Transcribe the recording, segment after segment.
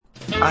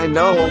I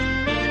know.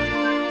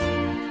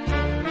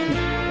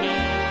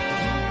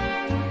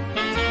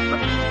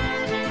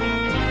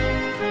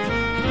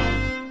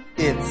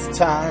 It's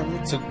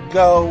time to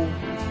go.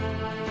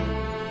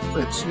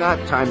 It's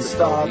not time to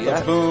Start go the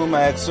yet. Boom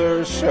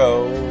Xer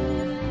show.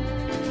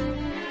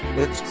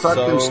 It's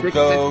fucking So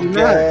go 6:59.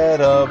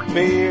 get a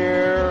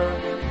beer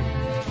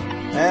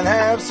and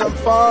have some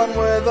fun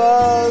with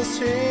us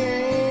here.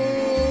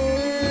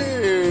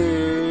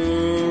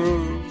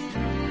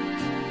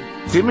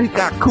 Jimmy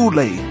got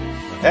Kool-Aid.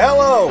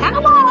 Hello,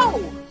 Hello!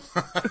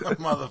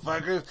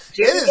 motherfuckers.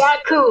 Jimmy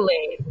got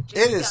Kool-Aid.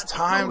 It is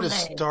time to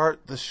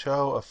start the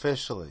show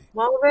officially.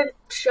 Well, then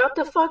shut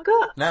the fuck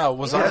up. Now,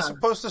 was I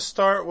supposed to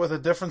start with a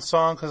different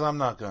song? Because I'm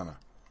not gonna.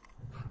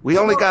 We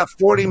only got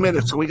 40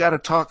 minutes, so we got to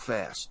talk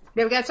fast.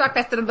 Yeah, we got to talk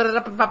fast. Real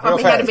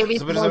We had fast. a baby.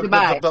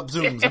 Goodbye.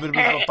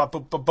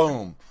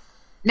 Boom.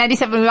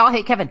 97, we all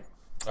hate Kevin.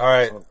 All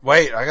right,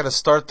 wait. I got to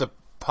start the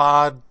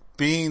Pod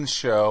Bean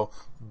show.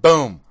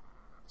 Boom.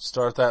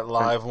 Start that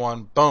live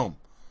one. Boom.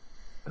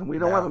 And we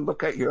don't want to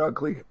look at your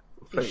ugly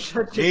face.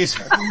 Jeez.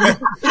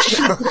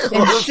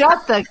 And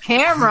shut the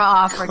camera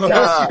off for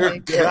God's Your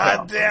sake.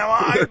 goddamn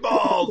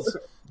eyeballs.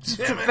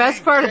 The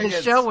best part of the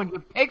show when your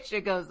picture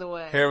goes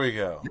away. Here we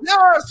go.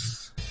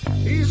 Yes!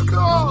 He's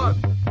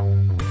gone!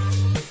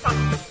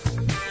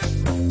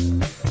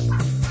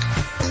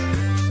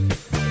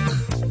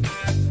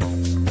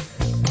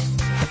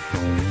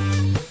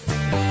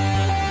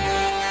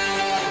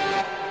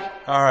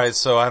 All right,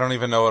 so I don't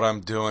even know what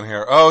I'm doing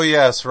here. Oh,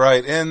 yes,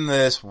 right. In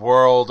this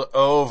world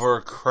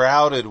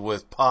overcrowded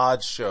with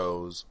pod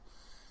shows,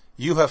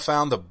 you have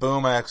found the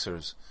Boom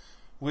Xers.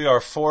 We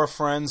are four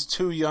friends,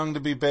 too young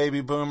to be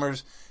baby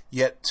boomers,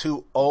 yet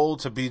too old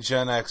to be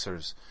Gen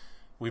Xers.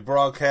 We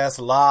broadcast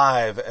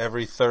live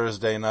every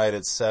Thursday night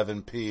at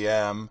 7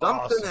 p.m.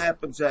 Something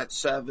happens at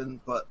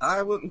 7, but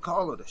I wouldn't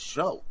call it a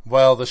show.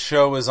 Well, the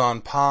show is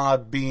on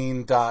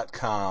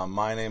podbean.com.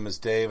 My name is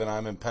Dave, and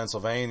I'm in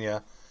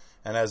Pennsylvania.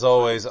 And as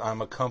always,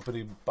 I'm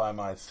accompanied by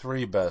my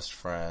three best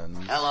friends.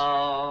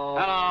 Hello.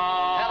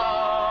 Hello.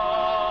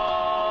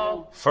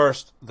 Hello.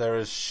 First, there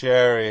is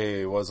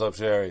Sherry. What's up,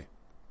 Sherry?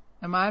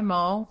 Am I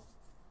Mo?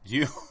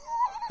 You?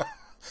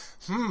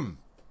 I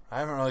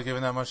haven't really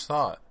given that much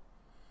thought.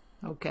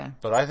 Okay.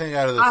 But I think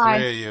out of the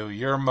three of you,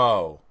 you're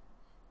Mo.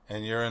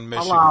 And you're in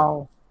Michigan.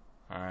 Hello.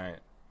 All right.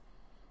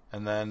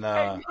 And then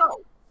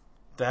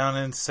down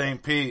in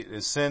St. Pete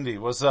is Cindy.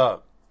 What's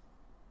up?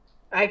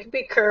 I could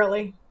be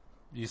Curly.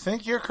 You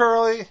think you're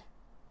Curly?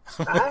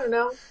 I don't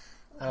know.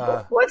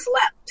 What's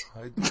left?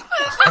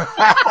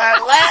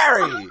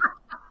 Larry!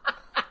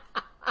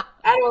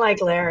 I don't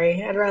like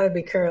Larry. I'd rather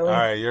be Curly. All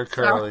right, you're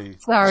Curly.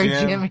 Sorry,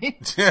 Jimmy.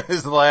 Jim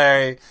is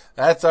Larry.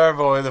 That's our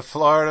boy, the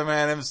Florida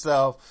man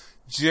himself,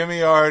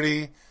 Jimmy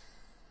Artie.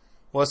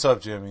 What's up,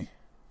 Jimmy?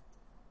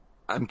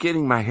 I'm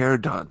getting my hair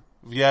done.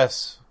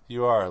 Yes,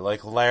 you are,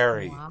 like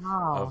Larry.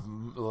 Wow.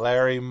 Of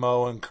Larry,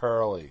 Moe, and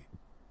Curly.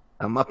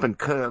 I'm up in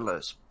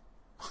curlers.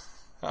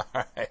 All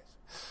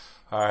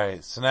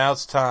right. So now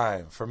it's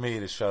time for me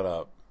to shut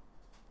up.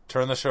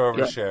 Turn the show over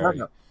to Sherry.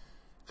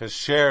 Because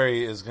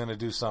Sherry is going to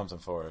do something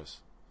for us.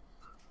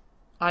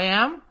 I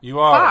am? You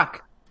are.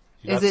 Fuck.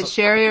 Is it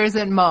Sherry or is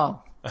it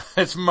Mo?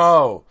 It's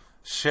Mo.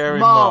 Sherry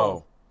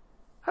Mo.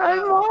 Hey,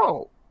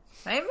 Mo.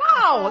 Hey,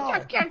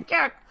 Mo.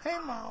 Hey,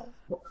 Mo.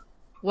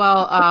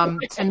 Well,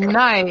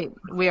 tonight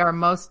we are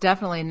most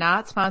definitely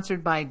not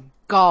sponsored by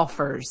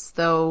golfers,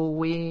 though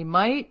we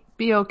might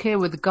be okay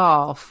with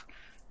golf.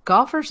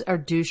 Golfers are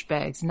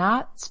douchebags,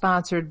 not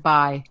sponsored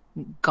by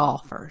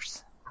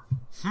golfers.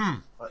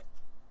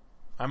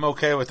 I'm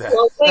okay with that.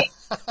 Well, wait.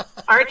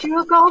 Aren't you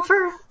a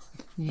golfer?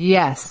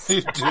 Yes.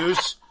 You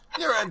douche.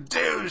 You're a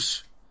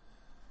douche.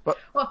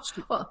 Well,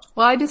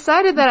 I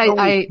decided that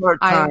I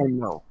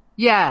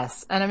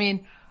yes, and I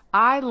mean,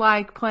 I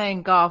like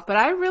playing golf, but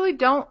I really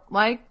don't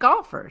like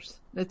golfers.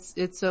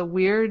 It's a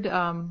weird,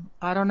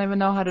 I don't even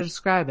know how to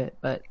describe it,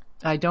 but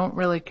I don't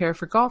really care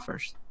for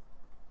golfers.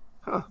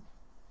 Huh.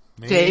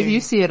 Dave, you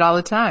see it all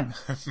the time.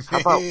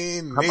 How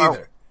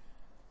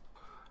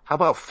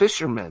about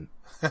fishermen?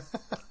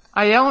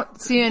 I don't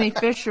see any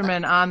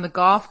fishermen on the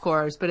golf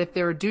course, but if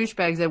they were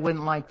douchebags, I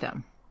wouldn't like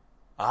them.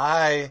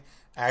 I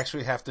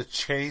actually have to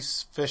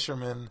chase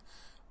fishermen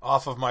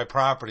off of my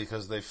property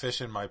because they fish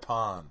in my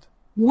pond.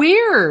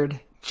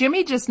 Weird.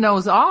 Jimmy just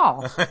knows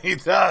all. He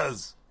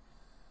does.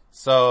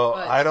 So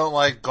I don't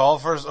like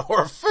golfers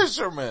or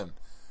fishermen.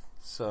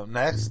 So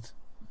next.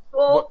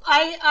 Well,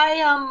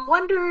 I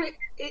wonder,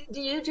 do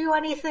you do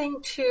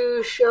anything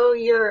to show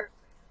your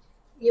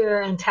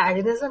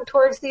antagonism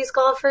towards these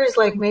golfers?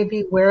 Like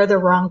maybe wear the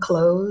wrong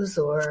clothes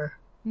or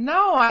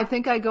No, I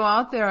think I go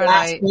out there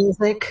blast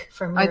music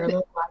from your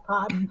little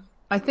iPod.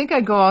 I think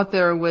I go out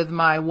there with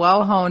my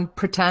well-honed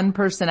pretend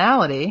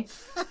personality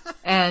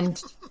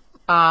and,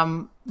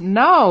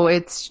 no,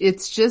 it's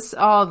just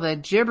all the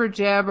jibber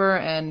jabber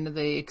and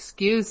the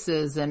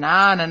excuses and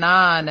on and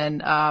on.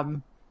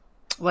 And,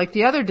 like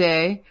the other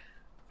day,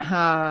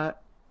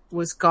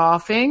 was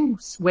golfing,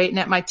 waiting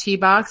at my tee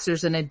box.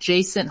 There's an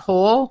adjacent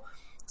hole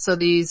So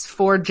these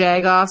 4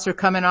 jagoffs are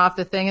coming off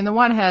the thing, and the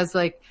one has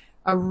like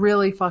a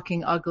really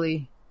fucking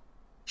ugly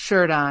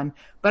shirt on.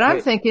 But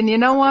I'm thinking, you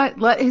know what?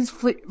 Let his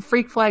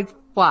freak flag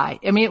fly.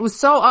 I mean, it was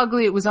so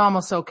ugly, it was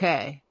almost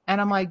okay. And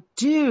I'm like,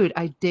 dude,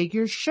 I dig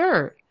your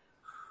shirt.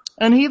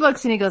 And he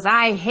looks and he goes,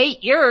 I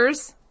hate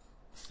yours.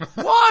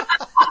 What?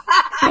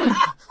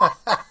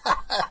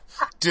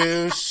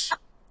 Douche.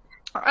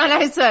 And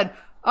I said,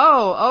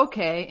 oh,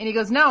 okay. And he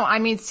goes, no, I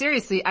mean,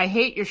 seriously, I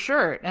hate your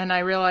shirt. And I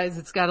realize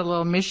it's got a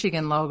little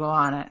Michigan logo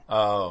on it.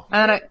 Oh.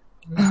 And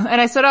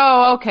I said,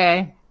 oh,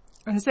 okay.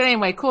 And I said,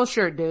 anyway, cool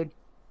shirt, dude.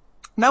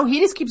 No, he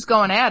just keeps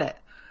going at it.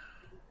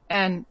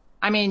 And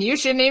I mean, you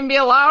shouldn't even be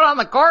allowed on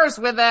the course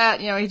with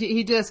that. You know,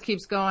 he just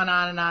keeps going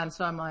on and on.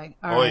 So I'm like,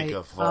 all right.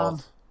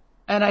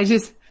 And I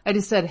just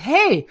said,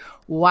 hey,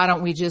 why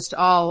don't we just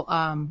all,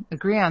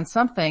 agree on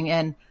something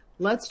and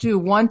let's do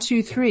 1,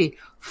 2, 3.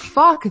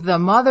 Fuck the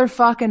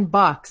motherfucking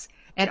Bucks.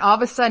 And all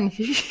of a sudden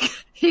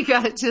he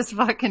got just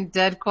fucking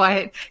dead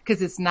quiet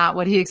because it's not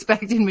what he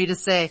expected me to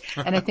say.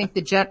 And I think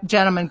the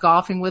gentleman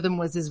golfing with him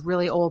was his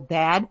really old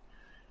dad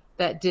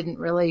that didn't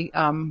really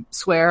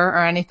swear or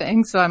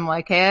anything. So I'm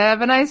like, hey,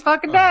 have a nice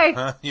fucking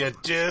day. You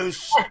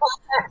douche.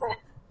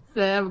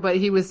 Yeah, but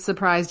he was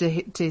surprised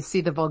to see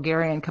the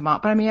Bulgarian come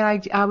out. But I mean,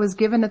 I was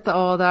giving it the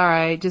old, all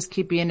right, just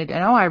keep being it.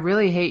 Oh, I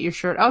really hate your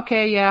shirt.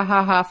 Okay, yeah,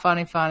 haha,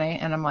 funny.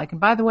 And I'm like,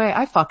 and by the way,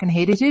 I fucking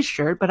hated his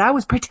shirt, but I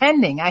was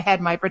pretending. I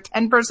had my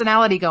pretend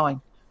personality going.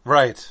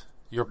 Right.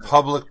 Your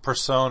public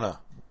persona.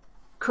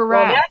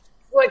 Correct. Well, that's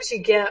what you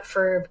get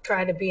for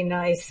trying to be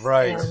nice.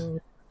 Right.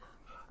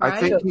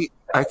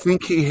 I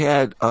think he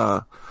had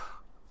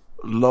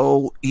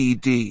low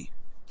ED.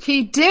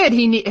 He did.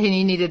 He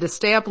needed to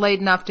stay up late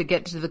enough to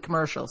get to the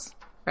commercials,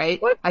 right?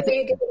 What I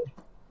think you getting?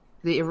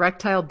 the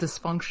erectile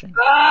dysfunction.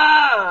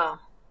 Oh.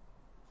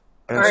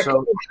 And Or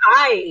so,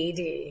 high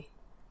ED.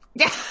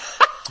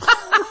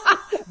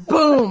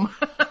 Boom.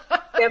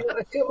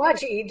 Too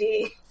much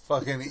ED.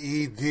 Fucking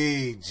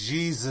ED.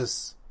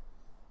 Jesus.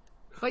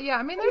 But yeah,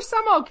 I mean, there's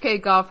some okay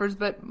golfers,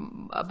 but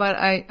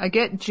I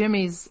get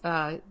Jimmy's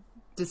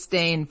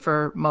disdain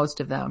for most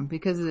of them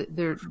because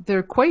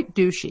they're quite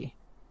douchey.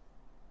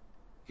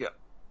 yeah,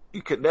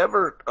 you could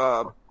never,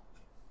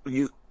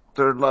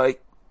 they're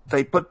like,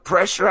 they put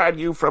pressure on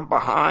you from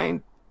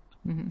behind.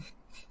 Mm-hmm.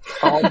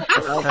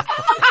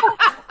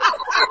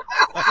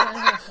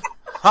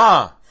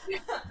 Huh.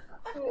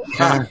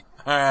 All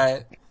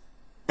right.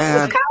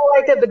 And It's kind of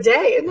like a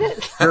bidet, isn't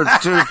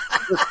it?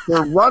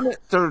 they're running,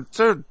 they're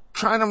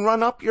trying to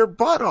run up your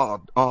butt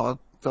all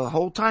the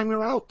whole time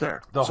you're out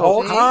there. The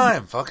whole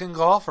time. Fucking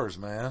golfers,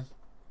 man.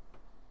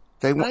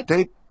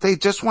 They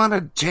just want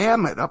to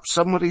jam it up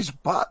somebody's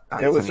butt.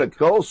 It was a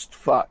ghost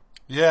fuck.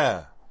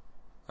 Yeah.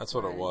 That's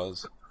what it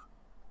was.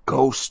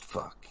 Ghost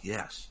fuck,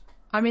 yes.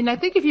 I mean, I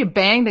think if you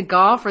banged a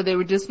golfer, they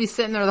would just be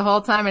sitting there the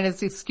whole time and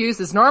his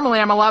excuses. Normally,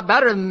 I'm a lot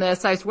better than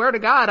this. I swear to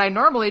God, I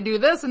normally do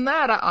this and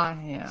that.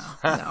 Yeah.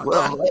 No.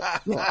 Well,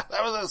 That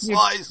was a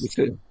slice.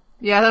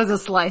 Yeah, that was a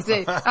slice.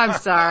 I'm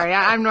sorry.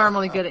 I'm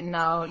normally good at,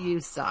 no, you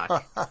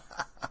suck.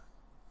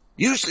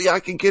 usually I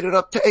can get it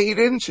up to 8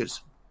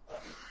 inches.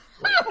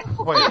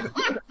 Wait.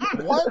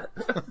 What?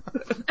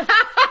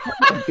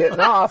 I'm getting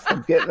off.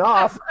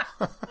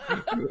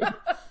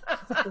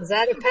 Is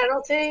that a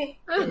penalty?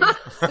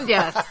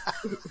 Yes.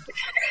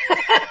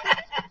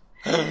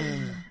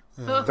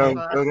 Dun, dun,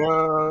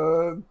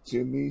 dun,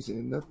 Jimmy's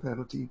in the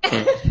penalty.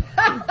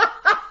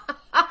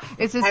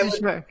 It's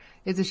just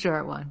it's a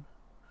short one.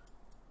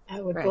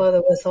 I would Right. blow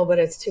the whistle, but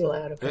it's too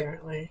loud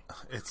apparently.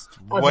 It's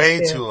I'll way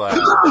just do too it.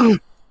 loud.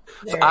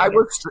 There I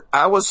you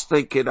go. was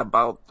thinking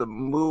about the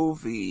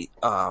movie,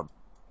 the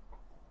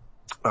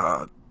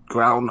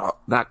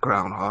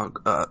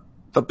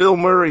Bill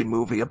Murray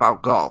movie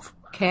about golf.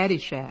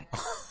 Caddyshack.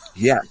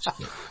 Yes.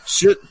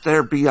 Should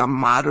there be a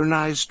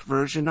modernized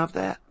version of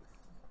that?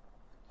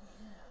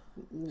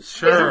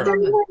 Sure.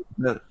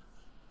 The-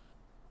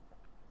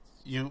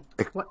 You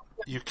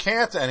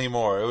can't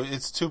anymore.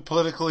 It's too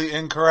politically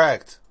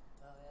incorrect.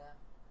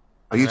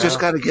 You just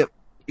got to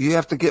you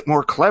have to get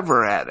more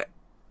clever at it.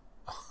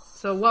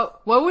 So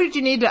what would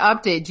you need to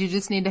update? Do you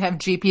just need to have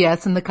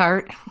GPS in the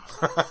cart?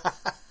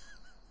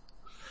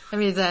 I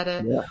mean, is that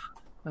it? Yeah.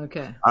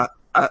 Okay.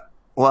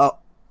 Well,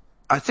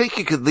 I think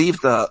you could leave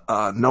the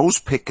nose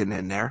picking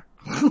in there.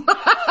 All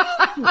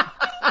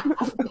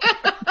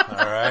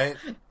right.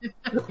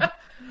 I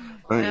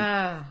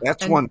mean,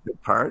 that's one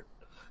good part.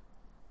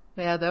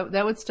 Yeah,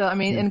 that would still, I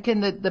mean, and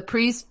can the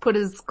priest put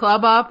his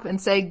club up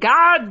and say,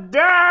 God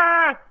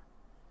damn!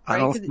 I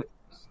don't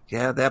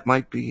yeah, that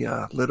might be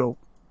a little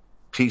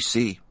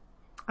PC.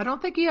 I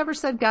don't think he ever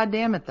said God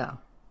damn it though.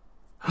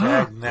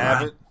 Dag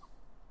nabbit.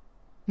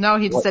 No,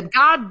 he just said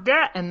God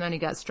damn, and then he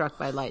got struck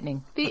by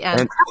lightning. The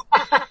end.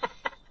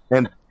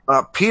 And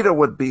Peter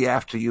would be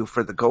after you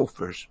for the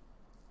gophers.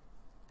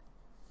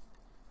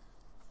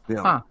 You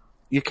know,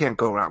 You can't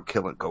go around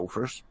killing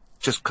gophers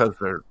just because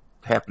they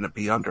happen to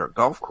be under a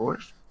golf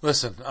course.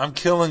 Listen, I'm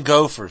killing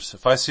gophers.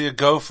 If I see a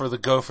gopher, the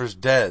gopher's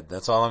dead.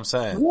 That's all I'm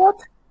saying.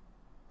 What?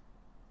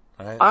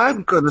 Right?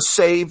 I'm going to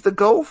save the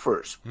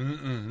Gophers.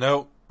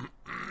 No.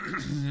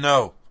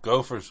 No.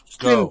 Gophers.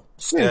 Go.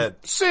 Dead.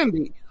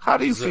 Cindy, how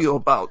do you feel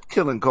about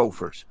killing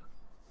Gophers?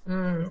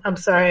 I'm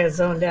sorry, I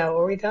zoned out. What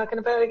were we talking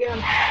about again?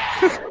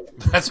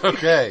 That's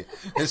okay.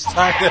 It's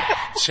time to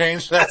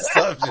change that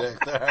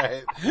subject. All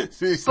right.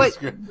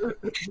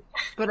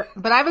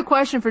 But I have a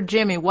question for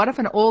Jimmy. What if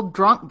an old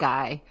drunk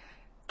guy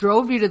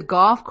drove you to the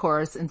golf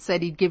course and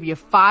said he'd give you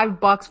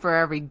 $5 for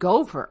every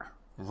gopher?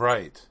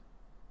 Right.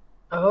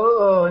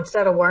 Oh,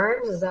 instead of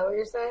worms? Is that what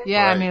you're saying?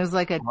 Yeah, Right. I mean, it was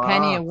like a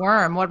penny a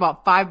worm. What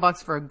about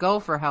 $5 for a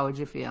gopher? How would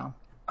you feel?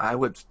 I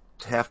would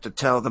have to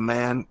tell the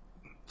man,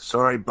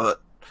 sorry,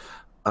 but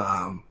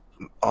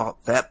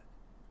that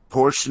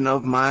portion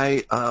of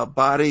my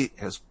body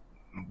is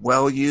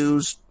well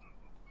used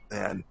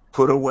and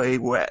put away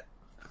wet.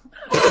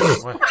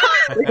 I'm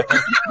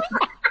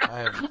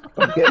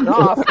getting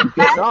off.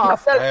 The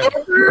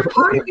gopher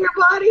part of your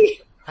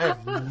body? I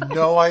have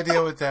no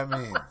idea what that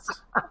means.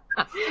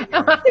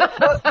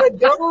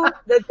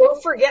 The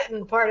gopher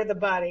getting part of the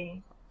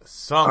body.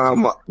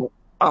 Something.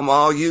 I'm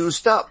all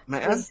used up,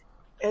 man.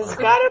 It's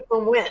got up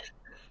and went.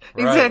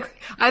 Right. Exactly.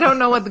 I don't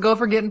know what the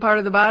gopher getting part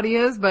of the body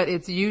is, but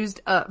it's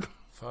used up.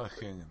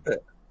 Fucking.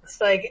 It's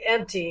like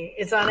empty.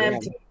 It's on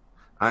empty.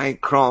 I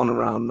ain't crawling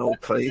around no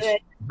place.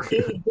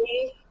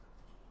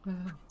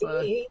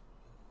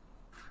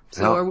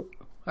 So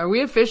are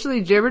we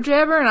officially jibber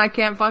jabber? And I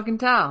can't fucking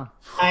tell.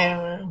 I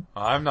don't know.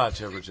 I'm not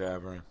jibber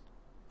jabbering.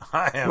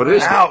 I am What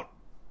is out.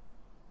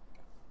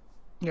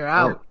 You're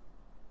out.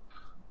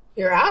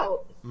 You're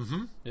out.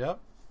 Mm-hmm. Yep.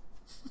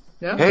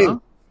 Yeah. Hey,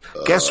 well,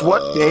 guess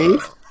what,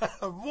 Dave?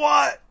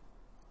 What?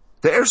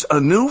 There's a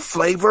new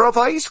flavor of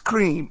ice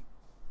cream.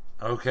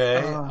 Okay,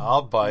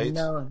 I'll bite.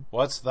 no.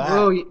 What's that?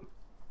 whoa,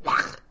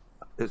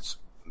 It's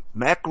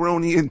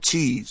macaroni and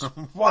cheese.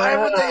 Why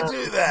would they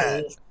do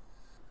that?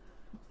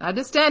 not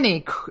just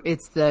any.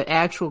 It's the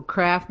actual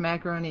Kraft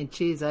macaroni and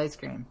cheese ice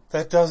cream.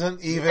 That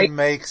doesn't even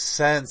make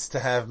sense to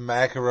have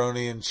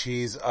macaroni and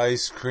cheese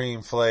ice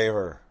cream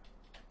flavor.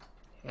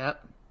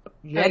 Yep. Are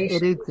Yet you it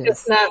sure exists.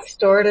 it's not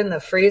stored in the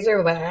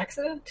freezer by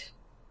accident?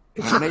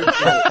 It's made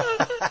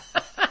from,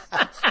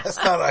 That's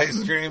not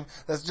ice cream.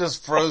 That's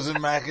just frozen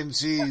mac and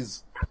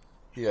cheese.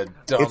 You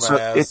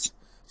dumbass.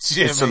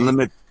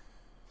 Jimmy.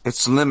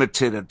 it's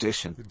limited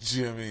edition.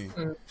 Jimmy.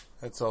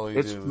 That's all you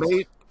It's do.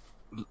 made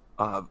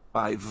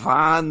by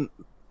Van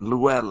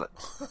Llewellyn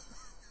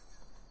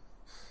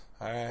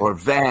All right. or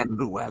Van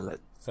Llewellyn.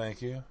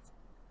 Thank you.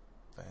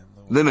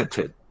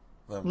 Limited.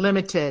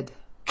 Limited.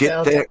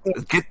 Get there.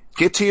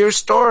 Get to your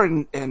store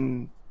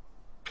and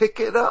pick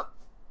it up.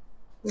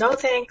 No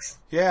thanks.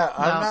 Yeah,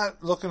 I'm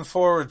not looking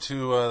forward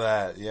to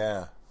that.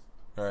 Yeah.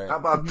 Right. How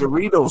about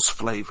Doritos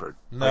flavored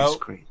ice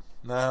cream?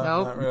 No,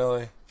 Nope. not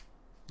really.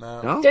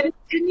 No. No. Didn't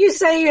you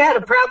say you had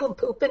a problem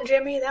pooping,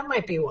 Jimmy? That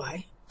might be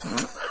why.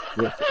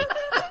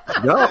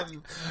 No.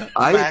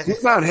 I do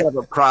not have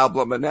a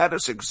problem, and that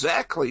is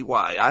exactly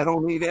why. I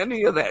don't need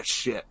any of that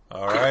shit.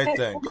 All right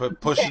then. Quit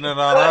pushing it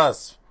on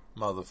us,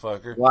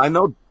 motherfucker.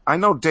 Well, I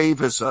know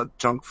Dave is a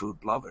junk food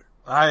lover.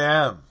 I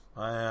am.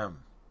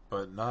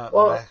 But not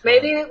Well, macaroni.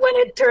 maybe when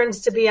it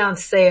turns to be on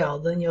sale,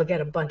 then you'll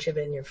get a bunch of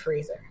it in your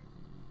freezer.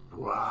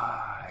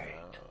 Right.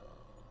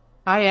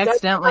 I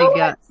accidentally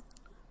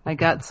I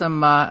got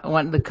some,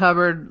 went in the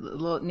cupboard,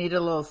 needed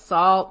a little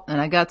salt,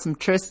 and I got some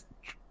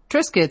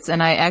Triscuits,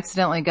 and I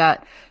accidentally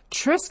got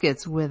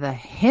Triscuits with a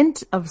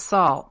hint of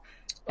salt.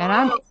 And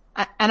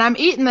I'm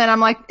eating that.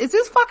 I'm like, is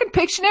this fucking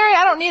Pictionary?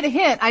 I don't need a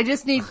hint. I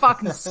just need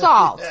fucking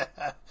salt.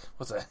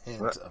 What's a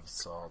hint of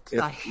salt?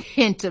 A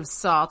hint of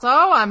salt.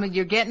 Oh,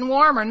 you're getting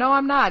warmer. No,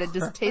 I'm not. It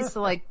just tastes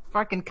like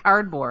fucking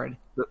cardboard.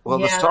 Well,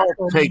 Yeah, the salt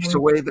that's takes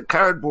away the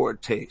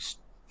cardboard taste.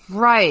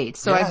 Right.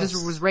 So I Yes.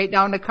 just was right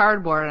down to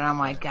cardboard, and I'm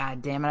like,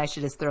 God damn it, I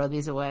should just throw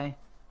these away.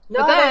 No,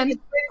 But then- you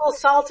sprinkle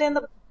salt in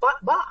the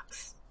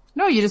box.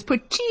 No, you just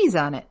put cheese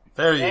on it.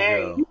 There There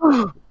you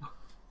go.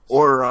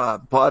 Or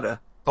butter.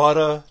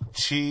 Butter,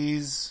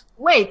 cheese.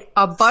 Wait,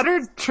 a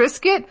buttered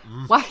Triscuit?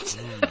 What?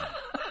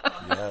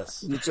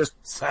 Yes. You just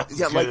Sounds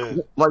like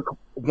good.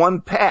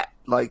 one pat,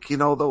 like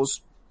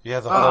those. Yeah,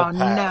 the whole Oh,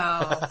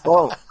 pack. no.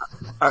 Oh,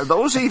 are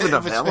those even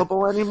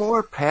available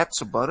anymore?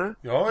 Pats of butter?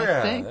 Oh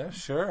yeah, think. yeah,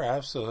 sure,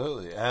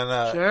 absolutely.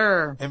 And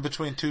Sure. in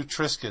between two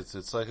Triscuits,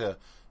 it's like a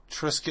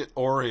Triscuit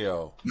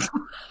Oreo.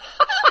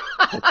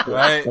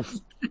 Right?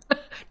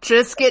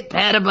 Triscuit,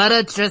 pat of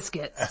butter,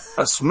 Triscuit.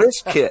 A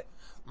Smith's kit.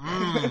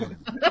 Dude,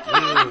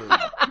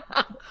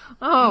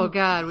 Oh,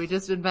 God, we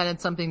just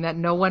invented something that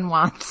no one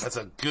wants. that's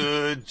a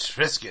good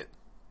Triscuit.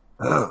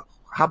 Ugh.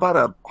 How about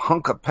a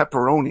hunk of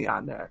pepperoni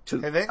on there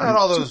too? Hey, they got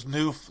all those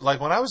new,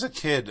 like when I was a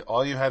kid,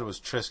 all you had was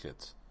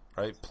Triscuits,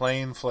 right?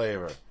 Plain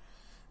flavor.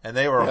 And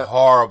they were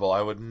horrible.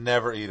 I would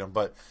never eat them.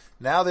 But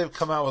now they've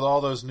come out with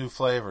all those new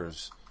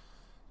flavors.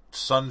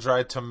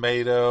 Sun-dried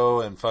tomato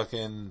and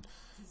fucking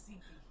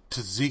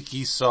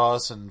tzatziki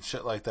sauce and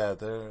shit like that.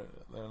 They're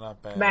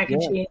not bad. Mac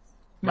and cheese.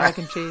 Mac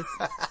and cheese.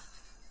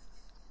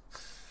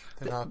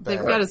 They're not bad.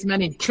 They've got as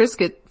many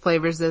Triscuit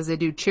flavors as they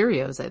do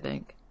Cheerios, I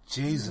think.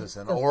 Jesus,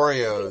 and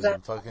Oreos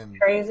and fucking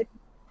crazy.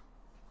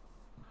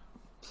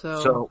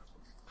 So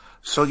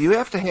you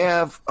have to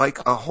have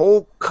like a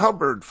whole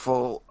cupboard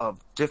full of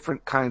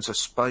different kinds of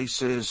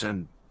spices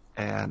and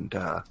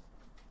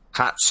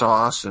hot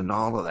sauce and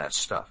all of that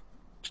stuff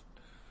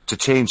to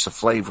change the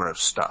flavor of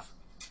stuff.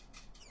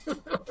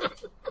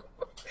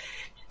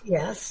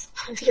 Yes,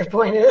 your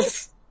point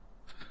is.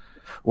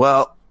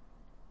 Well,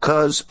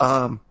 because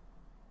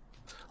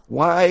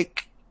why?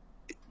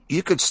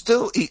 You could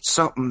still eat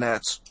something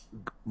that's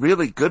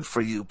really good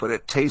for you, but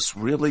it tastes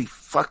really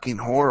fucking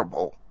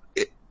horrible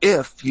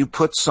if you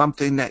put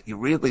something that you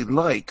really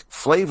like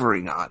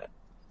flavoring on it.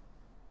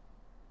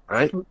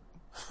 Right?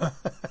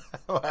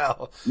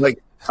 Well,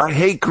 like, I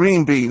hate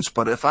green beans,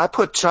 but if I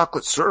put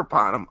chocolate syrup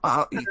on them,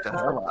 I'll eat the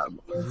hell out of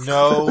them.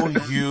 No,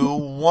 you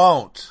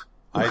won't.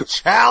 I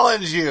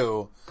challenge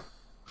you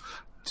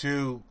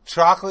to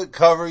chocolate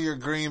cover your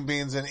green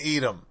beans and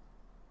eat them.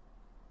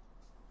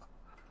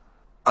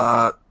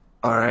 All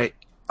right.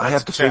 I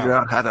have to figure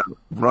out how to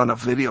run a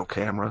video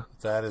camera.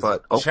 That is a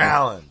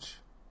challenge.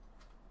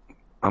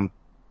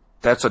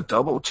 That's a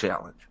double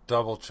challenge.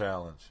 Double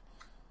challenge.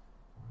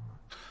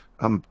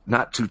 I'm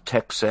not too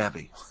tech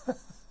savvy.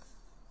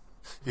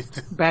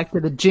 Back to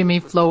the Jimmy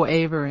Flo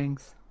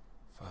Averings.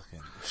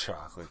 Fucking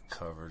chocolate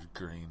covered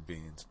green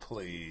beans,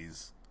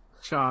 please.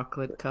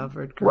 Chocolate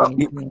covered green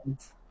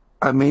beans.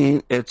 I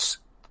mean, it's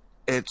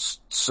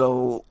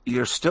so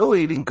you're still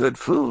eating good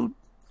food,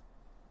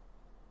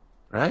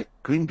 right?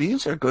 Green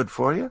beans are good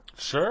for you.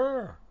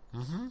 Sure.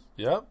 Mm-hmm.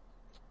 Yep.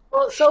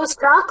 Well, so is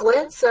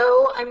chocolate.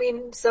 So, I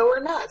mean, so are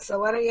nuts. So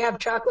why don't you have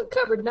chocolate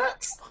covered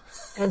nuts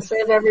and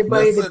save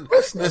everybody the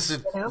grossness?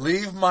 Listen, you know?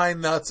 Leave my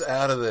nuts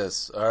out of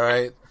this, all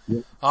right?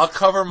 I'll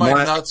cover my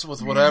nuts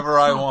with whatever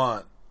I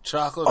want.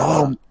 Chocolate.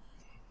 Oh,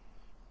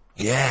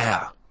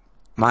 yeah.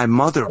 My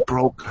mother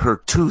broke her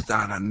tooth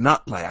on a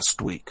nut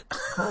last week.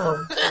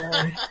 Oh,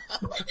 God.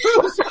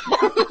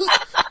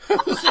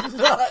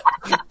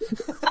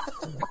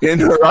 In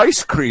her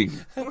ice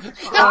cream.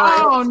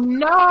 Oh,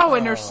 no.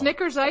 In her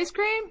Snickers ice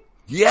cream?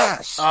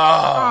 Yes.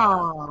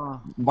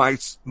 Oh.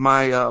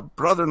 My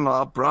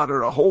brother-in-law brought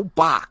her a whole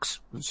box,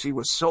 and she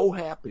was so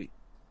happy.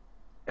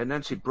 And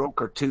then she broke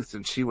her tooth,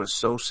 and she was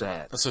so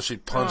sad. So she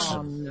punched him.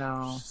 Oh,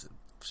 no.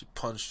 She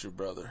punched your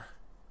brother.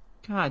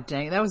 God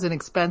dang, that was an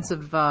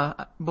expensive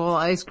bowl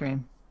of ice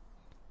cream.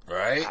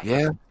 Right?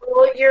 Yeah.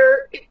 Well,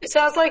 it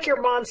sounds like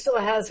your mom still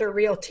has her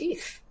real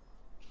teeth.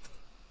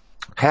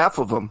 Half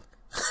of them.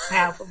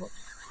 Half of them.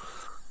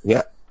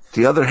 Yeah.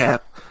 The other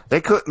half,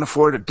 they couldn't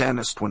afford a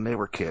dentist when they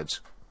were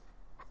kids.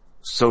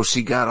 So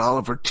she got all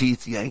of her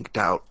teeth yanked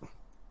out.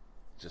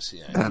 Just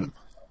yanked them.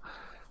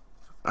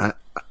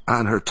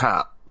 On her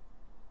top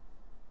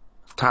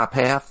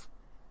half.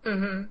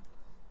 Mm-hmm.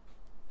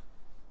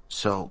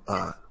 So,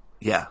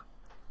 yeah.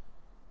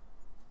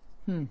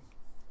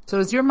 So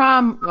is your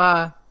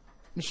mom,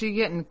 is she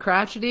getting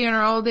crotchety in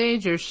her old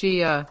age, or is she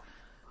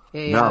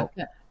No.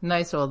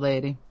 Nice old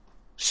lady?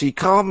 She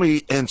called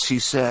me and she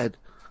said,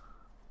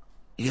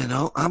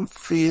 I'm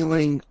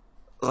feeling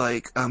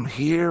like I'm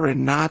here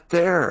and not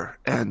there.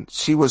 And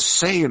she was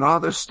saying all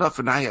this stuff,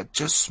 and I had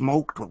just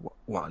smoked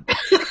one.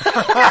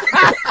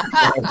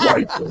 I was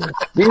like,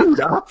 dude,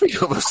 I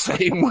feel the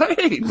same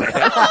way,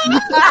 man.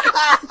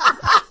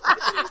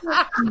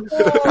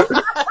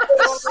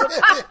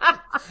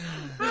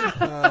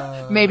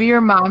 Maybe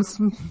your mom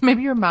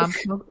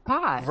smoked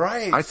pot.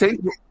 Right. I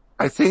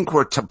think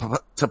we're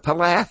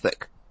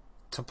telepathic.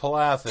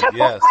 Telepathic,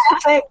 yes.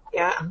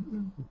 Yeah.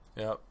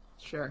 Yep.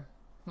 Sure.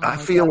 I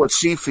feel what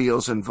she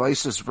feels and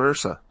vice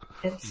versa.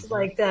 It's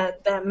like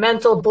that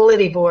mental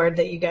bulletin board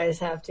that you guys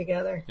have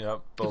together.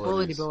 Yep. The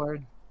bulletin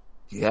board.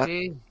 Yeah.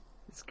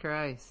 Jesus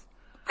Christ.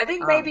 I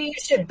think maybe you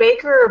should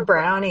bake her a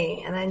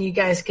brownie, and then you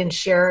guys can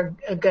share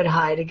a good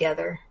high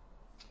together.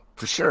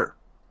 For sure.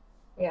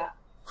 Yeah.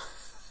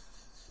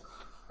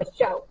 A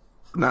show.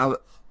 Now,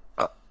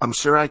 I'm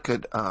sure I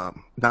could,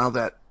 now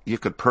that you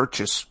could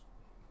purchase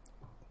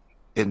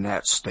in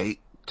that state,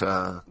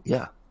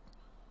 yeah.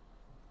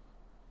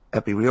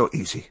 That'd be real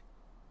easy.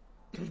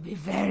 It would be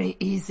very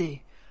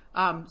easy.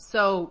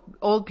 So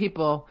old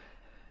people,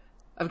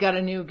 I've got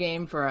a new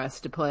game for us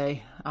to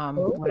play.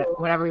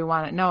 Whatever you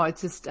want it. No, it's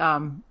just,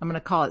 I'm going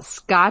to call it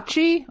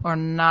Scotchy or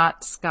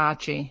Not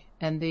Scotchy.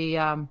 And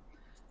I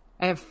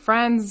have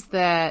friends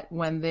that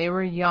when they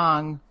were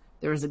young,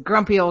 there was a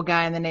grumpy old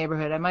guy in the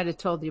neighborhood. I might have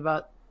told you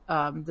about,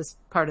 this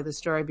part of the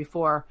story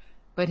before,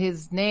 but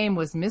his name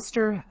was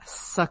Mr.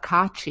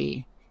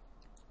 Sakachi.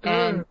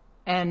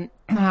 And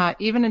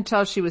even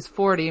until she was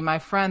 40, my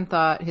friend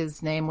thought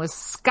his name was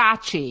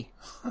Scotchy.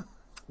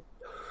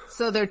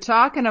 So they're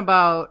talking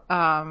about,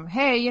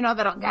 hey,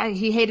 that old guy,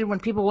 he hated when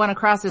people went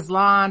across his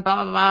lawn,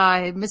 blah, blah,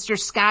 blah, Mr.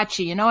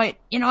 Scotchy. You know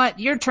what?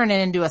 You're turning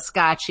into a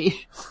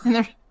Scotchy.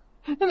 And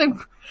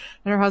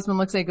her husband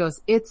looks at it and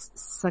goes, it's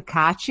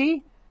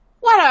Sakachi?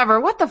 Whatever.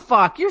 What the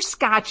fuck? You're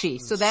Scotchy.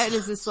 So that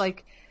is this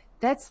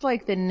that's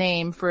like the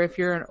name for if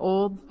you're an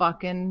old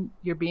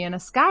you're being a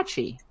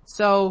Scotchy.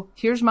 So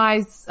here's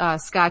my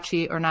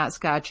Scotchy or not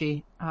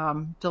Scotchy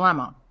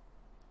dilemma.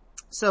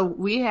 So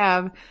we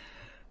have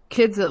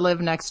kids that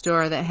live next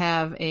door that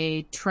have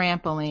a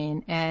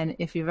trampoline. And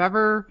if you've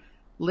ever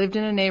lived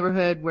in a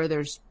neighborhood where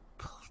there's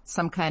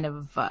some kind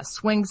of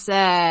swing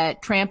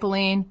set,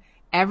 trampoline,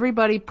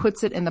 everybody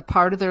puts it in the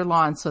part of their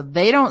lawn so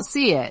they don't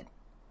see it,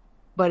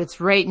 but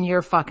it's right in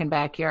your fucking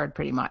backyard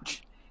pretty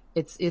much.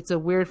 It's a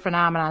weird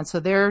phenomenon. So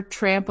their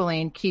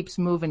trampoline keeps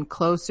moving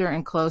closer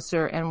and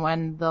closer. And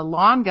when the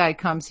lawn guy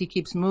comes, he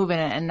keeps moving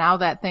it. And now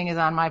that thing is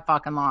on my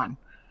fucking lawn.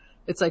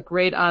 It's like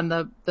right on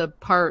the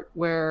part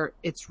where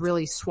it's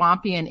really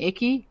swampy and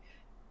icky.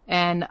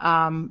 And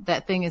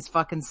that thing is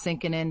fucking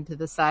sinking into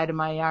the side of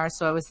my yard.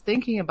 So I was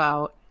thinking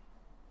about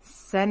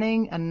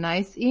sending a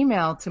nice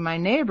email to my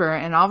neighbor.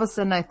 And all of a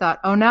sudden I thought,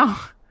 oh no,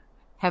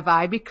 have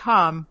I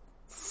become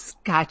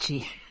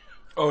Scotchy?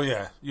 Oh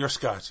yeah, you're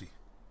Scotchy.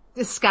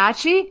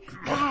 Scotchy?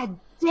 God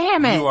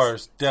damn it. You are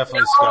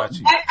definitely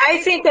Scotchy.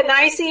 I think a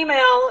nice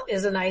email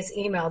is a nice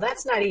email.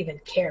 That's not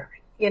even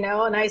caring. You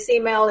know, a nice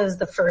email is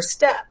the first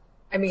step.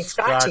 I mean,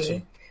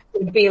 Scotchy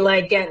would be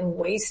like getting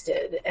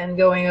wasted and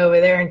going over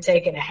there and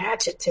taking a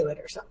hatchet to it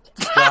or something.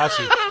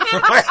 Scotchy.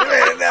 Wait a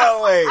minute,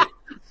 no, wait.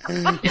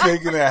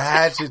 Taking a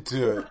hatchet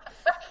to it.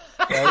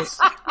 That's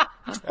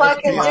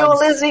fucking do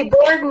Lizzie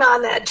Borden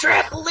on that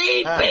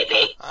trampoline,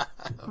 baby.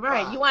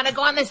 Right. You want to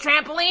go on this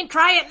trampoline?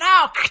 Try it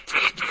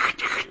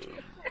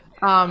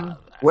now.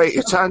 Wait,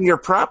 it's on your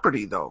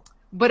property though.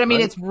 But I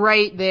mean, it's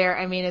right there.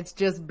 I mean, it's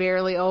just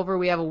barely over.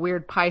 We have a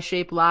weird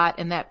pie-shaped lot,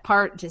 and that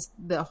part, just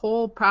the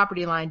whole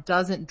property line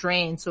doesn't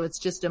drain, so it's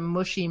just a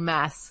mushy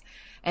mess.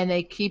 And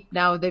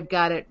they've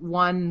got it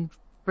 1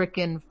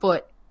 frickin'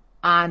 foot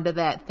onto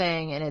that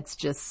thing, and it's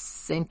just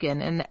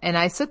sinking. And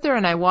I sit there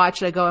and I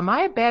watch, and I go, am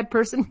I a bad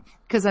person?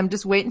 Because I'm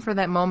just waiting for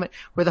that moment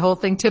where the whole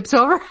thing tips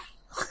over.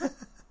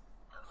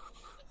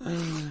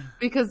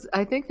 Because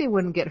I think they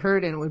wouldn't get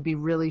hurt, and it would be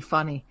really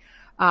funny.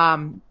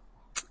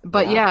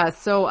 But yeah,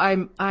 so I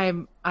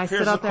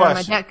sit out there on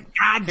my deck.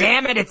 God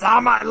damn it, it's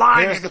on my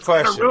line. Here's the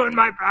question. It's gonna ruin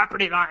my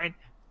property line.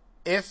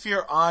 If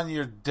you're on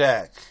your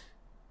deck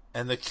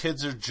and the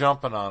kids are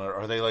jumping on it,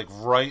 are they like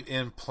right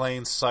in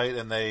plain sight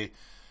and they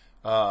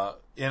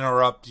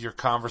interrupt your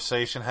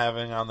conversation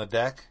having on the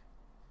deck?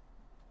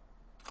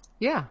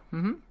 Yeah.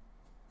 Mm-hmm.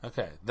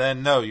 Okay.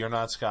 Then no, you're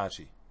not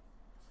Scotchy.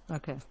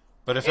 Okay.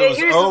 But if it was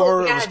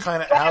over, it was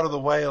kind of out of the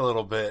way a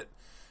little bit,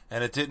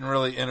 and it didn't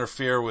really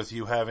interfere with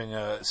you having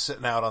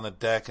sitting out on the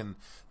deck, and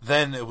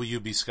then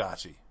you'd be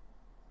Scotchy.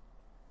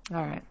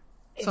 All right.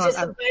 So just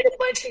invite a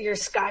bunch of your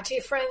Scotchy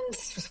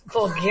friends,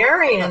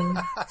 Bulgarian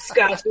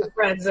Scotchy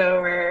friends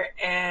over,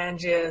 and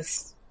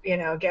just,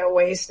 get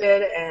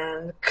wasted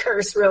and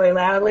curse really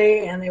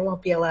loudly, and they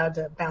won't be allowed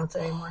to bounce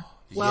anymore.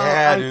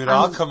 Well, dude,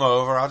 I'll come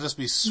over. I'll just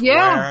be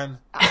swearing.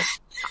 Yeah.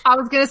 I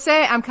was going to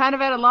say, I'm kind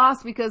of at a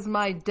loss because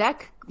my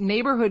deck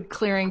neighborhood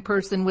clearing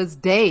person was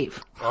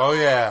Dave. Oh,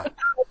 yeah.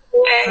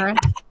 Right.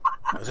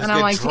 And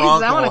I'm like, geez,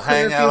 I want to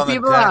clear a few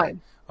people out.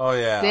 Oh,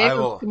 yeah. Dave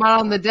will come out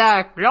on the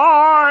deck.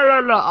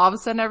 All of a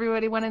sudden,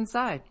 everybody went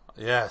inside.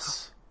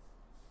 Yes.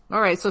 All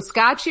right. So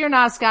Scotchy or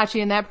not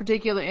Scotchy in that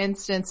particular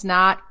instance,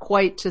 not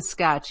quite to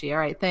Scotchy. All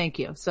right. Thank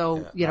you.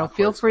 So,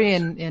 feel free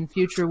in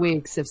future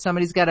weeks if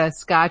somebody's got a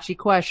Scotchy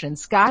question,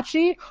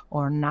 Scotchy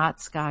or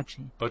not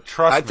Scotchy. But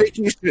trust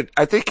me.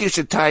 I think you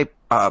should tie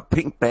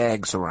pink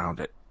bags around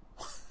it.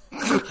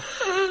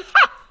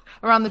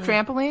 Around the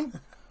trampoline?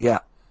 Yeah.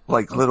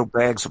 Like little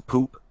bags of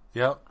poop.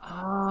 Yep.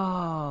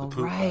 Oh,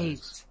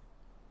 right.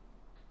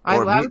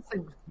 Or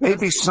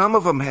maybe some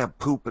of them have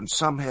poop and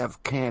some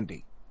have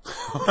candy.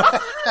 Why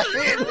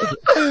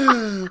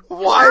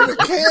the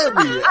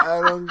candy?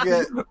 I don't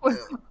get.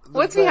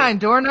 What's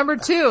behind door number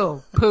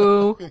 2?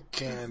 Poo.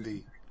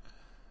 Candy.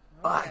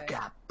 I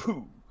got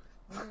poo.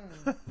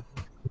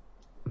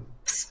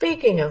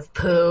 Speaking of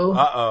poo.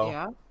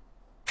 Uh-oh.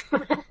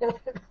 Yeah.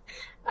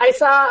 I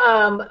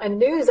saw a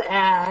news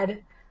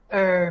ad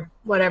or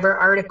whatever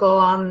article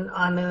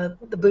on the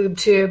boob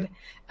tube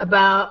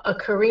about a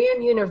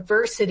Korean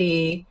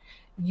university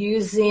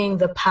using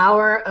the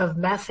power of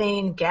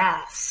methane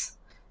gas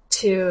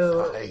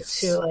to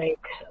like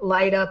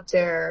light up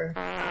their,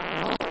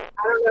 I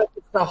don't know if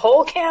it's the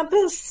whole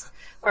campus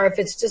or if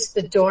it's just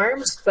the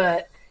dorms,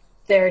 but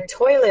their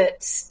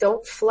toilets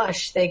don't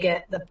flush.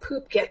 The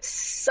poop gets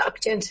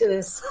sucked into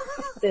this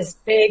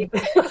big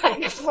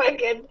like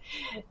fucking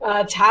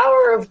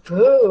tower of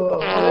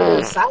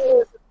poo,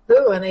 silence of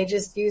poo, and they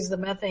just use the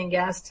methane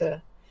gas as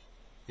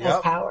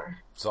power.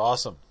 It's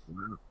awesome.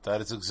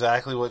 That is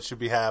exactly what should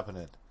be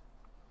happening.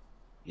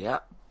 Yeah.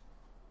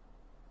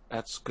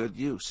 That's good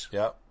use.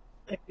 Yep.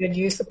 A good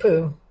use of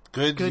poo.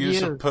 Good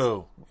use of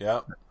poo.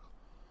 Yep.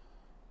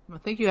 I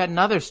think you had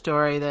another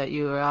story that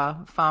you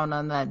found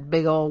on that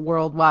big old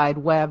World Wide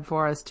Web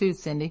for us too,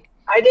 Cindy.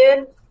 I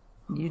did?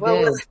 You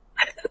did.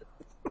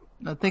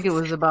 I think it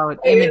was about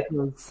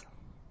images.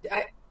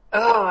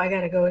 I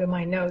got to go to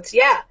my notes.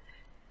 Yeah.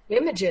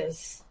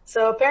 Images.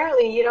 So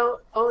apparently you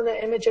don't own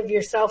the image of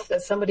yourself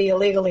that somebody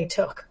illegally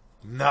took.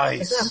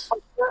 Nice.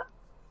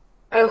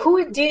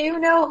 Who do you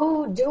know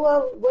who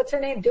what's her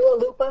name? Dua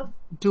Lipa?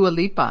 Dua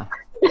Lipa.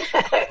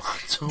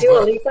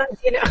 Dua Lipa,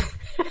 you know.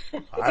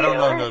 I don't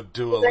know no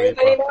Dua Does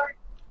anybody Lipa. know her?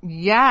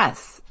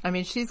 Yes. I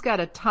mean, she's got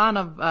a ton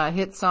of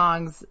hit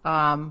songs.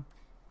 One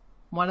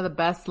of the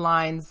best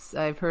lines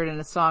I've heard in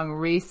a song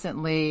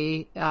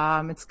recently,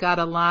 it's got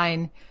a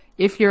line,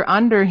 "If you're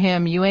under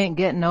him, you ain't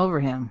getting over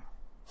him."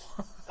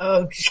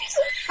 Oh, jeez.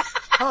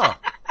 Huh.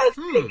 That's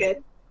pretty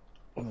good.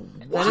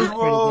 That is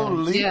Dua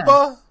pretty good. Lipa?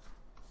 Yeah.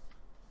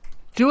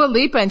 Dua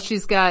Lipa, and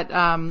she's got,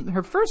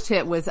 her first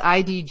hit was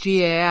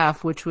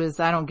IDGAF, which was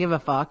I Don't Give a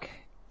Fuck.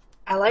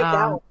 I like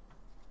that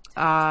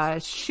one.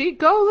 She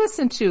go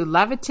listen to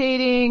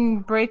Levitating,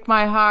 Break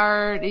My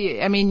Heart.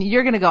 I mean,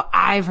 you're going to go,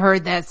 I've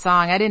heard that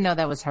song. I didn't know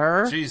that was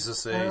her.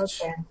 Jesus H.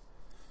 Okay.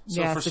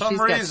 So yeah, for so some she's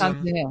got reason,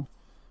 something new.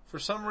 for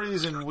some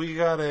reason, we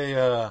got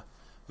a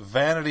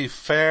Vanity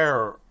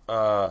Fair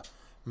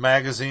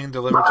magazine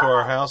delivered to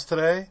our house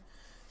today,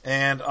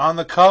 and on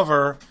the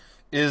cover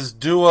is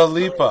Dua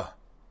Lipa.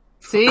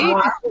 See?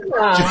 Yeah,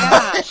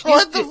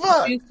 What the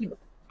fuck?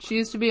 She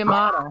used to be a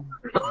model.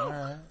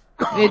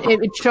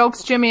 It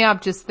chokes Jimmy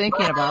up just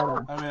thinking about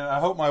her. I mean, I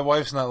hope my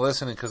wife's not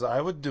listening because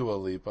I would do a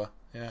Lipa.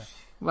 Yeah.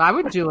 Well, I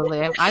would do a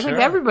Lipa. I think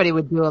Sure. everybody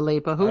would do a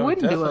Lipa. Who I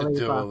would wouldn't do a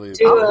definitely Lipa?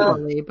 do a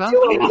Lipa. I'll do a Lipa.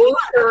 Do a loop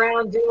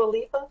around Dua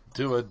Lipa?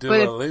 Do a But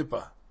if-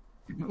 Lipa.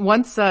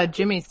 Once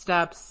Jimmy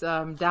stops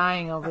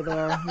dying over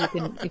there,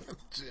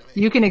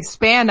 you can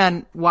expand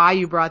on why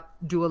you brought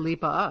Dua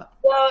Lipa up.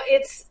 Well,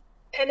 it's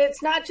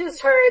not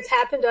just her, it's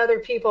happened to other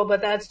people, but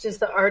that's just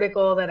the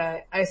article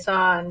that I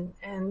saw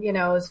and you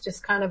know, it's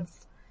just kind of,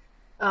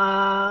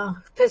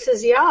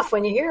 pisses you off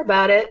when you hear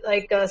about it.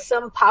 Like,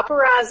 some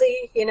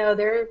paparazzi, you know,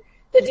 they're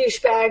the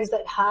douchebags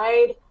that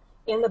hide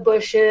in the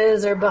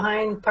bushes or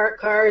behind parked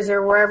cars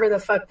or wherever the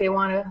fuck they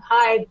want to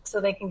hide so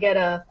they can get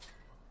a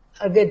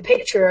good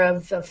picture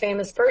of a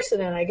famous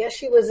person. And I guess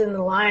she was in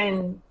the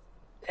line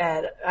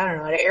at, I don't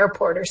know, at an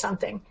airport or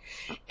something.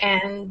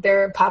 And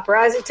their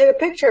paparazzi took a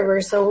picture of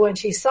her. So when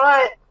she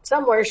saw it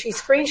somewhere, she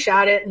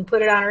screenshot it and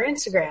put it on her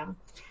Instagram.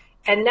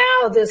 And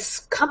now this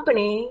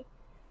company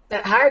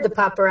that hired the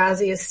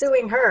paparazzi is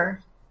suing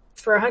her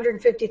for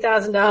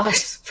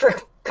 $150,000 for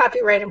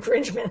copyright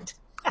infringement.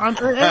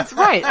 That's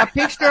right. A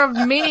picture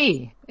of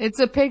me. It's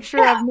a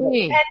picture of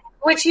me. And,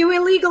 which you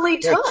illegally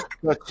took,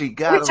 But you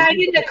got which I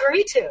didn't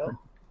agree to,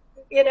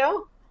 you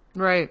know?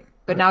 Right.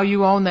 But now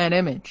you own that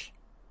image.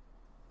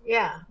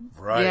 Yeah.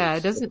 Right. Yeah,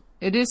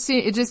 it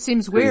just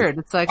seems weird.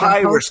 It's like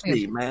I'm piracy,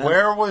 posting, man.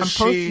 Where was I'm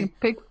posting she?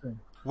 pictures.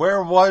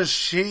 Where was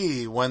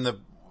she when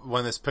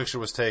this picture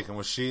was taken?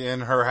 Was she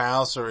in her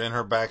house or in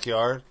her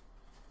backyard?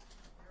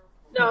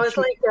 No, it's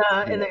like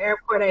in the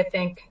airport, I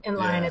think, in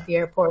line Yeah. at the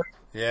airport.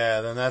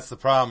 Yeah, then that's the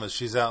problem is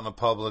she's out in the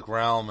public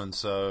realm, and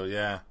so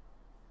yeah,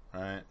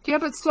 right. Yeah,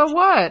 but so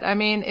what? I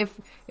mean,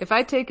 if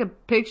I take a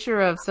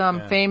picture of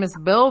some famous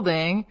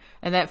building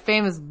and that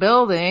famous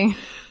building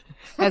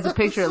has a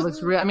picture that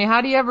looks real, I mean,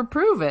 how do you ever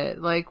prove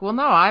it? Like, well,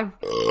 no, I've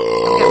got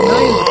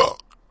millions.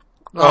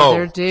 Well,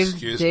 there,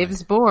 excuse me.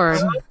 Dave's bored.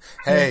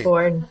 Hey,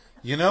 Board.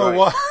 you know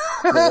what?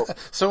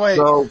 So wait,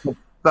 So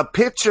the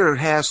picture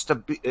has to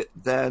be,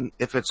 then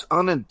if it's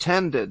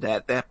unintended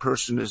that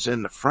person is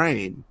in the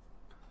frame,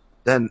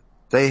 then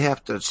they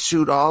have to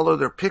shoot all of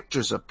their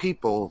pictures of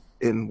people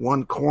in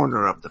one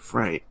corner of the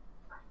frame.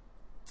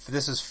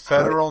 this is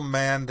federal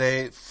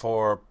mandate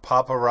for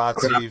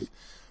paparazzi,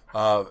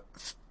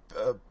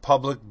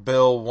 Public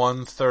Bill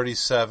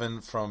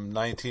 137 from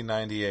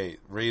 1998.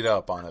 Read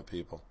up on it,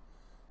 people.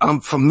 I'm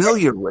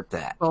familiar with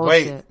that. Bullshit.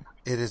 Wait,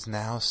 it is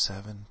now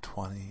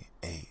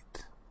 7:28.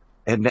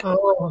 And that,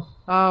 Oh,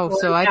 Oh,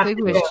 so I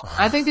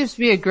think this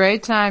would be a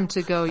great time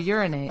to go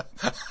urinate.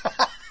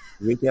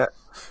 you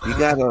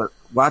gotta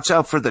watch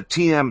out for the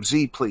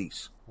TMZ,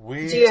 please. do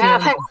you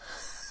have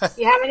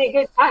any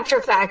good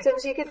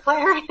contrafactives you could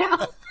play right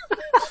now?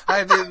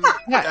 I didn't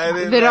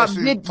That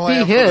actually did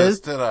plan be for this, his.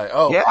 did I?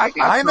 Oh, Yeah, I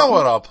got I know something.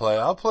 what I'll play.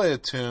 I'll play a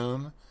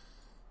tune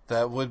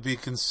that would be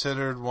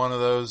considered one of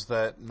those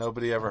that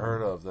nobody ever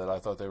heard of that I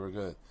thought they were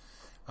good.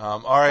 All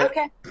right.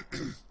 Okay.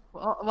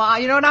 Well,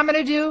 you know what I'm going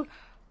to do?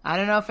 I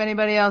don't know if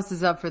anybody else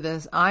is up for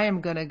this. I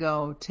am going to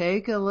go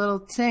take a little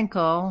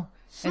tinkle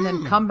and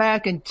then come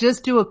back and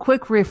just do a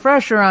quick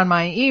refresher on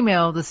my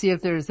email to see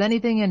if there's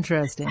anything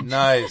interesting.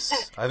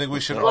 Nice. I think we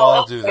should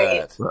all do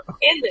that.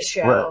 In the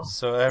show. Well,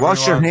 So everyone,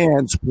 wash your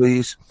hands,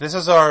 please. this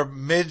is our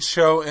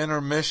mid-show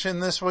intermission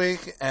this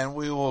week, and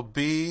we will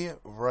be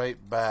right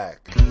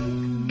back.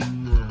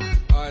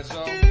 Alright,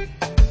 so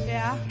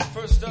Yeah,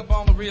 first up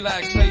on the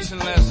relaxation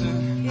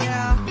lesson.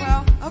 yeah,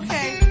 well,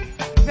 okay.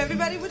 If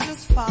everybody would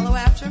just follow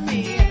after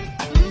me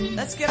and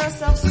let's get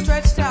ourselves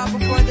stretched out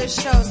before this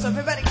show so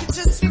everybody can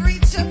just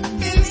reach up in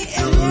the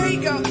air. There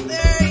you go,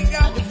 there you go.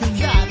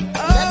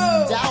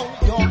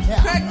 Oh,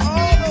 crack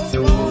all those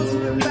bones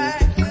in your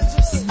back and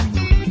just,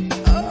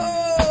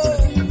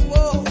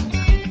 whoa.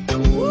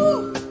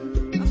 Woo.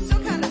 I'm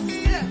still kind of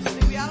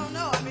stiff. Maybe I don't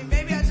know. I mean,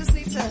 maybe I just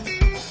need to dance.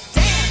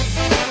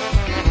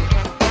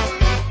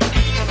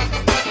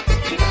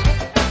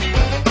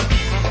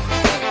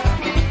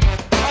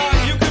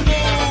 You can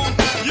move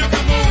your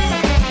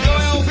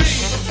LB.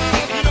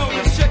 You know,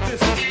 let's check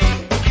this.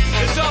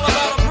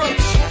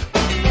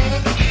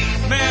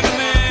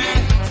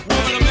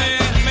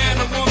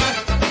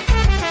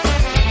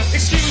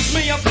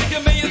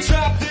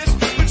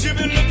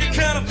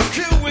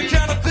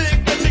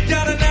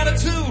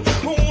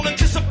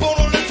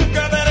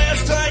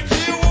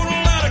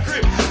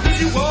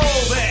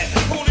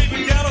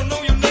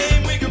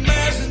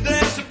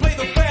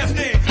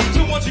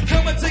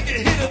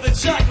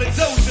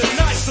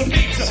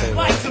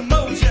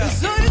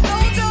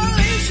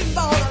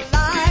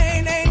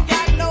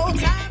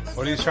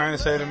 trying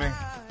to say to me?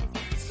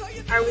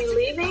 Are we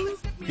leaving?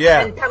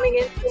 Yeah. And coming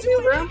into the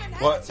new room?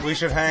 What? We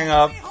should hang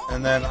up,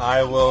 and then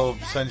I will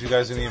send you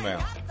guys an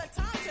email.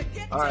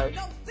 All right.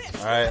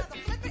 All right.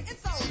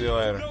 See you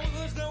later.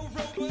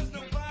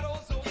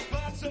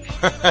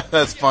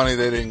 That's funny.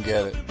 They didn't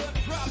get it.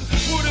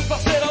 What if I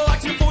said I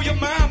like you for your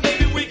mind?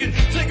 Maybe we can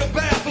take a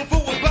bath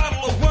before a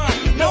bottle of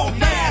wine. No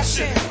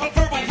mashing, a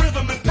verbal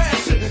rhythm and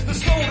passion. The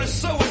soul is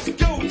so as to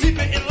go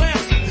deeper and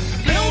lasting.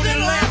 Building,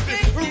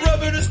 laughing,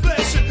 rubbing and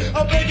splashing.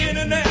 I'm begging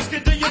and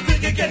asking, do you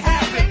think it can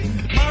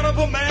happen? Mind of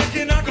a man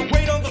can I can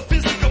wait on the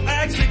physical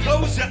action.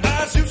 Close your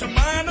eyes, use your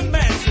mind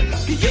imagine.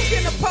 You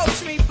can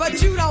approach me,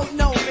 but you don't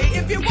know me.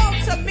 If you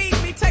want to meet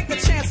me, take the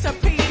chance to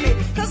pee me.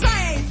 Cause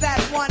I ain't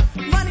that one.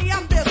 Money,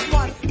 I'm this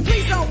one.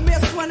 Please don't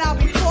miss when I'll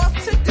be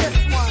forced to this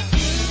one.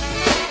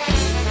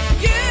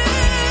 You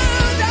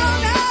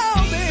don't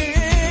know me.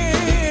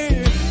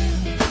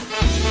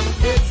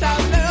 It's our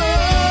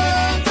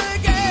love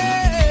again.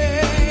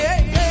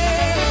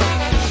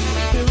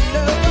 You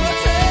never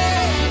take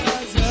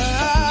us to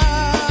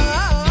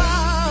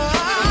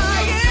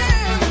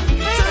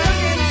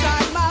look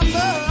inside my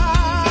mind.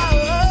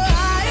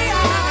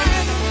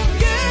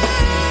 You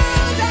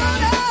don't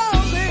know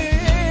me.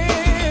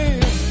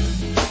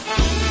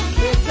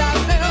 It's our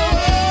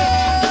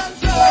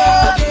love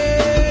again.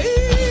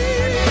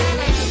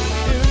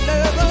 You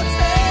never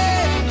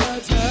take the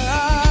time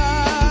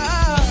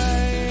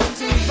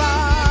to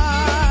find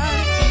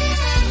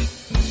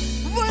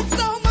what's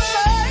on my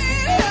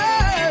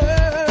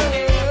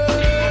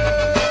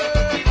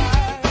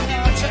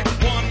Check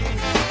one,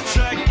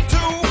 check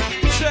two,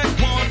 check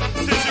one.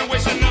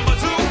 Situation number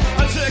two.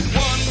 Check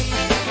one,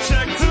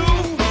 check two.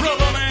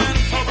 Brother man,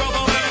 a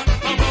brother man,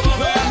 a brother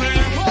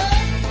man.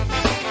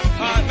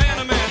 Alright, man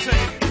to man, take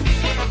it.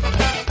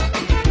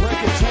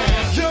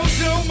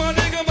 Yo, my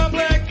nigga, my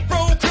black bro,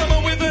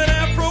 coming with an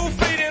afro,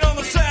 faded on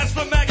the sides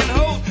for Mac and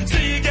hoes.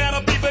 See you got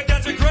a beat, but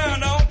got your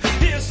grind on.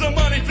 Here's some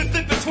money for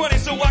 20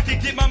 so I can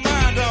get my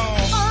mind on.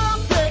 I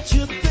bet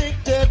you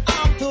think that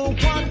I'm the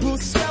one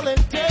who's selling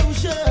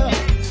doja.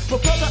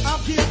 But brother, I'm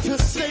here to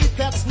say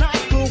that's not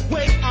the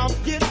way I'm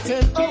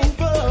getting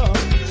over.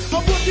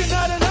 I'm working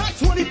out and out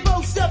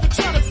 24/7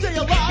 trying to stay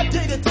alive.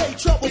 Day to day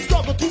trouble,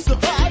 struggle to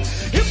survive.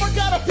 If I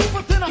got a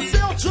people, then I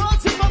sell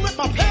drugs. If I let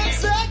my pants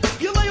sag,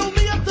 you label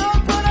me a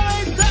thug, but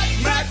I ain't that.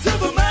 Mac to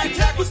the Mac,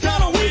 Tech was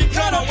kinda weak,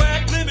 kinda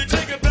whack. Let me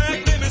take it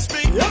back, let me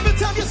speak. Every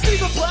time you see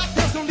the black,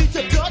 there's no need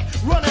to duck.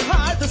 Running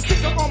high, the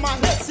sticker on my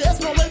head says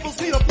no labels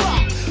need a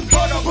block.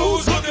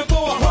 Bugaboos looking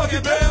for a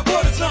huggy bear,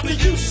 but it's nothing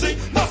you see.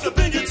 Must have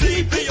been your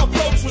TV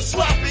approach was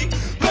sloppy.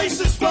 Bass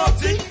is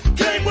faulty,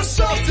 game was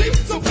salty,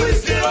 so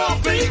please get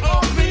off me,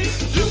 off me.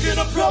 You can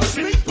approach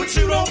me, but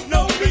you don't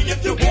know me.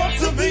 If you want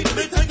to meet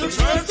me, take a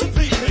turn to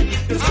beat me.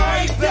 Cause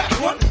I ain't that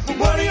one, for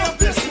money I'm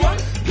this one.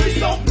 Please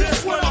don't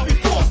miss when I'll be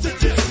forced to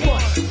this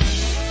one. You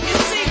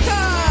see,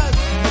 cause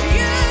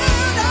you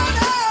don't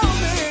know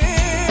me.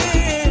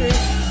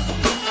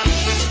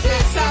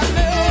 It's our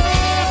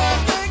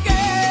love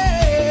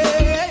again.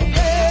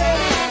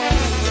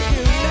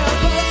 You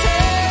never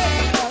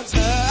take the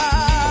time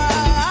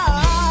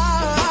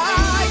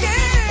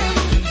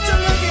to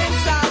look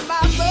inside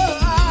my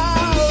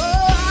mind.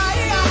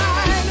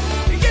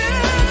 You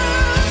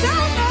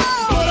don't know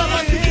But I'd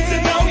like to get to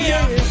know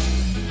ya.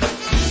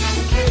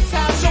 It's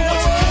our So what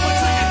you doing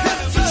till you did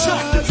it to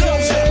shock the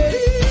doja?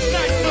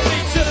 Nice to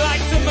meet you,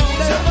 like to know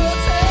ya. never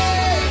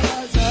take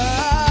the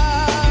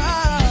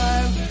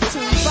time to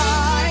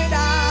find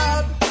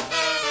out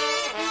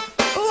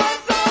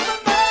what's on the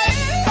mind.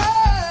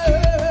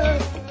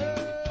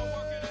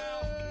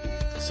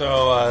 So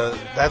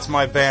that's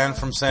my band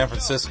from San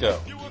Francisco,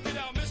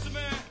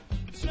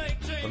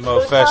 the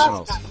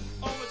Mofessionals.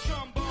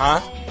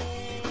 Huh?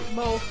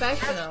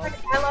 Professional.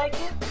 I like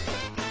it.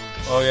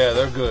 Oh yeah,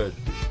 they're good.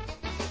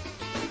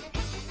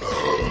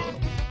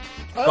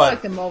 I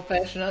like the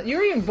Mofessional.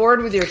 You're even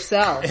bored with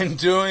yourself. In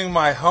doing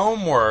my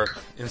homework,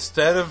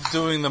 instead of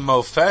doing the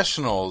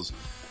Mofessionals,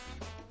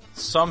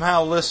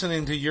 somehow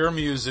listening to your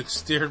music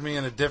steered me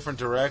in a different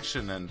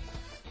direction, and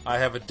I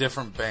have a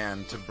different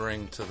band to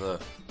bring to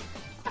the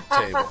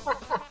table.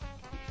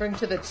 Bring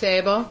to the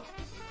table.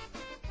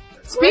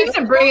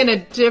 Speaking of bringing a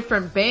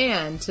different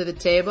band to the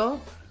table,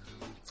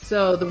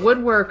 so the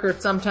woodworker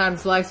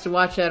sometimes likes to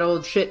watch that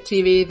old shit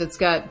TV that's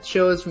got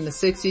shows from the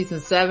 60s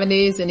and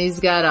 70s, and he's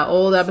got an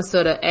old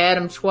episode of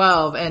Adam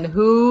 12, and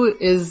who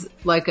is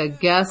like a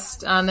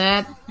guest on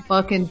that?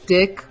 Fucking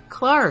Dick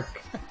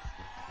Clark.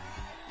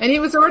 And he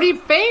was already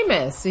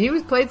famous. He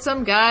was played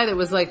some guy that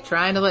was like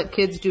trying to let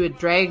kids do a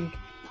drag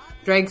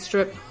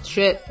strip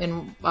shit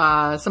in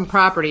some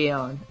property he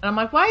owned. And I'm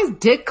like, why is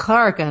Dick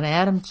Clark on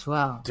Adam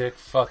 12? Dick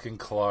fucking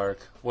Clark.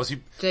 Was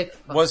he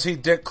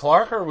Dick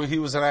Clark, or he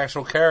was an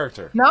actual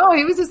character? No,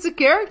 he was just a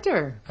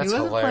character. That's he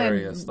wasn't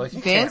hilarious. playing Like,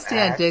 he can't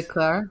bandstand act. Dick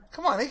Clark.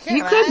 Come on, he can't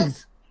He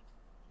couldn't.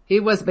 He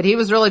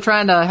was really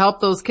trying to help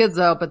those kids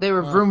out, but they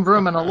were vroom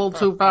vrooming a little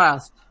too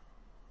fast.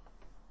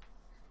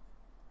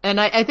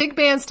 And I think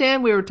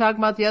bandstand, we were talking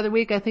about the other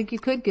week, I think you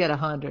could get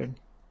 100.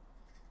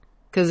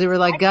 because they were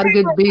like, got a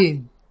good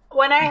beat.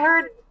 When I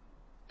heard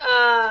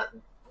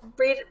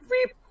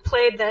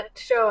replayed that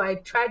show, I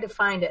tried to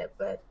find it,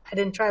 but I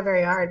didn't try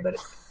very hard, but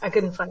I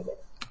couldn't find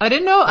it. I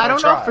didn't know. I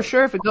don't know for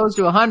sure if it goes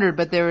to 100,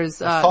 but there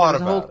was a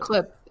whole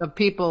clip of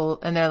people,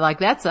 and they're like,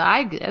 "That's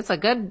a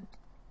good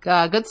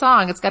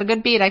song. It's got a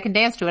good beat. I can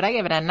dance to it. I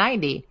gave it a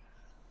 90."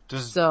 Do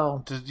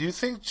you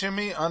think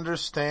Jimmy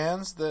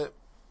understands that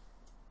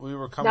we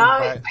were coming no,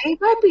 back? He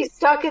might be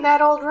stuck in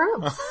that old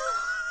room.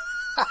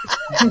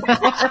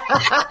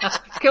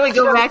 Can we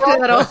go back to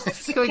that old?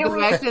 Can we go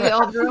back to the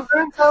old room?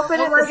 Oh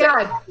my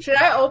God! Should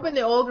I open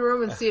the old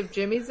room and see if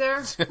Jimmy's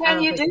there?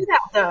 Can you do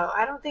that though?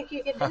 I don't think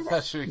you can do that. I'm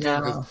not sure you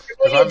can. No.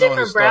 Maybe a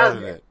different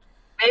browser.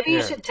 Maybe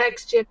you should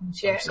text Jim and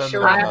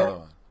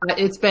Sharada.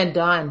 It's been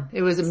done.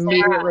 It was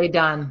immediately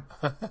done.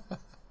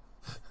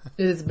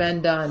 It has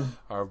been done.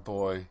 Our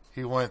boy,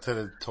 he went to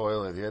the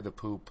toilet. He had to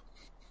poop.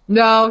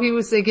 No, he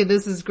was thinking,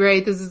 "This is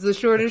great. This is the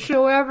shortest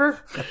show ever."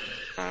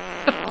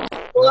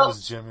 Well, that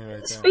was Jimmy right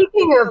there.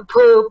 Speaking of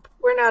poop,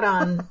 we're not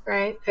on,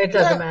 right? It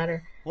doesn't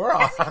matter. We're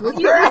on. Of course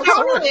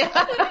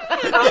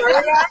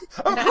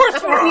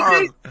we're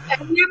on.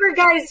 Have you ever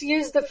guys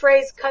used the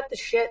phrase "cut the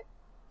shit"?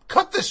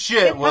 Cut the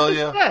shit, will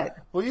you?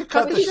 Will you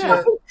cut the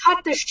shit?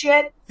 Cut the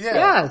shit. Yeah.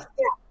 Yes.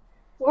 Yeah.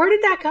 Where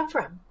did that come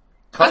from?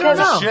 Cut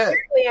the shit.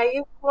 I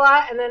used a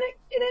lot, and then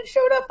it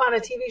showed up on a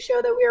TV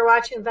show that we were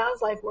watching, and I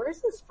was like,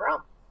 "Where's this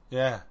from?"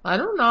 Yeah. I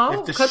don't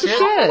know. The cut shit, the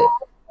shit.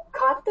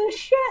 Cut the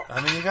shit.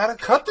 I mean, you gotta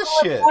cut the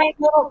shit. White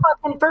little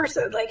fucking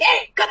person, like,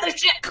 hey, cut the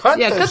shit. Cut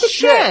the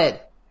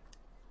shit.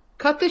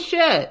 Cut the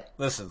shit.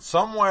 Listen,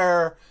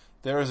 somewhere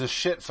there is a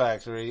shit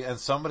factory, and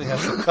somebody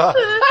has to cut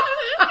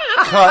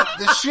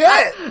the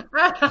shit.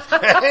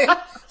 Okay?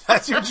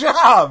 That's your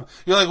job.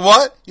 You're like,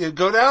 what? You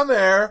go down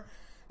there,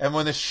 and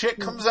when the shit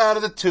comes out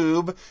of the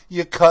tube,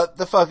 you cut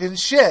the fucking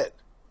shit.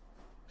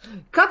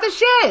 Cut the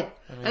shit!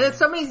 And then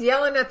somebody's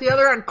yelling at the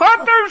other end,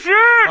 "Cut the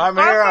shit! I'm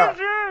here.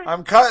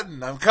 I'm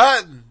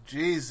cutting.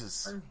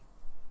 Jesus.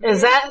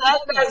 Is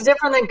that's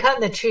different than cutting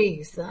the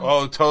cheese? Though.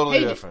 Oh, totally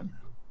different.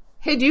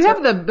 Hey, do you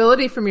have the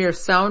ability from your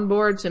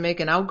soundboard to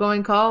make an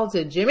outgoing call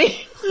to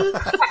Jimmy?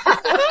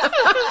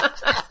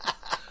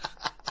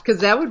 Because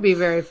that would be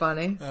very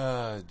funny.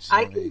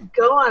 I could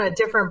go on a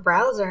different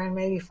browser and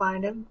maybe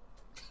find him.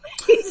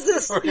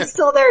 He's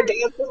still there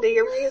dancing to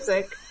your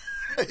music.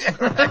 Yeah,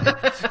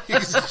 right.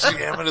 He's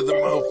jamming to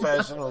the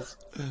professionals.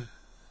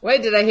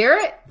 Wait, did I hear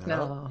it?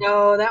 No.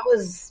 No, that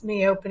was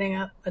me opening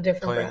up a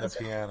different browser. Playing the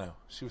piano.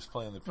 She was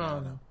playing the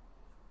piano.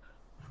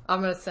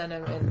 I'm going to send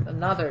him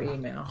another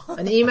email.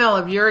 An email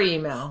of your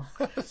email.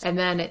 And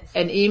then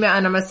an email,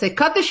 and I'm going to say,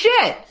 cut the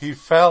shit! He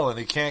fell and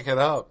he can't get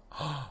up.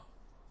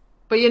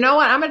 But you know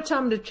what? I'm going to tell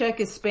him to check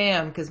his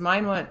spam, because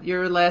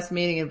your last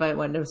meeting invite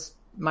went to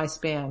my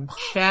spam.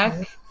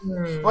 Check.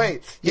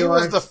 Wait, he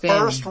was the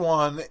first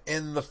one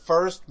in the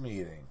first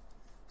meeting.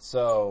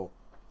 So.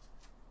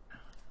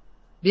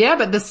 Yeah,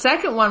 but the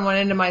second one went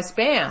into my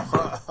spam.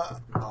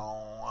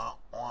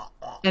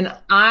 And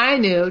I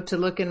knew to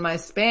look in my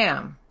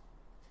spam.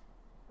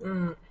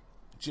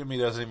 Jimmy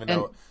doesn't even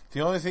know.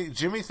 The only thing,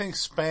 Jimmy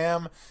thinks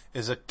spam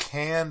is a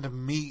canned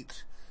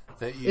meat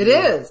that you. It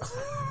is.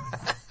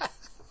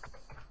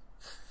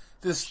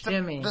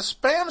 Jimmy. Does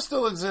spam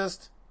still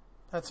exist?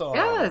 That's all.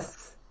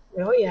 Yes.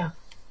 Oh, yeah.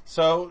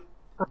 So,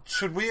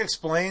 should we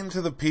explain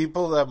to the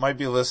people that might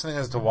be listening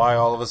as to why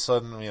all of a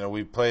sudden,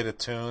 we played a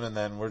tune and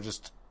then we're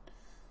just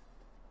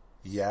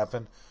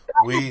yapping?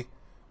 We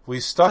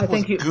stuck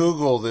with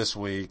Google this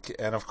week,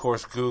 and of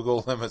course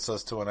Google limits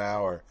us to an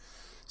hour.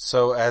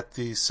 So at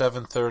the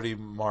 7:30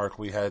 mark,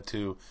 we had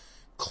to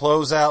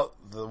close out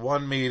the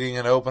one meeting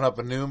and open up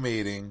a new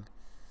meeting.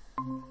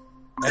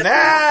 And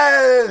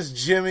as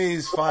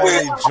Jimmy's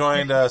finally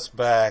joined us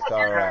back,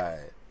 all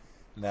right.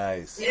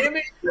 Nice.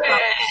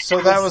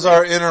 So that was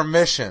our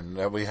intermission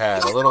that we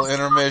had. A little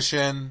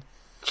intermission.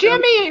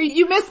 Jimmy,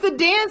 you missed the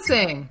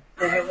dancing.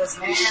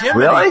 Jimmy,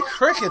 really?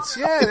 Crickets,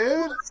 yeah,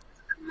 dude.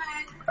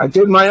 I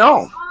did my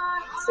own.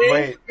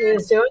 Wait. He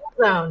was doing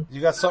his own. You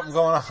got something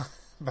going on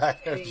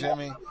back there,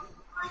 Jimmy?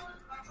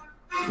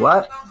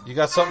 What? You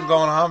got something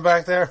going on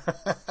back there?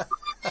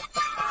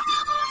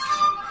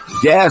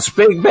 Yeah, it's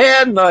big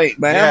band night,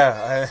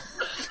 man.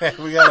 Yeah,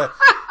 we got.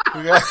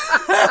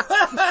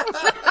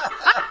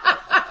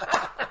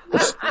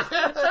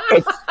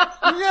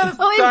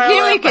 Only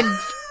Jimmy can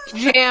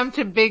jam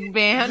to big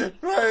band.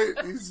 Right,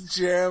 he's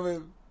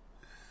jamming.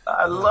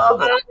 I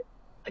love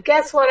it.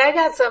 Guess what? I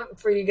got something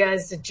for you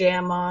guys to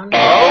jam on.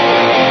 Oh,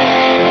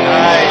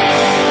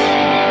 nice.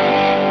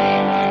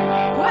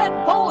 Quit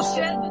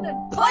bullshitting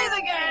and play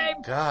the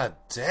game. God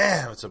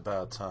damn, it's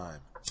about time.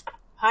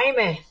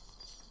 Jaime.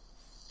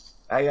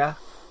 Yeah.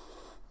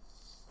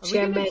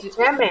 Jimmy.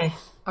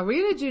 Are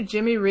we going to do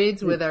Jimmy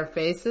Reads with our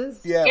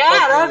faces? Yeah,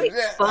 that'd be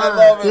fun. I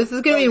love it. This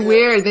is going to be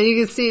weird. Then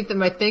you can see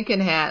my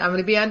thinking hat. I'm going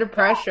to be under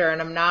pressure, and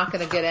I'm not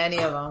going to get any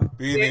of them.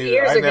 Me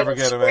neither. I never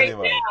get them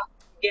anyway.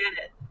 Get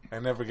it. I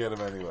never get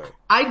them anyway.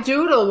 I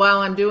doodle while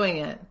I'm doing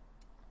it.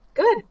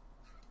 Good.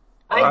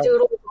 I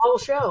doodled the whole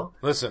show.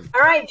 Listen,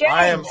 all right, James.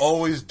 I am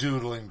always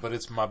doodling, but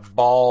it's my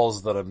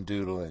balls that I'm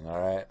doodling, all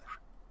right?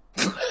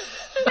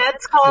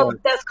 That's called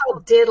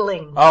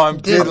diddling. Oh, I'm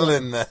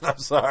diddling then. I'm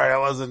sorry, I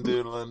wasn't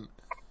doodling.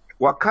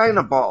 What kind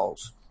of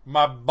balls?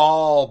 My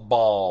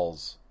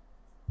balls.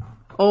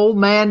 Old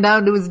man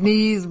down to his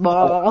knees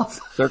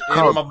balls. They're In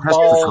called my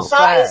ball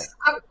sack. Size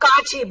of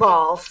gotchi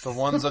balls. The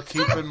ones I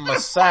keep in my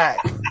sack.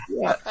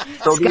 Yeah.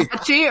 So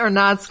Scotchy or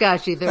not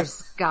scotchy? They're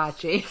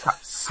scotchy.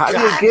 how do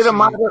you get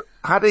them out of?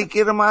 How do you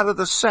get them out of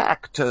the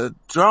sack to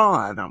draw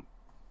on them?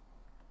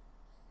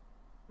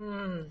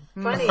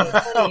 Funny,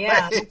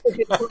 yeah. That's a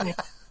good point.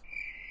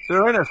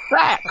 They're in a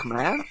sack,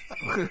 man.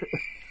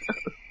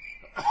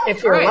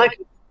 If you're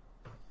lucky.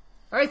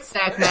 All right,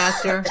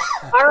 Sackmaster.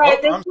 All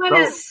right, this one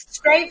is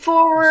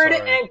straightforward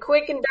and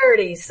quick and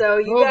dirty. So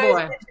you guys get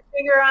your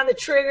finger on the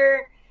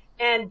trigger,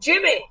 and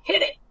Jimmy,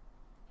 hit it.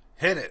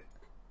 Hit it.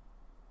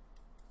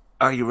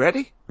 Are you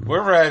ready?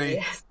 We're ready.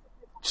 Yes.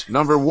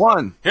 Number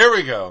 1. Here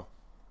we go.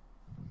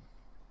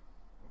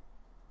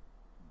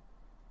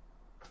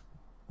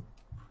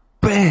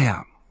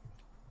 Bam.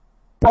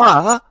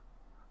 Lamb.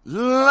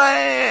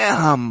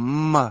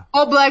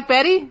 Oh, Black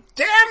Betty?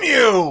 Damn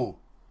you!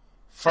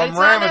 From That's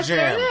not Ramajam.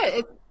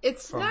 necessarily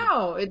it.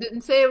 No, it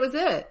didn't say it was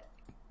it.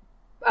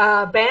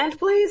 Band,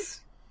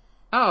 please.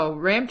 Oh,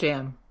 Ram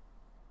Jam.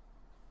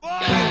 Whoa,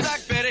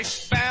 Black Betty,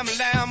 bam,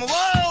 lamb.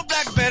 Whoa,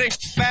 Black Betty,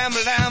 bam,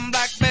 lamb.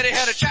 Black Betty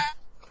had a child.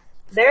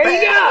 There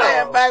you go.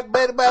 Bam, Black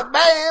Betty, bam,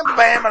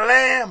 bam,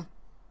 lamb.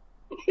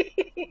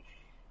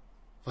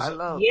 I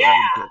love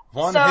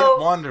One So, hit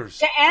wonders.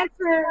 To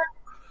answer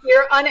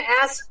your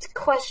unasked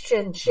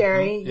question,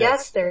 Sherry,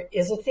 yes, there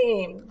is a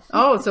theme.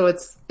 Oh, so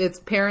it's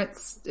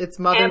parents, it's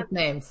mother's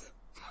names.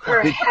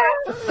 Perhaps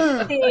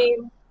the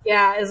theme,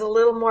 is a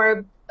little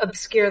more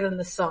obscure than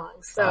the song.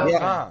 So, good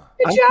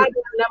job on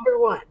number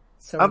 1.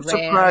 So I'm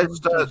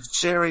surprised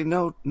Sherry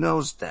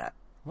knows that.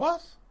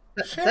 What?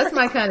 That's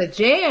my kind of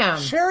jam.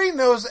 Sherry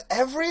knows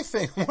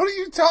everything. What are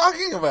you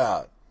talking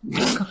about?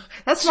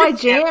 That's my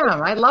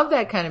jam. I love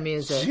that kind of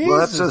music. Jesus.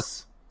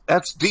 Well,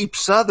 that's deep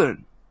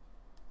Southern.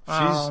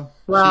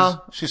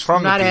 She's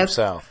from the deep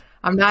South.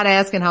 I'm not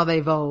asking how they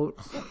vote.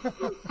 You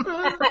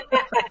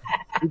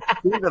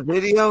see the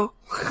video?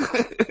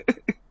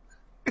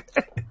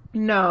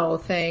 No,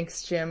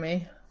 thanks,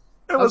 Jimmy.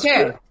 It was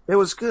good. It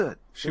was good.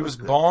 She was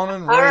born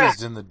and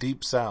raised in the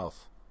deep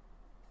South.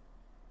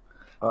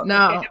 No.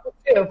 Number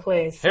 2,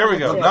 please. Here we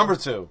go. Number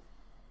 2.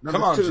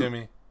 Come on, 2.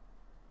 Jimmy.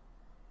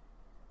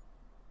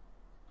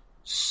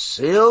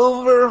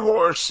 Silver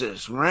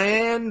horses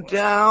ran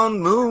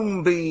down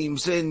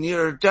moonbeams in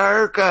your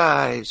dark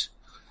eyes.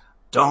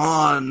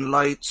 Dawn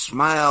light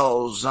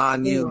smiles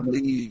on you,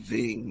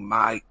 leaving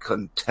my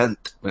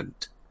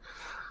contentment.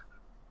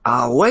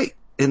 I'll wait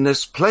in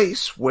this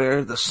place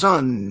where the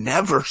sun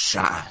never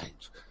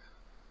shines.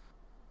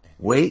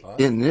 Wait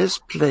in this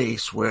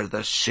place where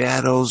the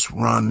shadows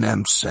run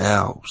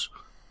themselves.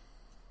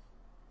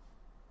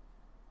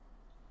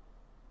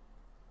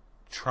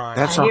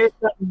 I hear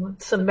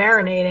some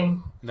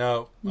marinating.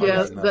 No.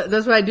 Yeah,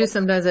 that's what I do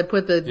sometimes. I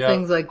put the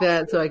things like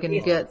that so I can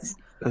get...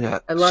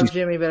 I love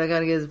Jimmy, but I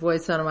gotta get his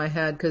voice out of my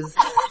head because...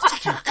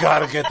 You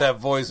gotta get that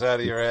voice out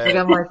of your head.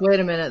 I'm like, wait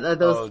a minute.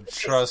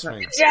 Trust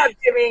me. Good job,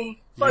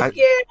 Jimmy. Fuck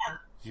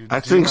I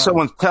think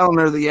someone's telling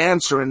her the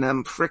answer in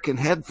them frickin'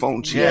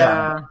 headphones.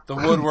 Yeah. The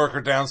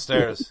woodworker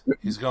downstairs.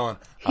 He's going,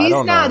 He's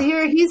not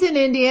here. He's in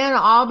Indiana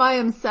all by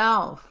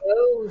himself.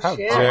 Oh, How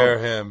dare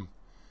him.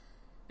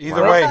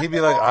 Either way, he'd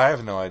be like, I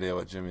have no idea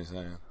what Jimmy's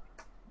saying.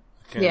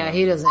 Yeah,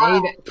 he doesn't.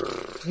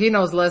 He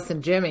knows less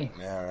than Jimmy.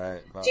 Yeah,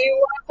 right. Do you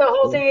want the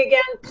whole thing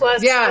again?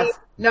 Plus the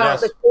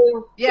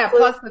clue? Yeah,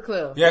 plus the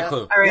clue. Yeah,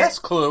 clue. All right. Yes,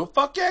 clue.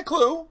 Fuck yeah,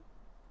 clue.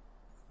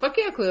 Fuck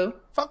yeah, clue.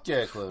 Fuck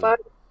yeah, clue.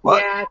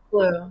 Yeah,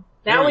 clue.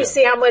 Now we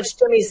see how much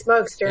Jimmy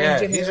smokes during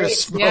Jimmy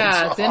reads.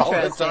 Yeah, it's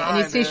interesting. And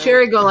you see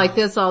Sherry go like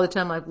this all the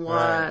time, like, what?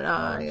 Right.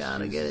 I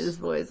gotta get his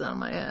voice out of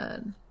my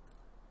head.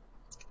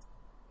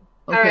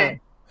 Okay. All right.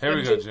 Here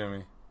we go,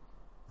 Jimmy.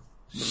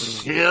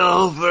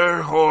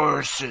 Silver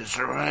horses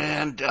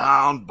ran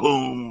down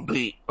boom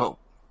beat. Oh,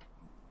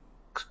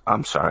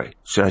 I'm sorry.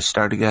 Should I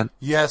start again?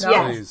 Yes,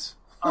 please.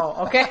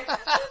 Oh, okay.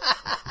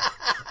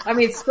 I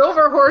mean,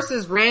 silver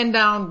horses ran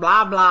down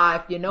blah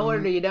blah. If you know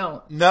it or you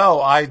don't. No,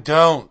 I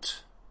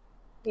don't.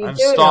 I'm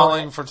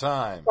stalling for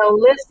time. So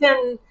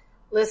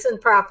listen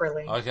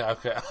properly.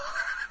 Okay.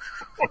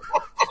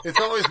 It's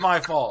always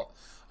my fault.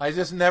 I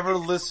just never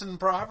listen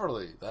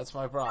properly. That's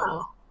my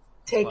problem. Oh.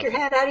 Take your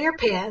head out of your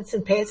pants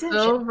and pay attention.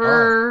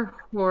 Silver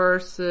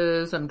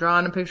horses. I'm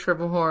drawing a picture of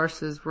a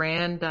horses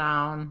ran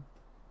down.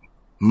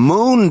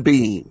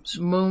 Moonbeams.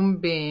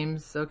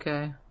 Moonbeams.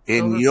 Okay.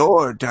 In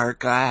your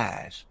dark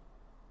eyes.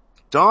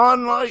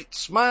 Dawnlight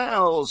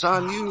smiles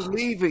on you,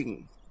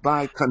 leaving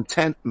my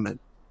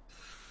contentment.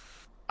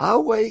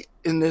 I'll wait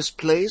in this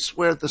place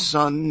where the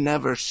sun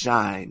never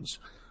shines.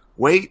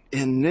 Wait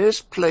in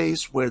this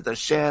place where the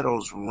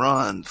shadows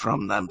run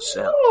from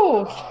themselves.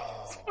 Oh,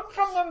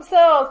 from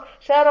themselves.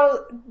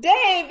 Shadow,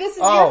 Dave, this is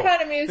your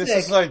kind of music.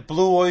 This is like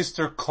Blue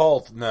Oyster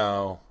Cult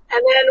now.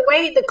 And then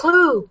wait, the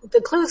clue. The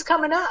clue's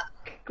coming up.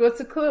 What's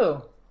the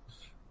clue?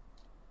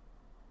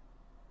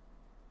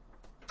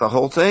 The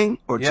whole thing,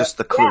 or just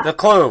the clue? Yeah, The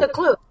clue. The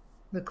clue.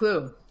 The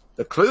clue.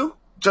 The clue?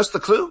 Just the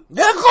clue?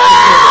 The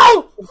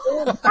clue!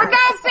 For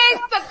God's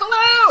sakes, the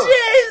clue!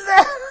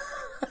 Jesus!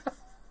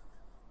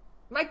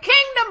 My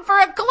kingdom for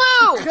a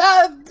clue!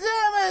 God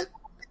damn it!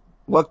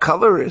 What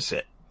color is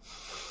it?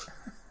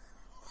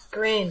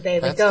 Green,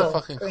 baby, That's go. the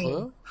fucking Green.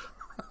 clue?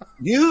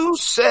 You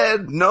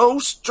said no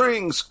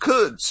strings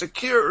could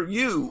secure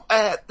you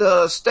at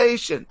the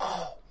station.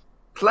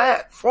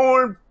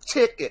 Platform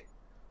ticket.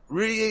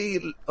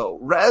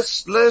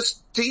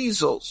 Restless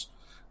diesels.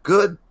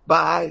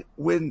 Goodbye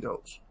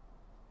windows.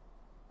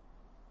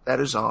 That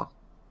is all.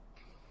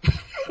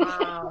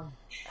 Wow.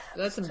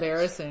 That's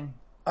embarrassing.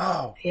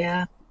 Oh,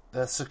 Yeah.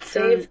 that's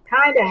security. Dave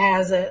kind of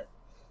has it.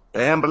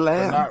 Bam, But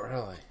lamb. not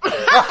really.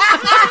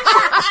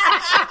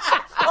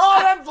 Oh,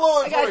 that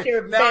blew it. I got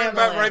your now I'm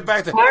Bam-a-lam. right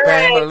back to All right.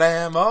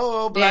 Bam-a-lam.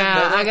 Oh, black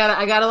Yeah, Betty.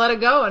 I gotta let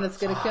it go and it's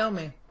gonna kill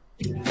me.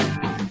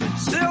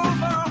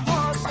 Silver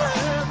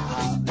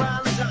horses,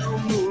 brown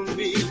down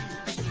moonbeam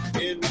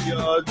in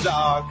your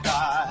dark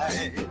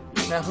eye.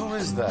 Now, who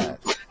is that?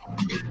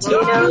 You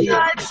know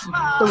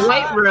that? The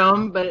White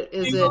Room, but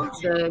is it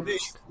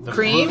the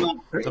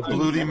Cream? The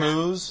Bloody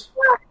Moose?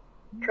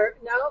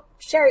 No,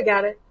 Sherry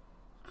got it.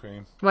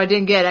 Cream. Well, I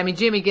didn't get it. I mean,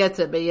 Jimmy gets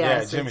it, but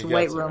yes, Yeah, Jimmy it's gets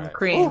White it, Room right.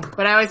 Cream.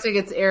 But I always think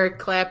it's Eric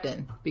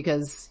Clapton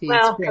because he's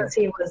Well, Cream. because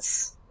he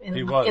was in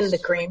He was. the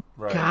cream.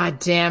 Right. God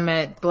damn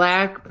it.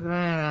 Fuck.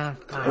 Yeah,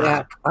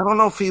 I don't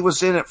know if he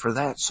was in it for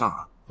that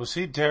song. Was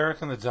he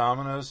Derek and the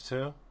Dominoes,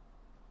 too?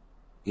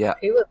 Yeah.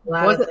 He was a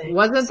lot of things.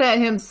 Wasn't that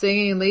him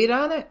singing lead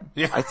on it?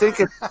 Yeah. I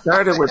think it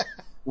started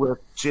with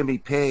Jimmy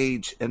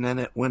Page, and then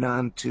it went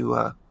on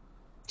to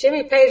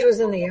Jimmy Page was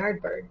in the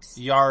Yardbirds.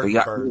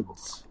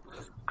 Yardbirds.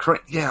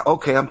 yeah.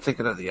 Okay, I'm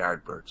thinking of the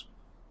Yardbirds.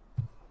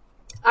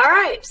 All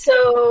right,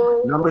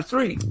 so Number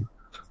 3.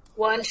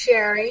 one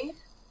Sherry.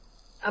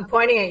 I'm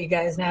pointing at you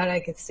guys now that I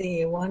can see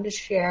you. One to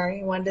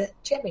Sherry, one to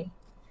Jimmy.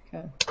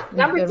 Okay.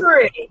 Number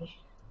 3.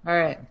 All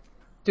right.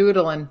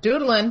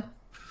 Doodling.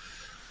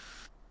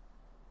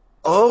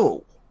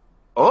 Oh.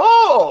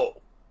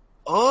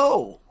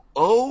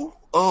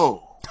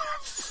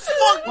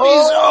 Fuck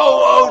these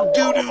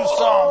doo-doo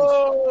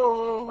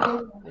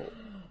songs.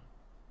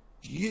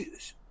 You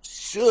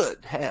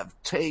should have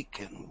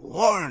taken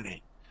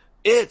warning.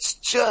 It's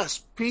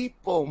just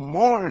people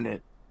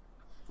mourning,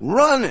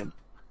 running,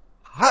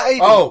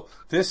 hiding. Oh,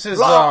 this is,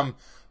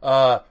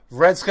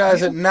 Red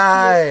Skies at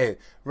Night.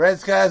 Red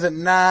Skies at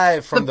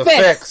Night from The The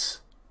Fix. Fix.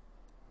 It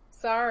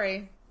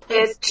Sorry.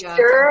 Thanks, John.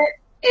 sure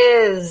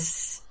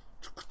is.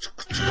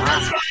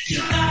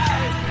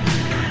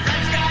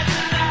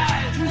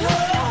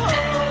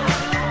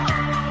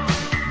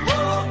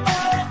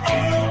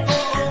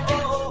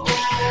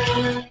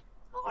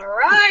 All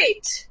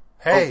right.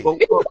 Hey,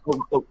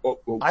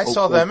 I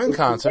saw them in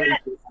concert.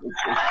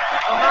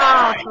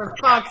 Oh, for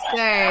fuck's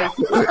sake.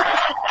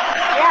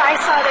 Yeah, I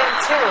saw them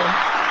too.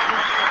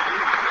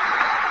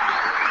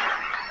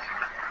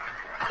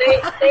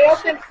 They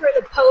opened for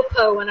the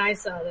Popo when I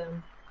saw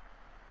them.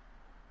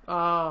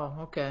 Oh,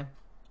 okay.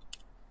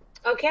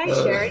 Okay,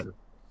 Sherry.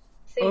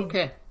 See,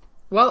 Okay.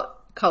 Well,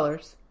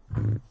 colors.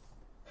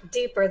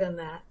 deeper than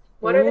that.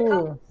 What are the Ooh.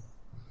 colors?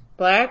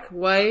 Black,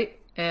 white,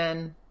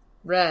 and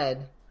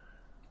red.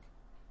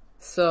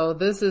 So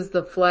this is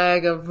the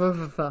flag of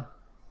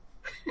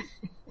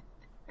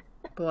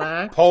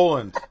black.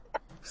 Poland.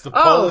 It's the Oh,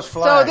 Polish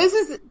flag. so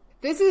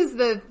this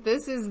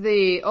is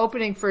the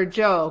opening for a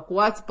joke.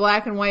 What's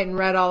black and white and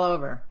red all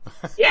over?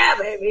 Yeah,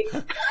 baby.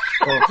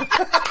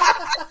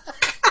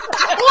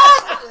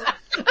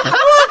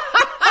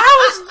 How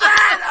is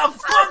that a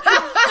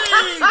fucking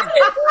thing?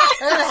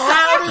 And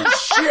how did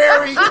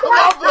Sherry come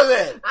up with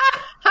it?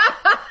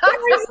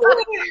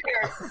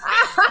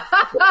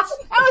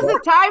 That was a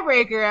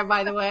tiebreaker,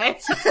 by the way.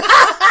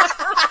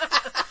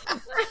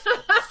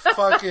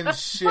 Fucking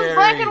Sherry.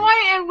 Black and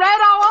white and red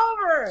all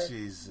over.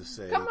 Jesus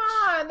H. Come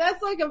on,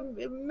 that's like a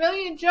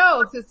million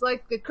jokes. It's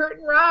like the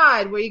curtain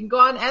ride where you can go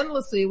on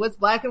endlessly. What's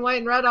black and white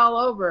and red all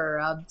over?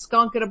 A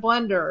skunk at a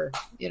blender.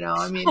 You know,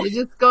 I mean, it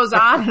just goes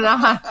on and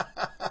on.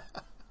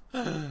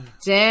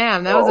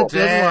 Damn, that was a good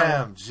Damn,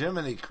 one.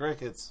 Jiminy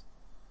Crickets.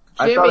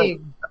 I thought Jimmy,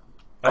 it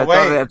Oh,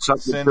 wait, had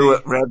something Cindy, to do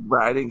with Red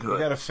Riding you Hood.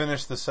 gotta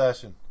finish the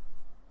session.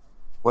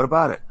 What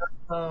about it?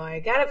 Oh, I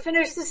gotta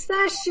finish the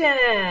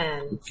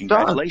session.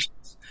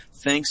 Congratulations.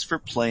 Thanks for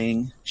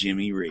playing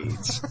Jimmy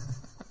Reads.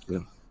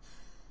 Good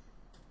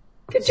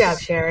job,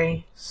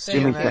 Sherry. See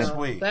you next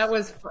week. that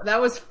was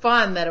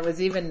fun. That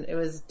it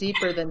was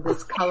deeper than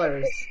just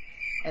colors,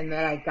 and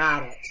that I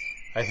got it.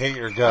 I hate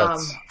your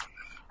guts.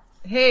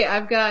 Hey,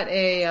 I've got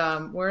a,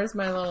 where's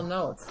my little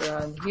notes? They're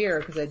on here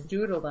because I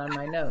doodled on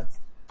my notes.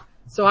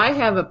 So I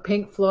have a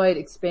Pink Floyd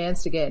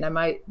Expanse to get, and I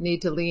might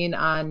need to lean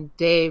on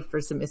Dave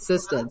for some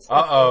assistance.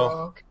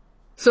 Uh-oh.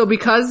 So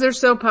because they're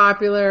so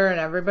popular and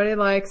everybody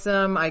likes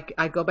them, I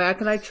go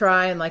back and I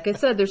try. And like I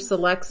said, there's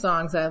select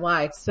songs I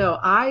like. So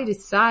I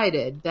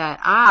decided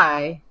that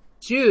I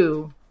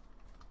do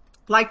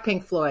like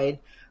Pink Floyd,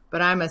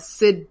 but I'm a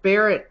Syd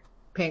Barrett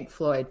Pink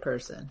Floyd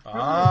person.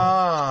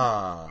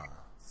 Ah.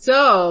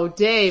 So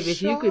Dave,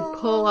 if you could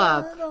pull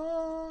up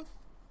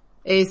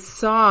a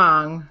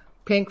song,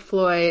 Pink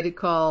Floyd,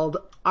 called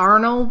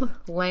Arnold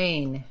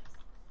Lane.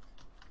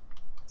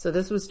 So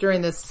this was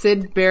during the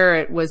Syd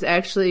Barrett was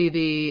actually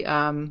the,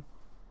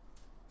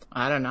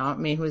 I don't know, I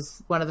mean, he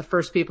was one of the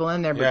first people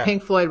in there, but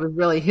Pink Floyd was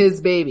really his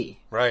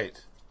baby. Right.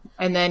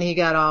 And then he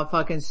got all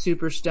fucking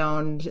super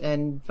stoned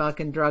and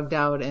fucking drugged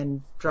out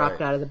and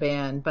dropped out of the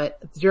band. But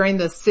during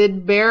the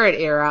Syd Barrett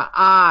era,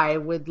 I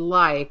would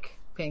like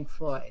Pink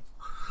Floyd.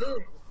 All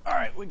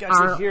right, we got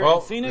you here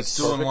in Phoenix. It's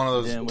doing one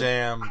of those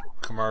damn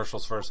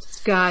commercials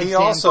first. God he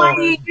damn. also, Why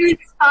do you use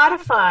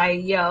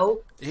Spotify, yo?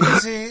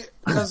 Easy,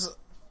 because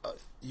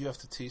you have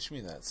to teach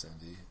me that,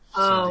 Cindy.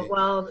 Oh, Cindy.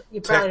 well,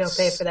 you probably don't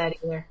pay for that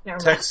either. Never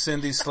mind. Text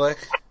Cindy Slick.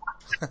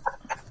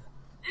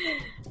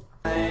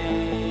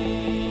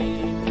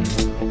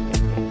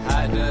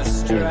 Had a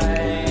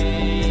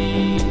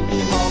strange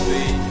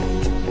hobby.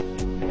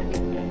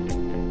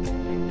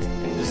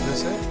 Is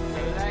this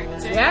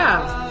it?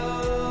 Yeah.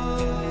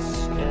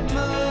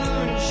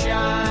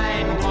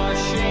 Moonshine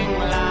washing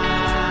line.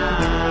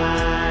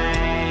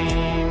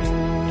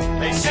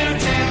 They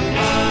suit him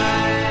fine.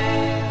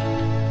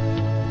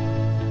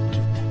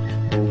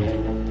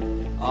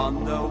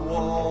 On the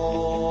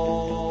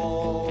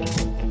wall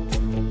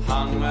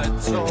hung a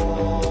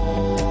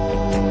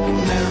tall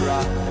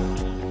mirror.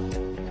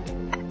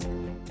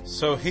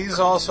 So he's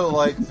also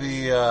like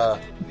the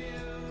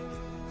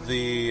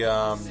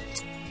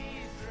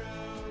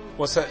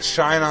what's that?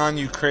 Shine On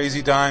You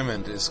Crazy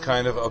Diamond is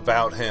kind of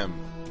about him.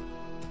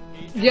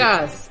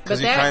 Yes. Because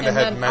he kind of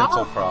had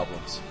mental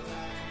problems.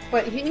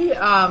 But he,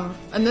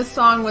 and this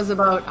song was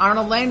about,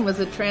 Arnold Lane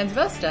was a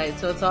transvestite,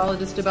 so it's all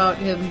just about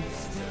him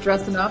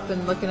dressing up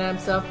and looking at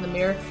himself in the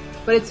mirror.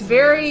 But it's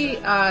very,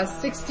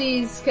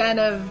 60s kind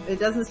of, it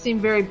doesn't seem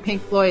very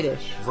Pink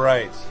Floydish.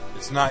 Right.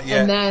 It's not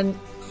yet. And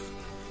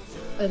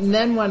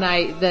then when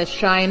the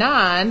Shine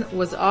On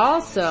was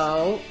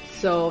also,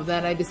 so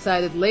then I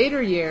decided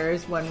later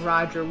years when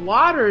Roger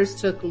Waters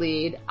took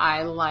lead,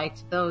 I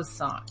liked those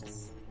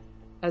songs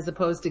as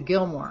opposed to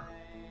Gilmore.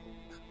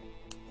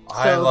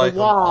 I like The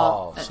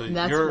Wall, them all. So and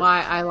that's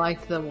why I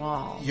liked The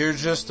Wall. You're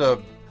just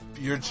a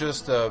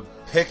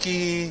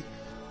picky,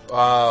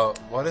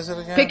 what is it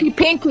again? Pinky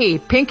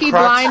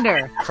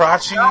blinder.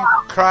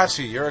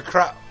 Crotchy. You're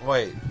a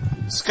wait.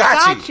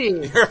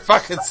 Scotchy. You're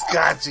fucking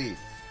Scotchy.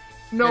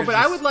 No, but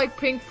I would like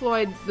Pink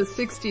Floyd, the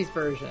 60s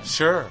version.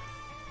 Sure.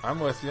 I'm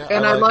with you.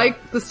 And I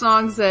like the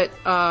songs that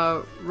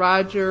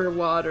Roger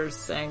Waters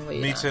sang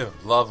lead Me on. too.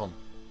 Love them.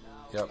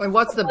 Yep. And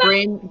what's the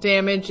Brain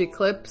Damage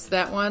Eclipse,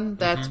 that one?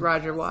 That's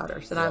Roger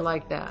Waters, and I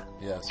like that.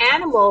 Yes.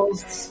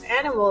 Animals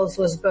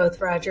was both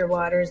Roger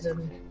Waters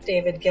and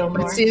David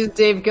Gilmour. Let's see if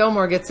Dave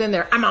Gilmour gets in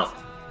there. I'm out.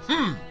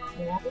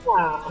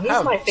 Wow, he's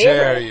How my favorite.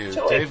 dare you?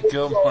 Dave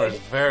Gilmour is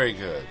very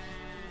good.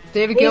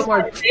 David He's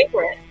Gilmour. my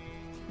favorite.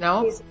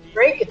 No? He's a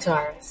great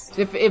guitarist.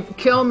 If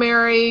Kill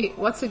Mary,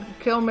 what's the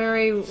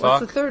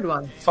third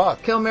one?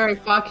 Fuck. Kill Mary,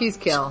 fuck, he's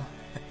Kill.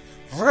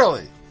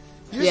 Really?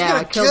 You're just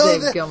gonna kill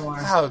Dave Gilmour.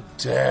 How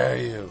dare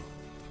you?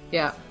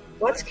 Yeah.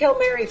 What's Kill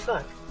Mary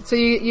Fuck? So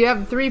you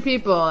have three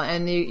people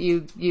and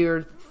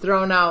you're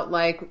thrown out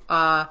like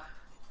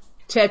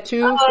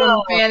Tattoo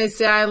from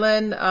Fantasy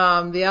Island,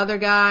 the other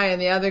guy,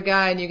 and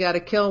you gotta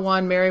kill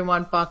one, marry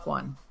one, fuck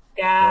one.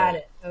 Got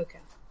it. Okay.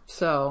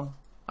 So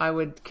I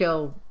would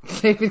kill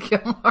David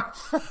Gilmour.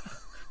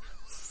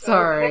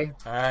 Sorry.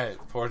 All right,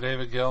 poor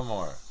David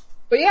Gilmour.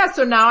 But yeah,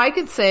 so now I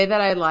can say that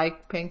I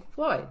like Pink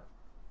Floyd.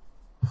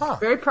 Huh.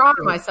 Very proud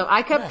of myself.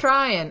 I kept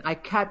trying.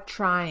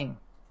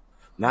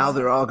 Now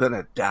they're all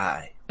gonna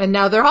die. And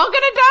now they're all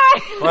gonna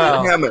die.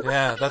 Well,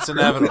 yeah, that's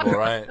inevitable,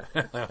 right?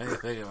 When you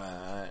think about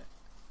it, right?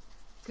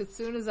 As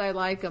soon as I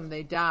like them,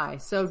 they die.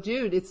 So,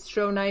 dude, it's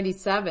show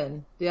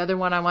 97. The other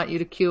one I want you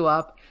to cue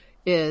up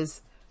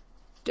is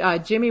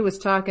Jimmy was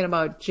talking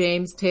about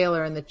James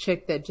Taylor and the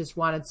chick that just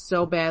wanted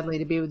so badly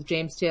to be with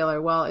James Taylor.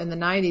 Well, in the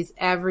 90s,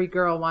 every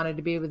girl wanted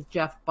to be with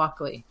Jeff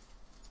Buckley.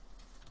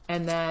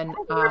 And then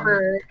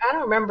I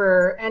don't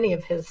remember any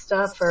of his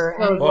stuff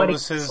or any what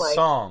was his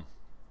song?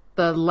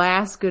 The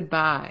Last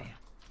Goodbye.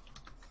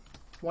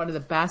 One of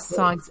the best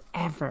songs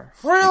ever.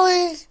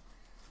 Really?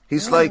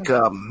 He's like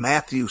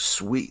Matthew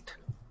Sweet.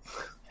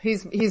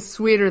 He's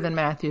sweeter than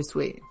Matthew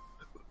Sweet.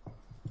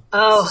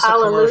 Oh,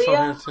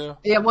 Hallelujah!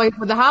 Yeah, well,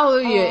 with the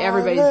Hallelujah,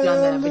 everybody's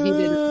done that, but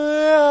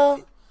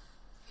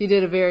he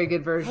did a very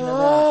good version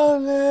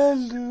of that.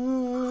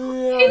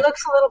 He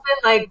looks a little bit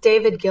like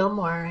David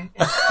Gilmour.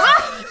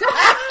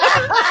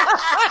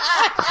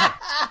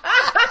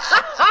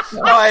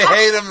 Oh, I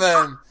hate him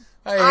then.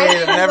 I hate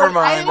him. Never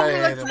mind. I think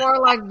he looks more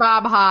like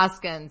Bob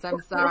Hoskins.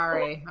 I'm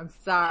sorry.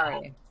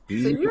 So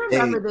you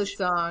remember this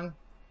song.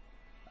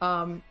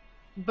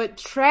 But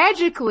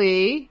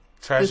tragically,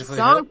 Tragically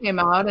song Hip? came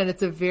out, and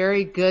it's a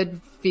very good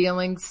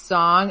feeling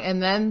song.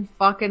 And then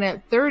fucking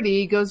at 30,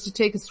 he goes to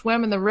take a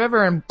swim in the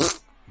river and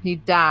he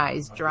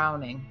dies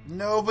drowning.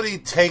 Nobody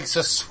takes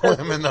a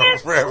swim in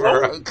the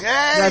river,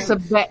 okay?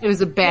 It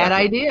was a bad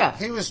idea.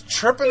 He was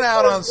tripping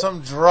out on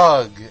some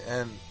drug,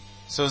 and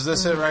so is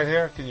this it right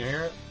here? Can you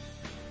hear it?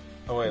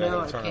 Oh wait, I No,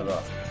 gotta turn I it can't.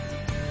 off.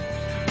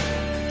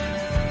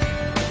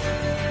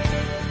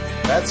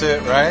 That's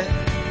it, right?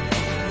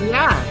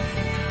 Yeah,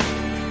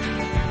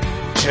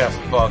 Jeff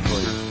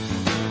Buckley.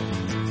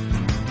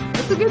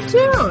 it's a good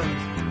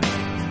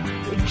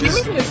tune.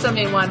 Jimmy knew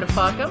somebody wanted to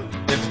fuck him.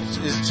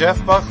 Is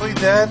Jeff Buckley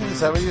dead? Is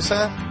that what you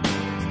said?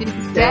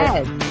 He's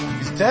dead.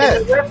 He's In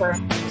dead. the river.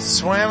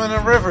 Swam in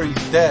a river.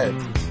 He's dead.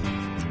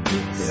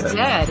 He's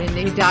dead, and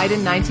he died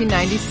in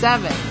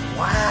 1997.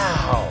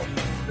 Wow.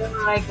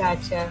 Oh, I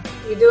gotcha.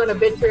 You doing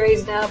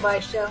obituaries now by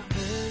show?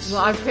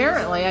 Well,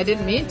 apparently, I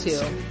didn't mean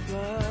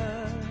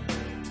to.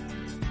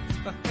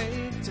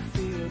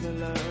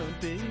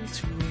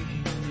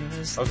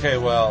 Okay,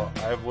 well,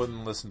 I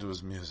wouldn't listen to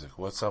his music.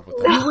 What's up with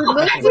You that? would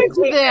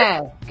listen to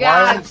that.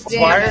 God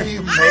damn Why it. are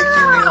you making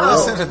me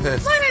listen to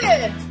this? Look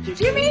at it,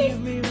 Jimmy.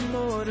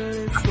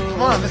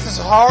 Come on, this is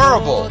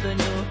horrible.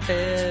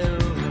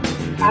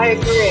 I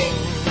agree.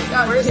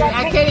 Oh,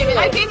 Jimmy,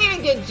 I can't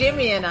even get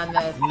Jimmy in on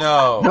this.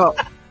 No.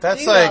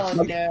 That's Oh,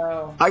 like,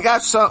 no. I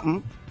got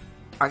something.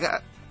 I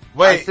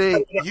wait,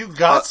 think- you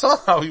got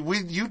something?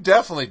 You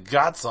definitely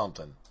got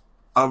something.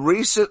 a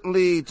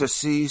recently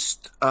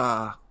deceased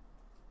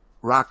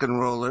rock and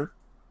roller,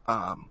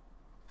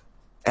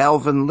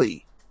 Alvin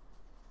Lee.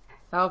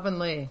 Alvin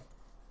Lee.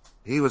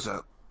 He was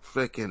a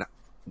freaking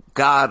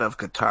god of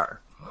guitar.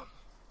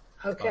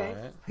 Okay. All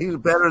right. He's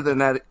better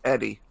than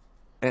Eddie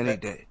any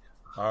day.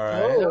 All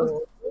right.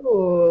 Oh,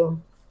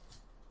 ooh.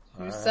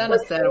 You sent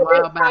What's us that a one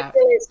of while his back.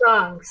 popular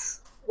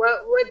songs?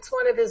 What's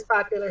one of his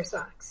popular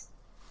songs?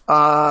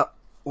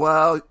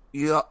 Well,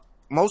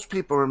 most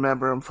people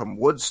remember him from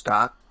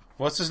Woodstock.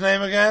 What's his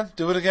name again?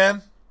 Do it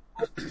again.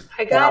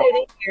 I got it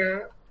in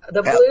here.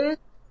 The blues?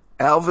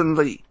 Alvin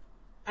Lee.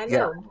 I Yeah,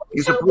 know.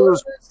 he's a Motown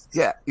blues.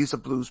 Yeah, he's a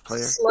blues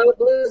player. Slow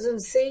blues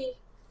and C.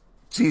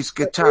 He's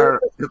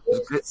guitar,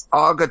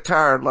 all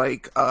guitar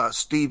like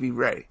Stevie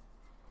Ray.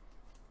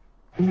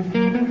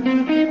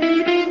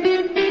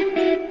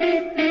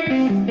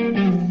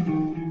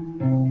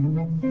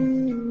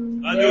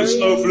 I do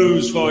slow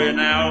blues for you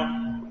now.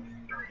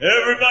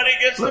 Everybody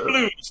gets the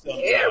blues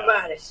sometimes.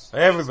 Everybody.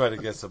 Everybody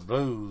gets the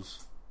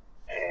blues.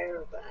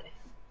 Everybody.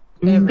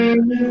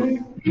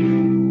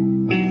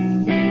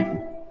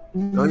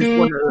 So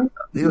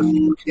he was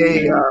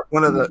UK,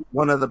 one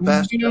of the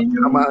best to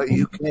come out of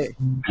UK.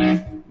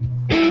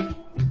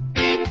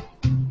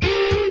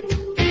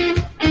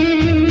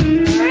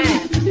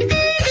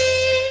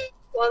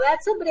 Well,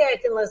 that's somebody I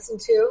can listen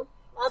to.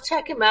 I'll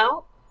check him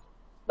out.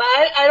 But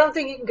I don't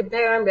think you can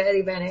compare him to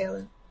Eddie Van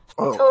Halen.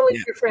 Oh, Totally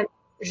yeah. different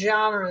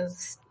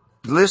genres.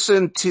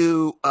 Listen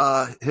to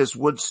his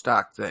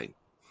Woodstock thing,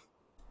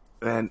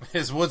 and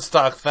His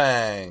Woodstock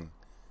thing.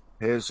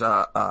 his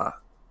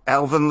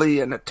Alvin Lee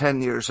and the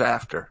 10 Years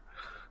After.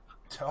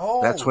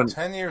 Oh, That's when-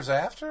 10 years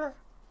after?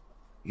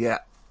 Yeah,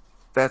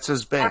 that's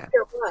his band.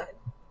 After what?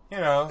 You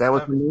know. That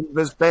was the name of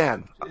his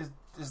band.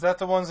 Is that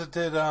the ones that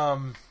did,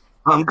 I'm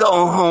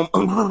going home.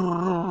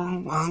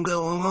 I'm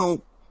going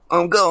home.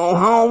 I'm going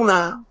home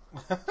now.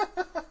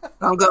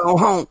 I'm going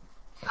home.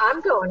 I'm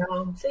going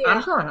home. See ya.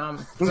 I'm going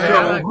home. I'm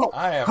going home.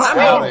 I am I'm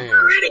out home. of here.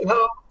 Already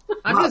home.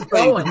 I'm My just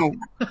baby going.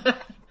 home.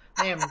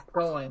 I am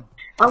going.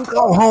 I'm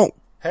going home.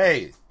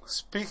 Hey,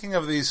 speaking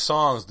of these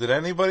songs, did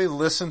anybody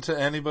listen to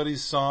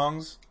anybody's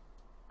songs?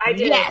 I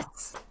did.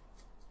 Yes.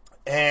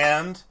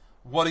 And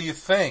what do you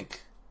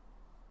think?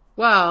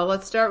 Well,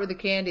 let's start with the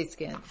Candy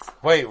Skins.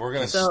 Wait, we're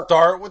going to So-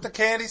 start with the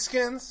Candy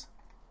Skins?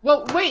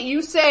 Well, wait,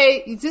 you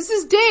say, this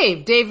is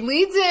Dave. Dave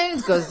leads in,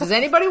 goes, does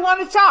anybody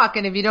want to talk?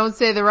 And if you don't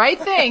say the right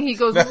thing, he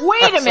goes,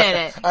 wait a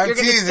minute. I'm You're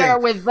going to teasing.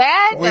 start with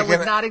that? We That was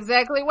can- not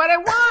exactly what I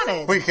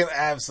wanted. We can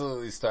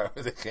absolutely start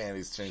with the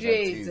Candy Skins. I'm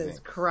Jesus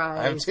teasing.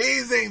 Christ. I'm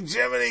teasing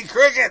Jiminy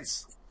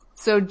Crickets.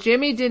 So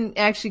Jimmy didn't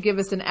actually give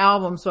us an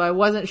album, so I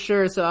wasn't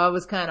sure, so I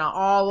was kind of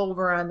all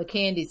over on the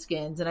Candy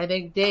Skins. And I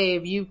think,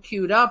 Dave, you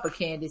queued up a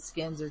Candy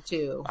Skins or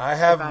two. I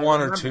have if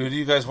one or remember. two. Do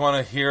you guys want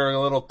to hear a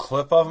little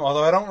clip of them?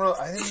 Although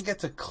I didn't get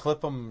to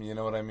clip them, you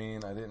know what I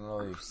mean? I didn't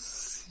really.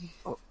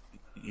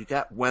 You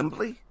got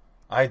Wembley?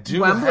 I do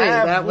Wembley,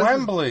 have that was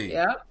Wembley.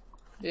 Yep.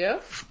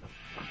 Yep.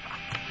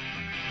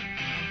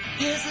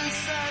 Here's a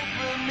song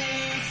from me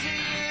to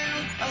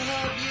you. I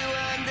hope you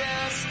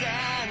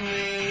understand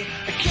me.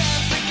 I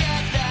can't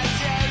forget that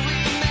day we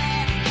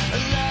met. I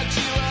loved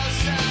you all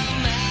so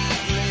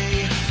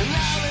madly. And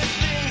all the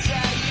things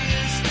I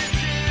used to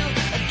do,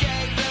 I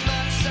gave them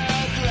up so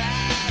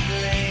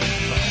gladly.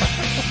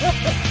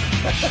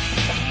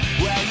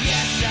 Well,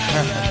 yes,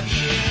 I love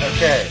you.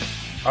 Okay.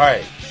 All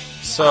right.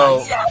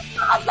 So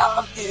I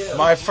love you.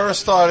 my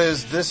first thought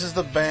is this is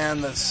the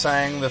band that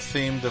sang the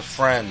theme to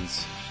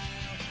Friends.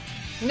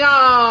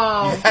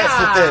 No. Yes,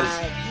 it is.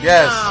 God,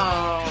 Yes.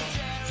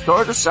 No.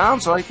 Sort of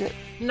sounds like it.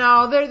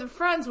 No, the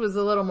Friends was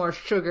a little more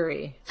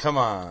sugary. Come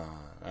on.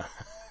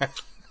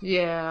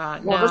 Yeah,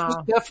 Well, this no. is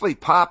definitely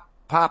pop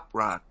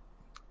rock,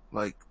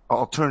 like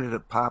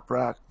alternative pop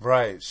rock.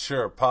 Right,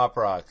 sure, pop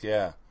rock,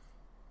 yeah.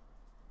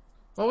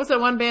 What was that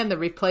one band, The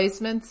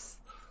Replacements?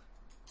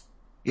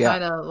 Yeah.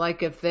 Kind of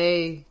like if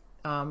they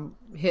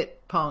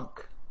hit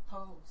punk.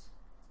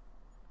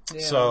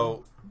 Yeah.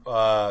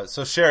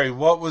 So Sherry,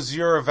 what was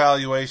your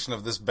evaluation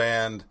of this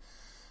band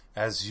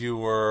as you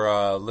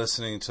were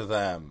listening to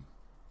them?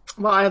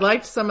 Well, I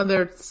liked some of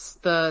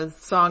the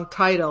song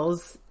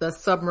titles. The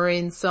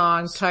Submarine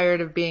song,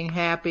 Tired of Being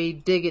Happy,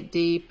 Dig It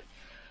Deep.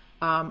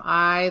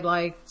 I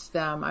liked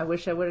them. I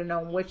wish I would have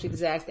known which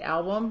exact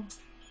album,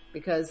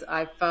 because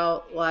I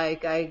felt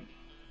like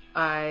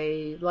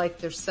I liked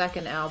their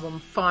second album,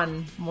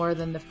 Fun, more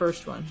than the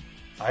first one.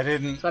 So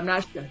I'm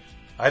not sure.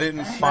 I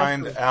didn't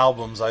find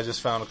albums. I just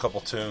found a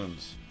couple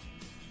tunes.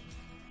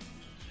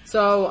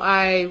 So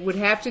I would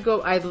have to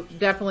go, I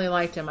definitely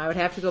liked him. I would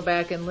have to go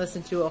back and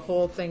listen to a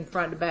whole thing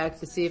front to back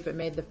to see if it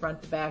made the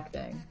front to back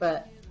thing.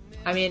 But,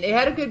 I mean, it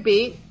had a good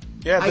beat.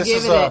 Yeah, I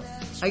gave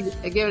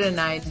it a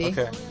 90.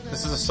 Okay,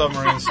 this is a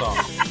Submarine song.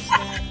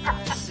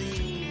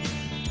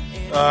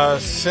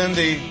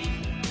 Cindy,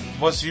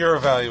 what's your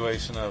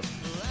evaluation of?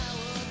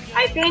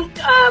 I think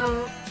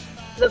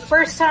the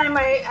first time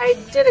I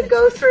did a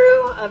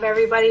go-through of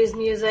everybody's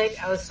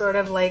music, I was sort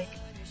of like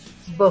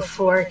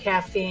before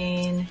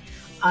caffeine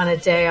on a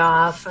day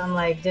off. I'm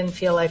like, didn't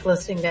feel like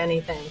listening to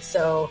anything.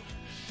 So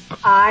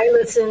I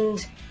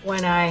listened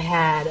when I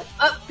had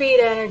upbeat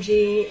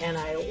energy and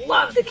I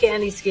loved the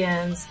Candy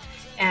Skins,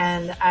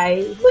 and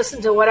I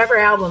listened to whatever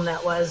album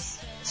that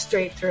was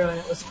straight through, and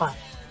it was fun.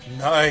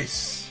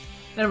 Nice.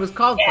 And it was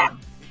called Fun,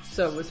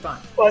 so it was fun.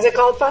 Was it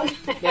called Fun?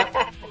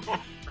 Yep.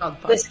 Called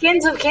Fun. The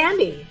Skins of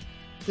Candy.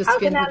 The How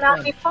Skins can that of not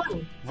Candy. be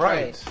fun?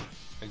 Right.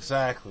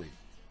 Exactly.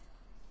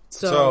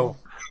 So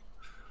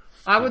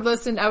I would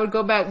listen, I would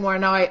go back more.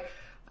 Now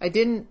I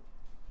didn't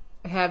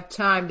have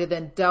time to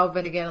then delve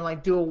in again and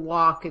like do a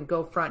walk and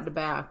go front to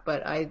back,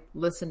 but I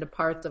listened to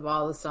parts of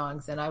all the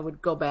songs and I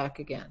would go back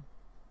again.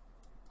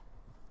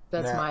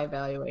 That's my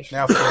evaluation.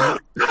 Now,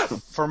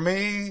 for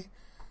me,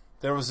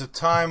 there was a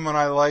time when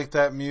I liked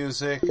that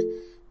music,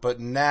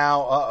 but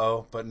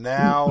now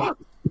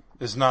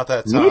is not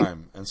that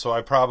time, and so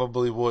I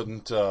probably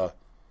wouldn't. I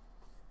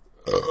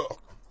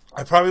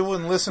probably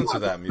wouldn't listen to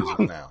that music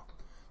now.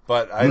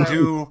 But I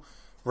do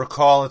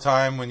recall a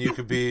time when you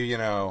could be,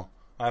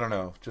 I don't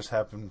know, just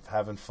having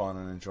fun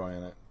and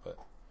enjoying it.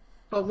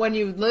 But when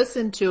you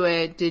listened to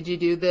it, did you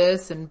do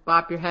this and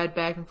bop your head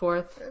back and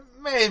forth?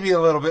 Maybe a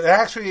little bit.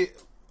 Actually,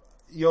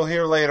 you'll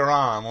hear later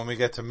on when we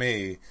get to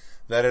me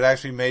that it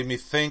actually made me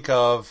think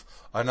of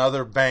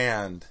another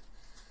band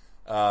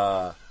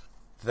that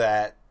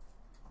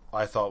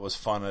I thought was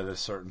fun at a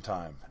certain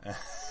time.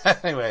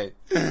 Anyway.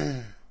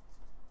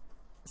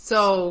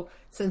 So,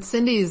 since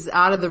Cindy's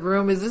out of the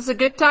room, is this a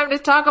good time to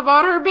talk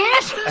about her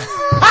band?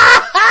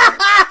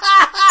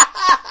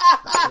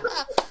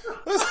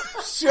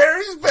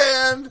 Sherry's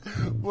band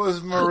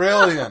was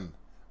Marillion.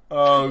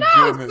 Oh,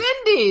 no, goodness.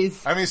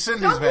 Cindy's. I mean,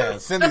 Cindy's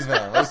band. Cindy's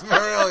band was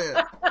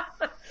Marillion.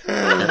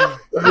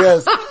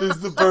 Yes, this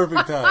is the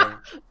perfect time.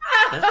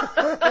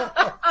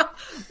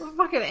 We're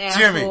fucking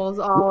assholes,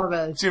 all of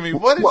us. Jimmy,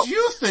 what did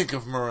you think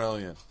of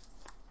Marillion?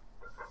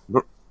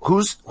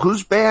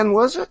 Whose band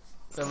was it?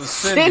 That was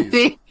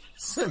Cindy's.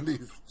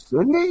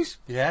 Cindy's?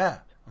 Yeah.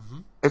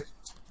 Mm-hmm.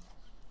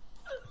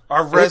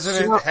 Our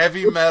resident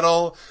heavy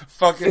metal,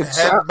 fucking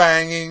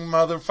headbanging,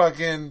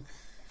 motherfucking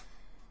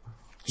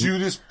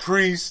Judas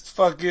Priest,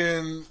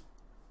 fucking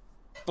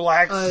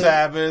Black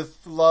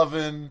Sabbath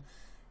loving.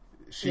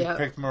 She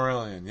picked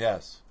Marillion.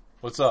 Yes.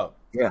 What's up?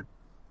 Yeah.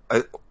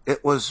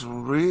 It was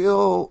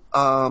real,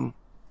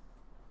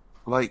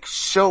 like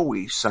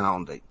showy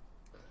sounding.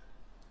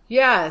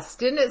 Yes,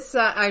 didn't it?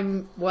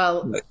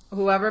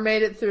 Whoever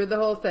made it through the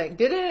whole thing,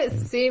 didn't it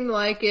seem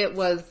like it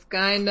was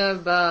kind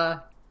of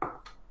the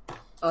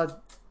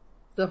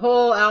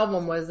whole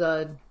album was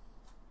a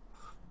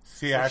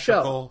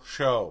theatrical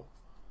show.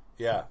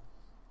 Yeah.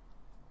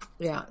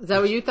 Yeah, is that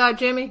what you thought,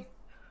 Jimmy?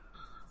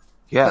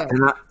 Yeah, okay.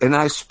 and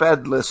I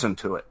sped listen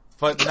to it,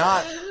 but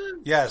not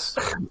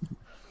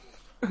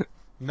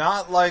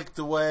not like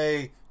the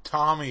way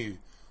Tommy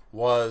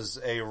was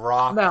a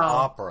rock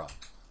opera.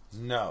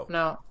 No.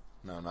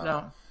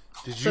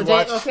 Did you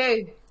watch?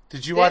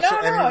 Did you watch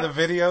any of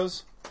the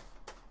videos?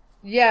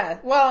 Yeah.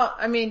 Well,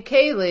 I mean,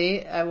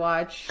 Kaylee, I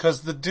watched.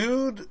 Because the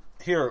dude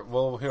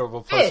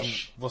we'll play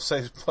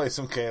play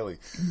some Kaylee.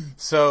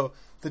 So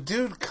the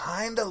dude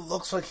kind of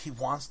looks like he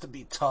wants to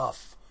be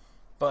tough,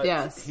 but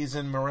he's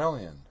in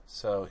Marillion,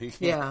 so he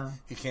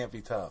can't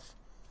be tough.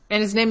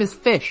 And his name is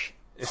Fish.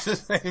 Is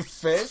his name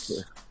Fish?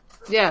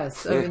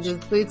 Yes. Fish. I mean, the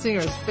lead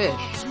singer is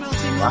Fish.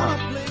 Wow.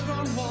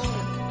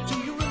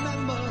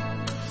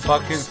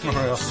 Fucking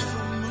Marillion.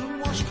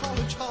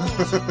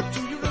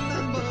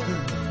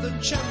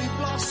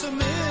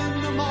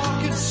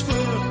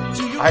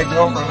 I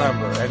don't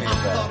remember any of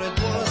that.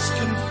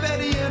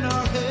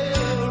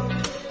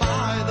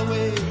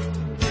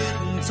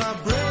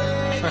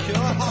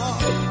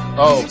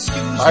 Oh,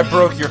 I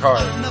broke your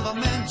heart.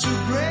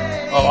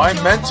 Oh, I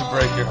meant to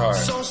break your heart.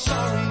 So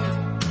sorry,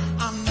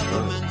 I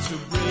never meant to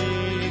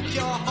break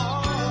your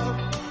heart,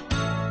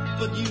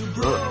 but you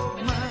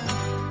broke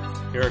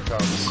mine. Here it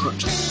comes.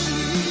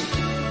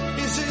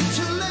 Is it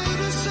too late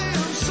to say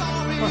I'm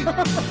sorry?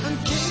 And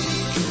can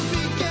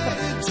we get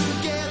it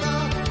together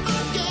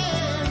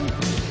again?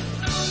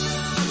 I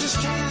just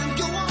can't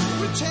go on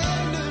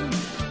pretending.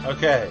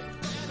 Okay.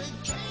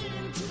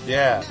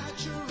 Yeah.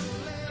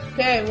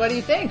 Okay, what do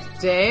you think,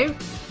 Dave?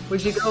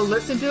 Would you go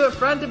listen to it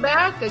front to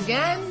back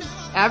again?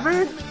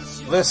 Ever?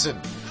 Listen,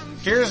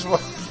 here's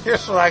what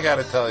I got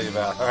to tell you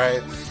about. All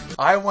right,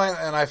 I went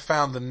and I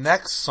found the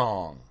next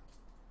song.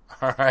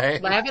 All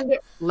right, Lavender.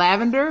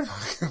 Lavender.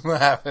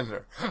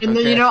 And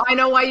then I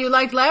know why you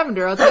like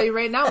lavender. I'll tell you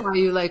right now why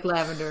you like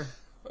lavender.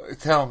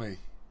 Tell me.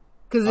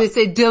 Because they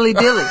say dilly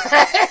dilly.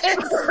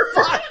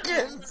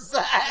 Fucking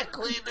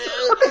exactly,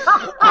 dude.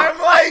 I'm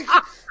like,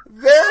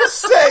 they're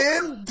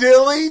saying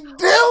dilly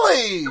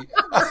dilly.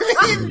 I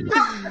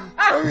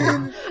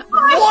mean,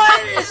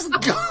 what is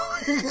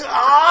going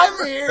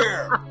on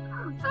here?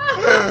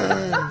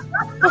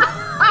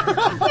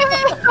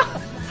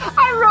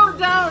 I wrote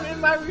down in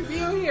my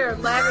review here,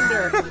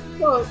 lavender.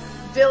 Quote,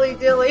 dilly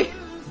dilly.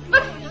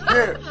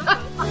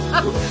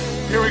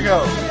 Here we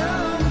go.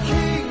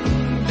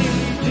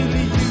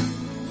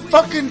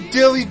 Fucking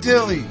dilly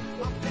dilly.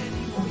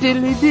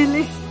 Dilly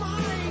dilly.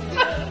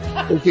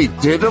 Is he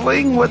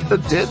diddling with the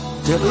dilly?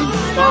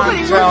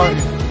 I'm telling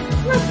you.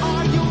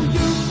 Are you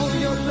for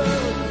your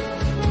love?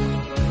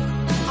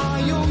 Are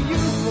you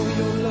for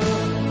your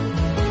love?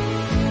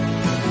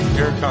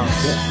 Here it comes.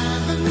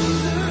 Lavender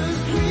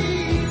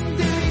green,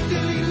 dilly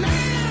dilly,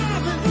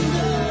 lavender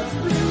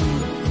blue.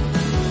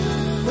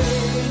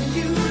 When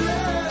you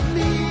love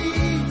me,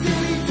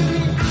 dilly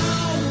dilly, I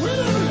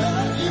will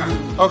love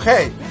you.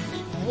 Okay,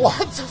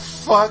 what the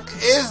fuck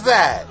is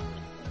that?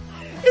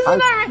 Isn't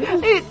that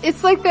right?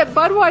 It's like that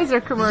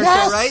Budweiser commercial,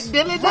 Yes, right?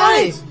 Dilly dilly.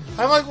 right.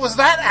 I'm like, was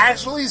that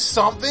actually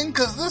something?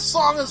 Because this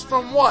song is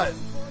from what?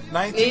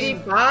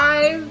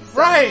 85?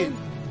 Right.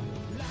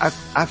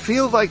 I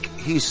feel like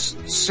he's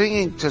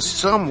singing to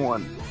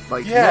someone,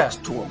 like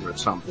next to him or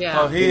something.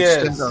 Yeah. Oh, he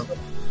is.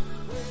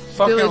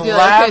 Fucking Dilly dilly.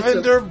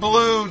 lavender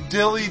blue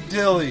dilly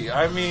dilly.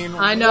 I mean,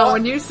 I know, what?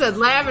 when you said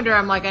lavender,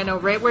 I'm like, I know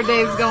right where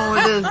Dave's going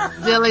with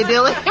this dilly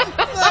dilly.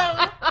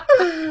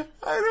 I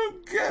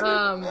don't get it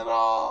at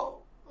all.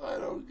 I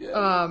don't get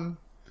it.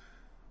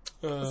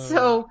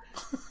 So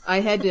I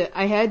had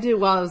to,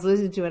 while I was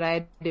listening to it, I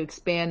had to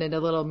expand into a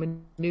little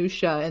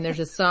minutia, and there's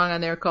a song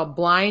on there called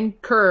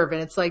Blind Curve,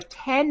 and it's like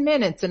 10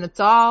 minutes, and it's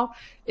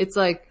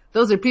like,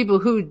 those are people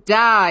who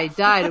died.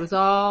 It was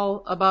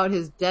all about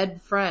his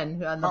dead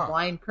friend on the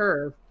blind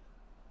curve.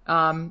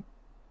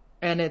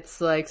 And it's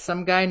like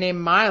some guy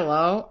named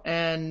Milo,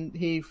 and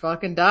he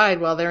fucking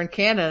died while they're in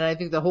Canada. And I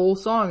think the whole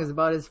song is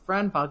about his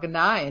friend fucking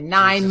dying.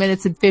 9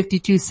 minutes and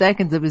 52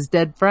 seconds of his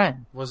dead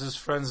friend. Was his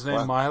friend's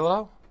name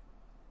Milo?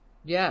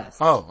 Yes.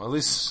 Oh, at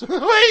least,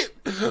 wait!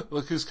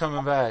 Look who's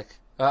coming back.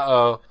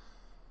 Uh-oh.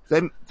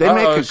 They make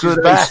a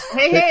good back.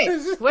 Hey,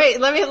 wait,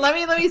 let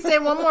me say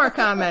one more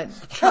comment.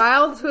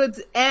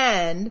 Childhood's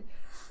end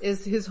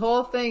is, his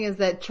whole thing is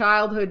that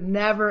childhood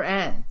never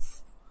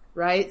ends.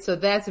 Right? So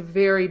that's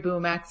very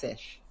Boom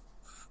X-ish.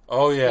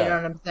 Oh yeah. You know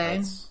what I'm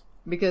saying?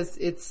 Because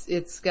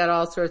it's got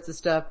all sorts of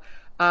stuff.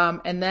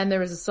 And then there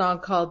was a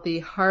song called The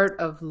Heart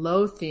of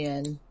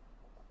Lothian.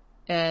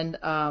 And,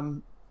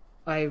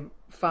 I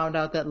found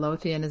out that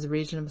Lothian is a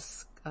region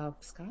of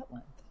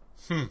Scotland.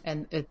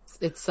 And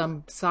it's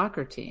some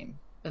soccer team.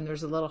 And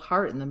there's a little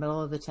heart in the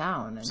middle of the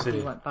town. And he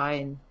went by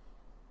and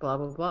blah,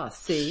 blah, blah.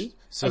 See?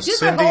 So I did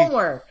Cindy, my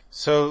homework.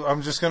 So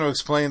I'm just going to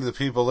explain to the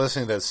people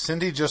listening that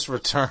Cindy just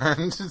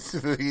returned to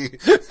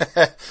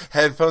the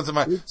headphones of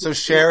mine. So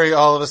Sherry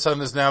all of a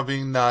sudden is now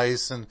being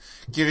nice and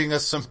giving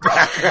us some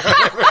background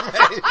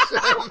information.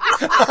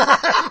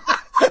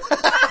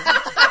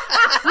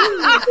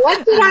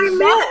 What did I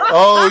miss?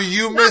 Oh,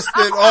 you missed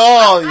it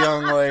all,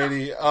 young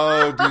lady.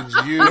 Oh, did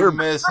you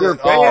miss it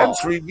all?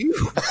 Band's review.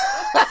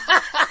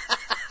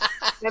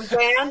 The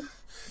band?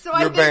 So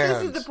I think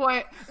this is the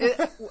point.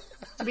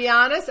 To be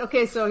honest,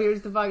 okay, so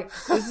here's the bug.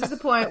 This is the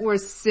point where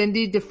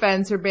Cindy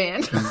defends her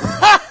band. Is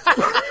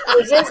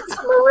this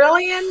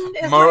Marillion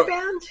is my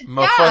band?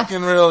 Fucking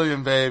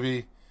Marillion,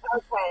 baby.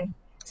 Okay.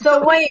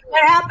 So wait,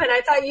 what happened?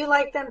 I thought you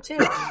liked them too.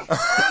 Well,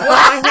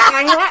 I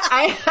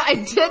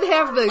did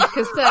have the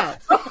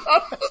cassette. Look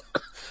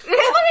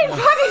at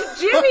fucking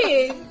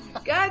Jimmy.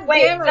 God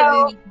Wait, damn it.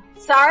 so,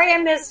 sorry I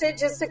missed it.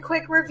 Just a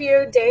quick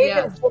review. Dave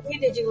and Cindy,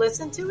 did you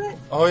listen to it?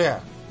 Oh yeah.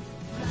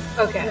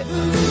 Okay.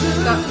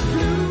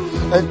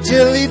 A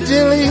dilly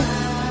dilly.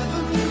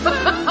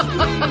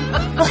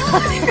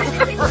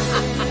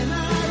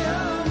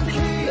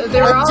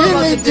 They're all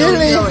dilly about the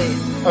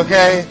dilly.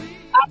 Okay.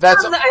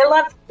 I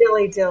love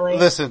Dilly Dilly.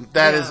 Listen,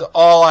 that is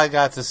all I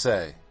got to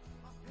say.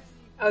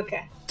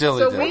 Okay. Dilly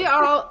So dilly. we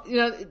all,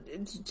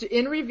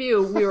 in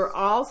review, we were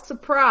all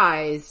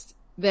surprised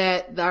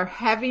that our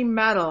heavy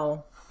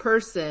metal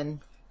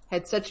person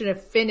had such an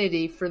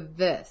affinity for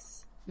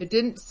this? It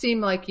didn't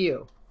seem like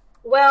you.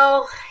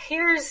 Well,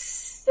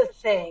 here's the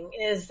thing,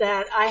 is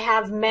that I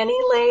have many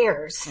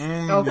layers.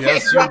 Okay.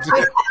 Yes, you did. You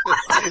did.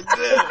 In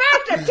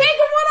fact, I'm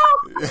taking one off.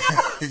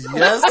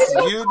 Yes,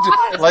 you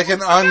did. Like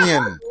an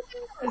onion.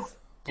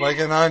 Like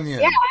an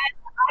onion. Yeah,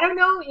 I don't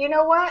know. You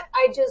know what?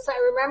 I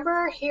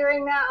remember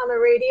hearing that on the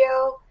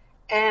radio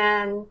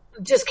and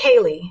just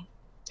Kaylee.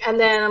 And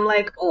then I'm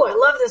like, oh, I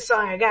love this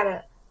song. I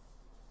gotta.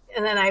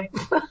 And then I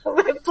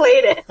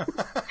played it.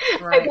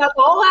 Right. I got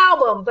the whole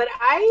album, but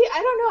I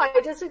don't know.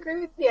 I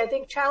disagree with you. I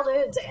think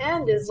Childhood's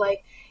End is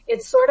like,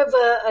 it's sort of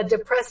a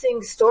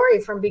depressing story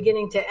from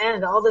beginning to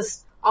end. All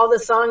the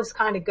songs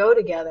kind of go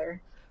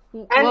together.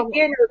 And,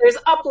 there's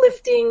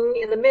uplifting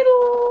in the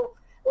middle,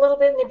 a little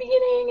bit in the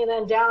beginning, and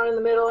then down in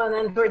the middle, and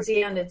then towards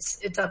the end,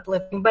 it's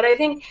uplifting. But I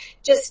think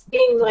just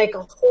being like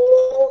a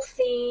whole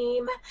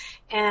theme,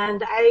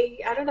 and I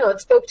don't know, it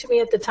spoke to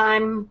me at the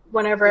time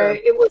whenever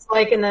it was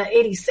like in the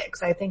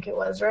 86, I think it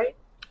was, right?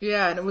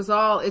 Yeah, and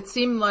it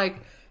seemed like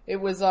it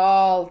was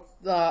all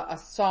a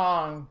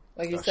song,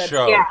 like you said.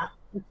 Show. Yeah.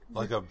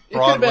 Like a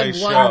Broadway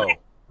show.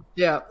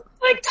 Yeah.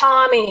 Like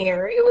Tommy,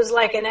 or it was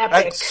like an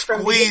epic.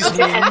 Squeeze me,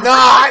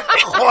 not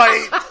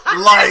quite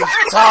like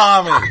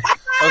Tommy.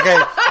 Okay,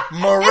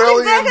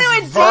 Marillion. That's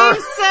exactly what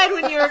Dave said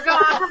when you were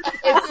gone.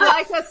 It's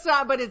like a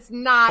song, but it's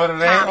not. But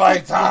it ain't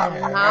like Tommy.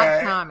 It's not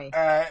right? Tommy.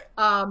 All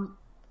right.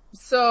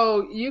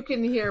 So you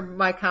can hear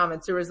my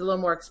comments. There was a little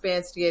more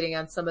expatiating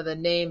on some of the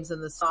names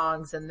and the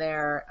songs in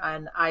there,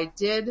 and I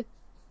did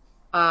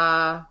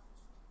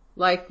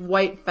like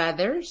White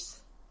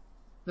Feathers,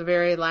 the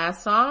very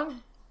last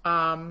song.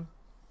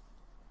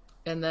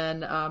 And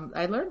then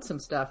I learned some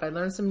stuff. I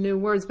learned some new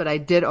words, but I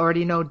did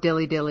already know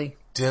Dilly Dilly.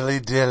 Dilly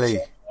Dilly.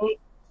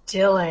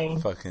 Dilly.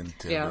 Fucking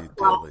Dilly Yeah.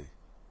 Dilly.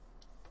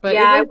 But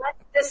yeah,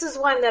 this is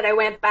one that I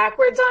went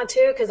backwards on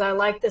too, because I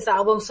like this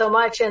album so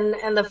much.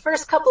 And the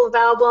first couple of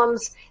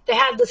albums, they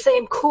had the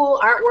same cool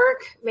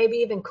artwork, maybe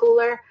even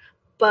cooler.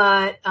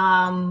 But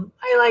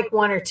I like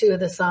one or two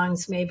of the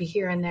songs, maybe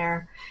here and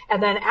there.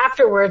 And then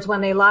afterwards, when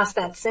they lost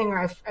that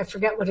singer, I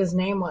forget what his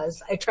name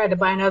was. I tried to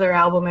buy another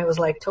album. It was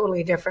like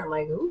totally different.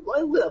 Like,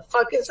 what the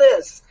fuck is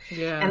this?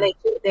 Yeah. And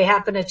they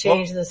happened to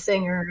change the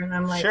singer, and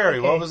I'm like, Sherry,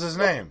 okay. what was his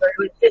name?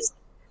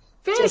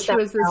 Fish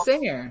was the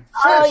singer.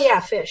 Oh yeah,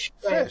 Fish.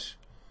 Right. Fish.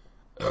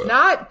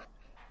 Not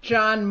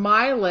John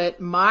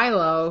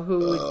Milo,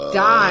 who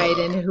died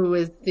and who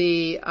is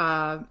the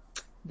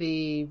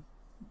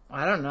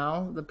I don't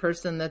know, the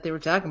person that they were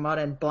talking about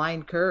in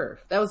Blind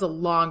Curve. That was a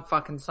long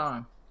fucking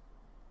song.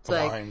 It's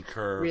Blind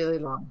Curve. Really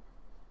long.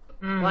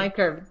 Blind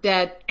Curve,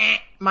 dead.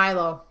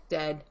 Milo,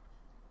 dead.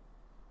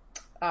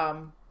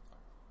 All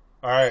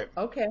right.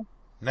 Okay.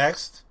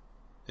 Next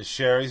is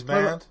Sherry's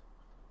band.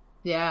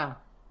 Yeah.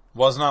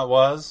 Was Not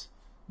Was.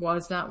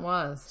 Was Not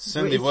Was.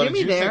 Cindy, what did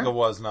you think of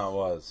Was Not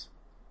Was?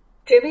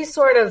 Jimmy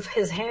sort of,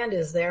 his hand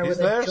is there. He's with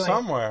there a joint,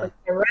 somewhere. but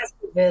the rest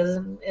of his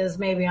is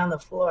maybe on the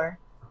floor.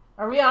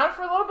 Are we on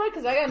for a little bit?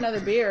 Because I got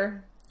another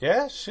beer.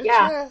 Yeah, shit,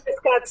 Yeah, it's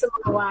got some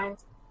other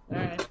wines. All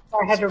right.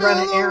 I had to run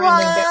an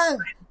errand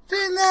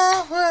and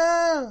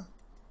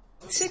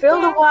get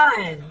Spill the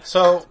wine.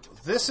 So,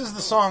 this is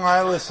the song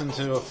I listened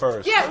to at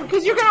first. Yeah,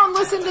 because you're going to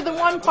listen to the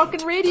one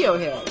fucking radio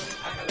hit.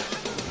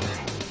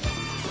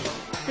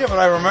 Yeah, but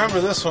I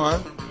remember this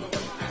one,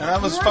 and I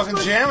was fucking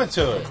jamming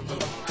to it.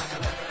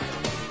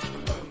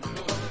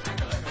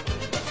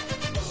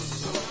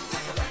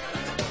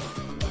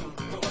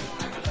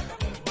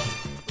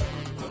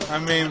 I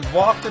mean,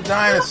 Walk the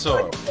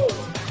Dinosaur.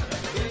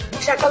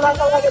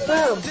 Shakalaka like a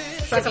boom.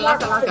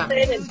 Shakalaka like a.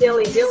 Saying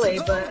dilly dilly,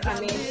 but I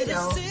mean, you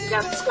know, you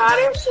got the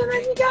Scottish and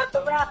then you got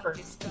the rapper.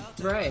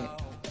 Right.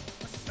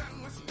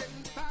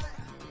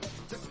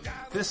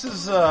 This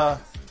is,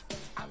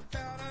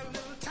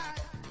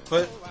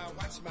 but,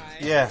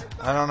 yeah,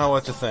 I don't know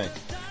what to think.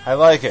 I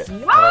like it.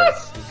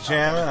 What?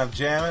 I'm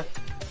jamming.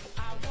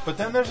 But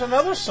then there's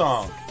another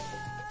song.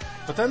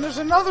 That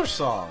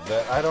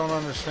I don't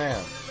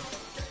understand.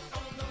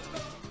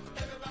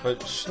 But,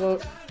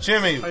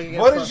 Jimmy,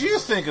 what did you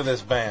think of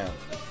this band?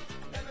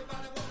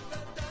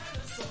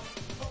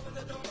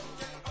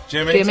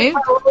 Jimmy?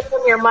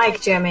 From your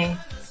mic, Jimmy.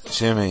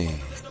 Jimmy.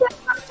 Step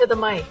up to the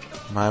mic.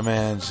 My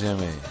man,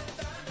 Jimmy.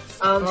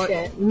 Oh,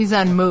 shit. He's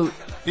on mute.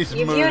 He's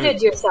You muted.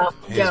 muted yourself,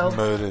 He's Joe.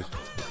 muted.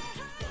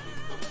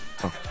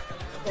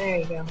 There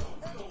you go.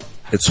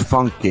 It's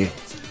funky.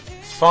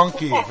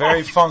 Funky,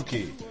 very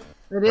funky.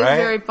 It is Right?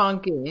 very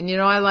funky. And you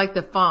know, I like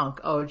the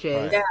funk,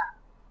 OJ. Yeah.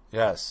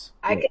 Yes.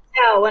 I can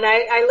tell when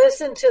I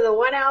listened to the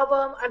one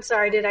album. I'm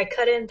sorry, did I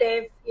cut in,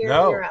 Dave?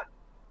 You're up.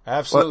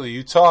 Absolutely.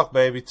 You talk,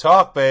 baby.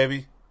 Talk,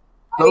 baby.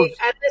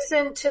 I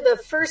listened to the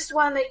first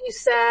one that you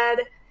said,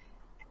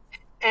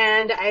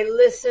 and I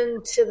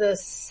listened to the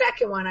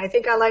second one. I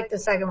think I like the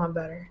second one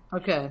better.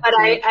 Okay. But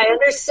I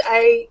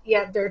understand.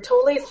 Yeah, they're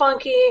totally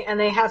funky, and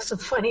they have some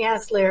funny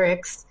ass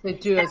lyrics. They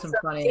do have some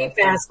funny deep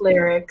ass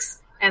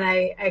lyrics, and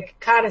I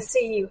kind of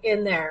see you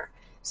in there.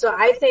 So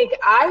I think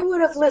I would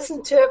have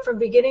listened to it from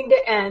beginning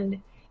to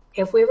end.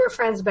 If we were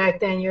friends back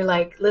then, you're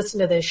like, listen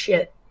to this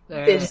shit.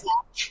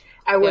 Bizatch.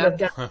 I would have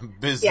done.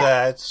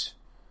 Bizatch.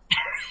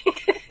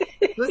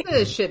 Listen to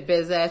this shit,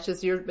 Bizatch.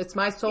 It's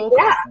my soul.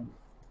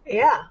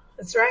 Yeah,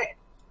 that's right.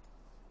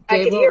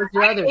 Dave, I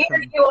could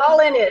hear you all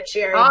in it,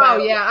 Sherry. Oh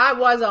yeah, I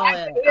was all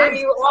in. I'm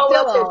still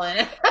all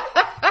in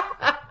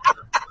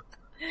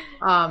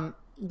it.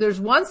 There's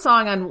one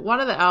song on one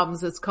of the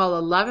albums that's called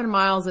 11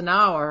 Miles an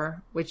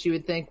Hour, which you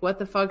would think, what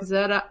the fuck is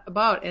that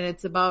about? And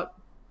it's about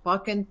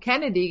fucking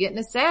Kennedy getting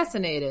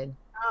assassinated.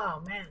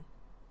 Oh man.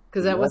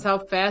 Because that was how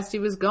fast he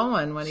was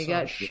going when he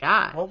got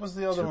shot. What was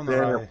the other one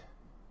that I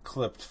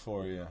clipped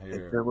for you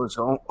here? There was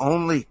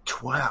only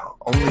 12.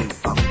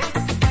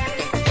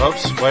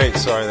 Oops, wait,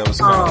 sorry, that was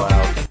kind of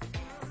loud.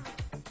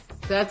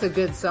 That's a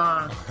good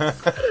song.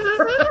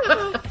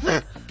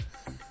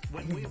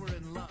 When we were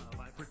in love,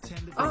 I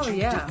pretended that you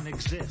didn't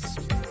exist.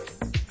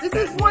 This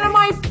is one of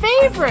my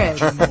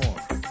favorites.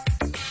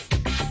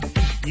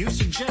 You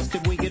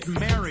suggested we get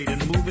married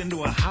and move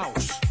into a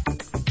house.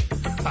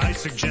 I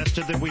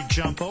suggested that we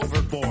jump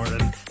overboard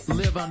and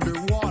live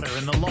underwater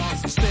in the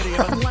lost city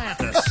of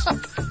Atlantis,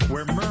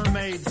 where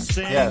mermaids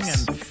sing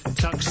and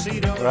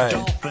tuxedo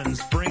dolphins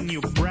bring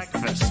you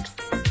breakfast.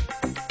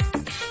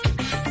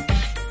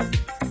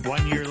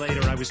 1 year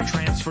later, I was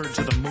transferred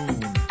to the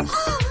moon.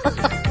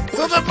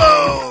 To the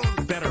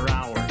moon! Better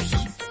hours.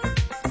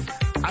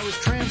 I was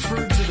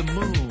transferred to the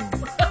moon.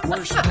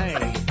 Worse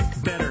pay,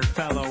 better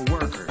fellow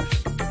workers.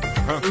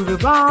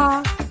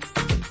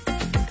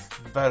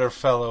 Better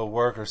fellow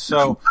workers.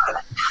 So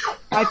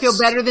I feel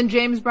better than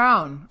James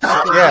Brown.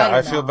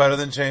 I feel better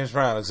than James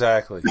Brown,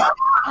 exactly.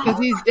 Because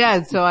he's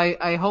dead, so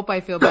I hope I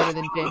feel better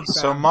than James Brown.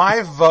 So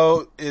my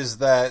vote is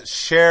that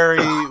Sherry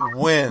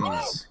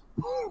wins.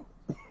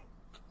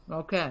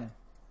 Okay.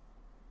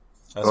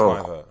 That's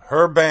my vote.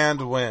 Her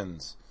band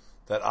wins.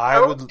 That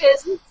I would.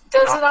 Does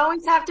it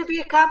always have to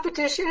be a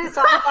competition? It's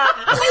all about.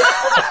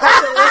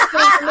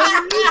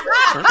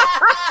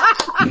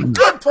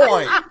 Good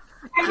point.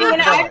 I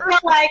mean, I feel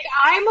like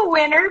I'm a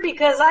winner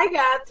because I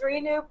got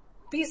 3 new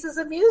pieces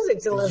of music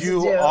to listen to.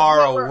 You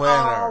are a winner. We're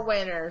all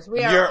winners.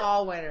 We are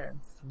all winners.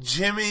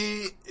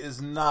 Jimmy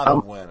is not a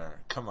winner.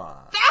 Come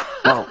on.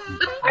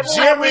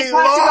 Jimmy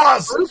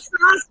lost. Boot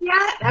sauce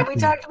yet? Have we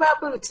talked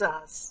about boot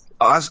sauce?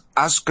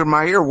 Oscar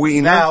Mayer,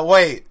 Wiener. Now,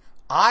 wait.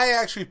 I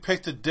actually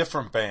picked a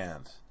different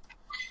band.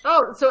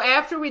 Oh, so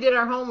after we did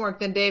our homework,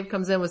 then Dave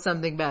comes in with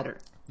something better.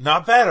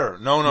 Not better.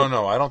 No.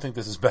 I don't think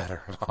this is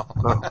better at all.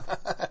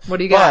 What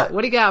do you got?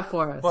 What do you got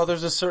for us? Well,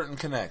 there's a certain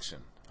connection.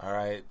 All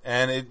right.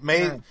 And it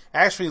made,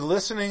 actually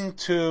listening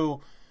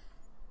to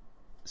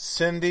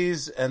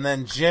Cindy's and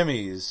then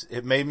Jimmy's,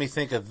 it made me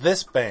think of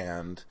this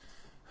band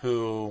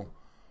who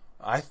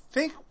I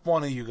think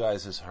one of you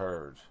guys has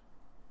heard.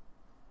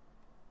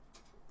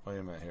 Wait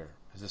a minute here.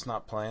 Is this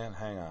not playing?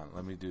 Hang on.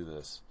 Let me do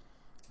this.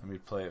 Let me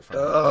play it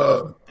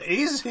from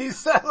Easy,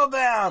 settle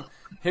down.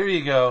 Here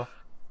you go.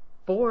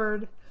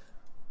 Bored.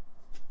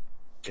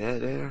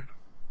 Dead air.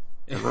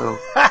 Hello.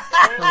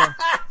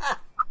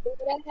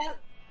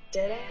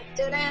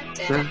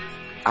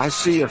 I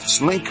see a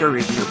slinker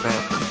in your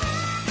bathroom.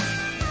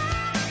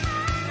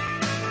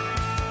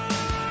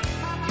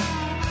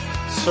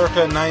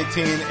 Circa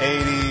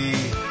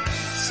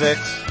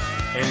 1986,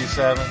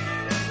 87.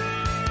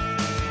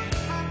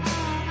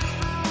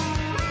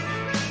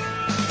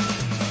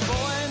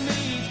 Boy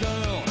meets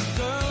girl,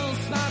 girl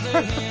smiles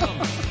at him.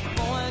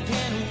 Boy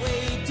can't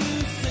wait to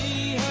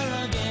see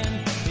her again.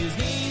 His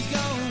knees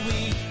go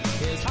weak,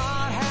 his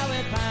heart how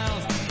it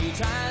pounds. He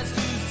tries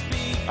to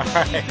speak,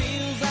 but he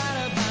feels out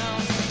of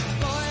bounds.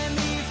 Boy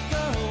meets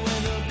girl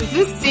with a Is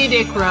this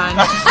C-Dick Run?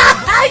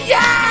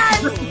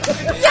 Yes!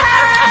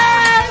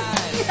 Yes!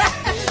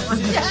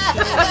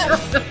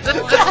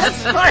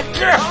 That's my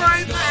girl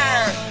right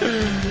there!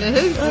 It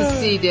is the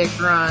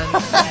C-Dick Run.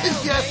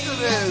 Yes,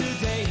 it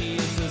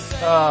is.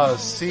 Oh,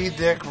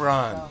 C-Dick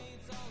Run.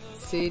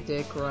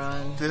 C-Dick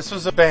Run. This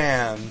was a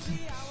band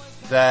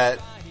that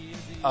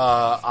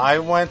I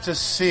went to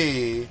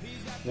see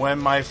when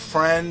my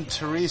friend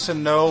Teresa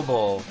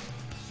Noble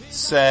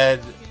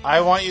said,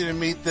 I want you to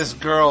meet this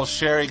girl,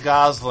 Sherry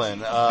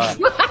Goslin.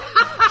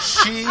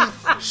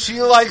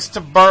 She likes to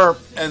burp,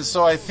 and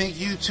so I think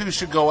you two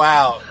should go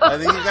out. I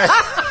think you guys.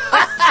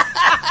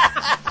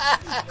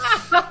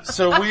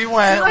 So we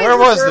went. Where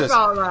was this?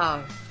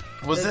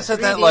 Was this at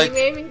that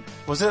maybe?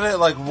 Was it at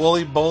like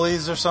Woolly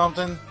Bullies or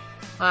something?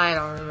 I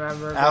don't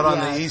remember. Out on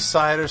the east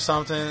side or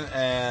something,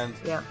 and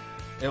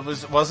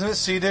it wasn't it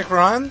C-Dick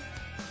Run?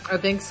 I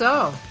think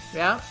so.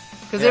 Yeah.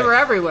 Because they were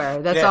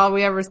everywhere. That's all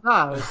we ever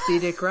saw was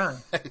C-Dick Run.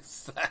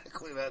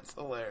 Exactly. That's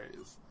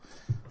hilarious.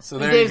 So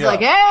and there Dave's you go.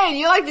 like, hey,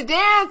 you like to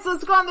dance?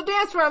 Let's go on the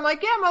dance floor. I'm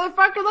like, yeah,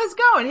 motherfucker, let's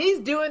go. And he's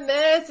doing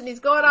this, and he's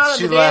going out on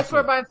the dance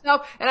floor by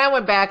himself. And I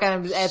went back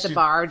on him at the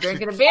bar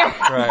drinking a beer.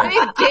 And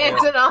he's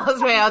dancing all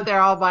his way out there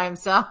all by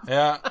himself.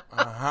 Yeah.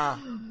 Uh-huh.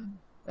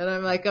 And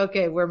I'm like,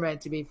 okay, we're meant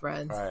to be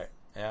friends. Right.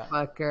 Yeah.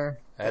 Fucker.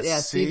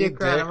 That's C-Dick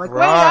Run. I'm like, Run.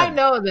 wait, I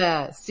know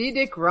that.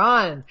 C-Dick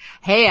Run.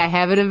 Hey, I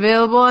have it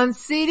available on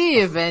CD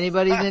if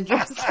anybody's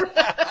interested.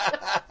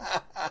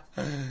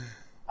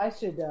 I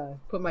should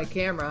put my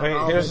camera on.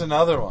 Wait, here's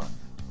another one.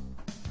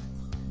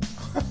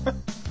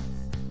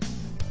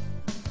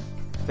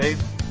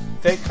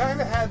 They kind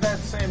of had that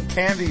same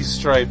Candy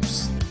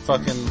Stripes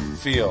fucking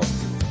feel.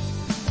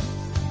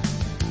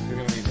 You're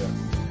gonna need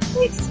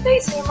to. They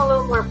seem a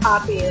little more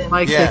poppy.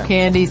 Like the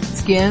Candy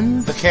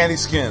Skins? The Candy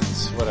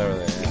Skins, whatever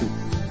they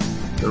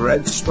are. The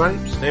Red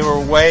Stripes? They were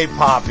way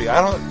poppy.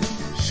 I don't...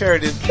 Sherry,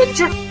 did...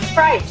 The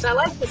stripes. I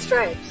like the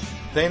stripes.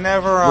 They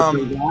never,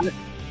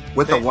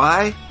 With a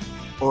Y?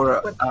 Or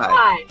a With the I?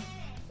 Y.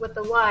 With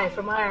the Y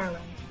from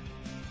Ireland.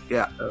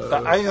 Yeah. The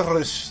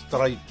Irish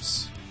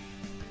Stripes.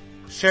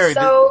 Sherry,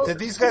 So- did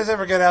these guys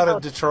ever get out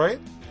of Detroit?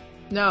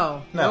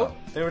 No. No. Nope.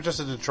 They were just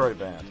a Detroit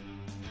band.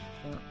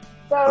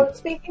 So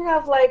speaking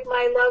of like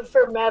my love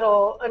for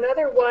metal,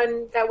 another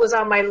one that was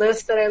on my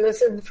list that I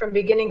listened from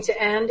beginning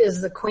to end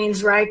is the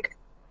Queensryche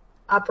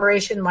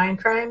Operation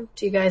Mindcrime.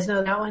 Do you guys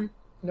know that one?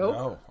 Nope.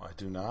 No, I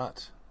do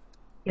not.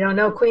 You don't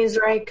know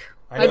Queensryche?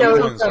 I know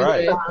it's a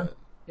Queensryche, song. but-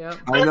 Yep. I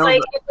But know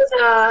like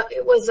the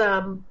it was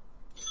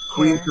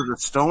Queens of the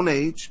Stone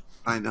Age.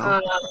 I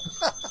know.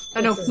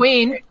 I know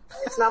Queen.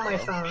 It's not my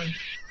phone.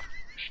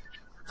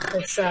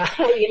 It's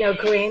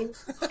Queen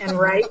and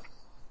Reich.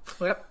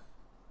 Yep.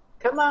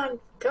 Come on.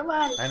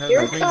 I know Here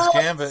the it Queen's comes.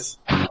 Gambit.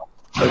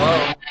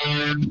 Hello?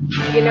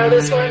 You know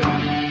this one?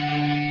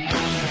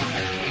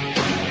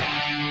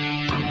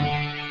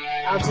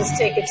 I'll just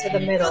take it to the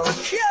middle.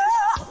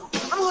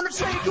 I'm gonna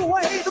take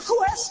away the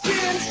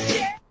questions.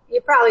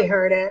 You probably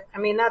heard it. I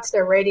mean, that's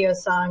their radio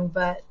song,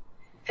 but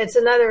it's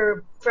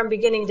another, from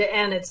beginning to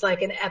end, it's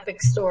like an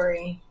epic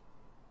story.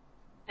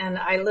 And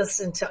I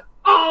listened to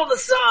all the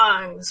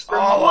songs from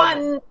All of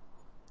one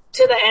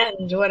to the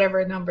end,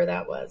 whatever number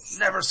that was.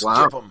 Never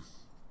skip them.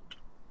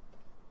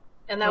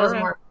 And that was All right.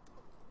 more.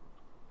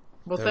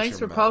 Well, There's thanks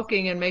for your metal.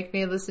 poking and make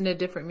me listen to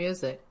different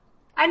music.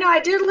 I know I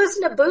did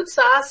listen to Boot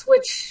Sauce,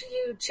 which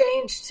you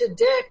changed to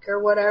Dick or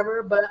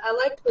whatever, but I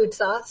liked Boot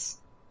Sauce.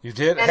 You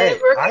did? And Hey,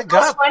 it really I was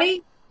got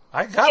funny.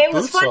 It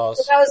was Boot funny Sauce.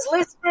 because I was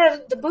listening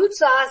to the Boot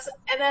Sauce,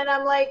 and then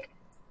I'm like,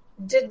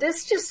 did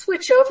this just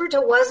switch over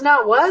to Was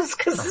Not Was?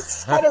 Because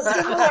it's kind of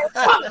similar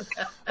funk.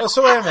 Oh,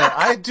 so wait a minute.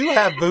 I do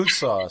have Boot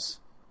Sauce.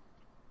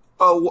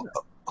 Oh,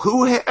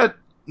 who had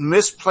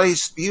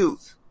Misplaced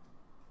Youth?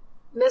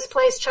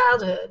 Misplaced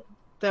Childhood.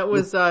 That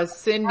was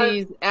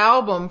Cindy's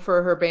album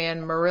for her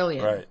band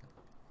Marillion. Right.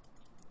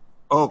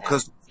 Oh,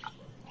 because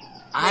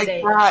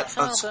I got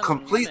a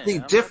completely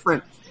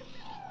different.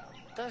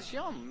 But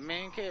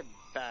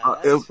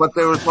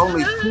there was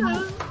only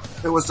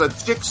there was a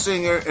chick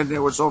singer and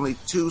there was only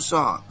 2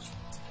 songs.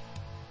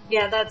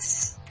 Yeah,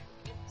 that's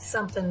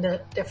something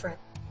different.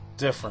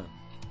 Different.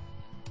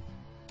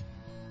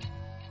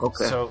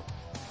 Okay. So,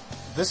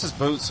 this is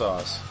Boot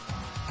Sauce.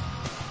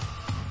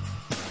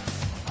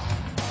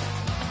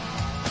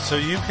 So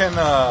you can,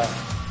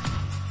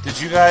 did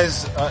you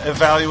guys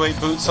evaluate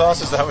Boot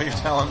Sauce? Is that what you're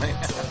telling me?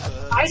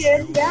 I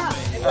did, yeah.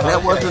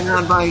 That wasn't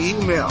on my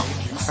email.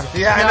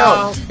 Yeah, I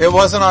know. It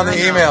wasn't on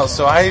the email,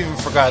 so I even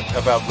forgot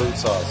about Boot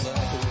Sauce.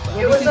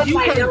 It was on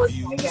my notes,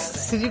 I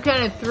guess. Because you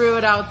kind of threw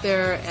it out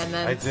there and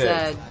I then did.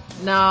 said,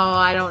 "No,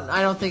 I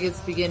don't think it's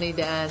beginning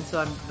to end, so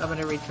I'm going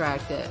to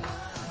retract it."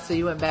 So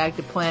you went back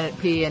to Planet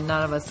P, and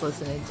none of us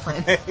listened to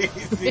Planet P.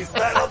 Easy,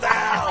 settle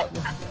down.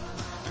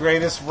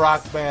 Greatest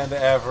rock band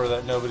ever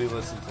that nobody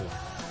listened to.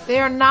 They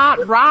are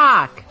not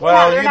rock.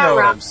 Well, they're you not know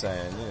what rock. I'm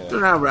saying. Yeah. They're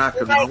not rock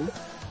and Like roll.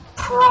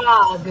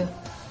 prog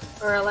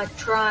or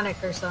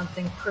electronic or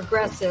something,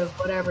 progressive,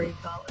 whatever you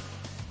call it.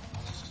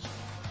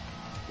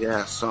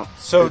 Yeah, So,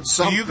 it's do you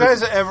something-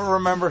 guys ever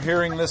remember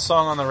hearing this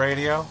song on the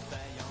radio?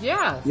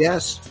 Yeah.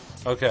 Yes.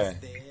 Okay.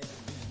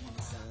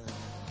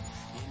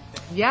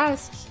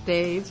 Yes,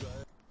 Dave.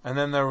 And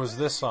then there was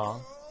this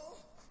song.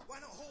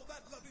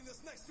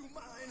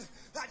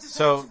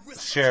 So,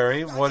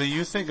 Sherry, what do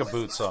you think of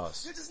Boot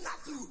Sauce?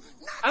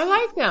 I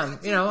like them.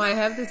 You know, I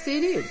have the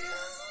CD.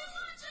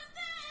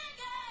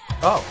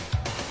 Oh,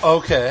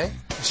 okay.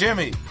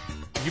 Jimmy,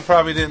 you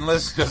probably didn't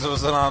listen because it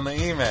wasn't on the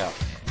email.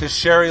 Because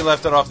Sherry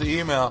left it off the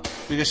email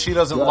because she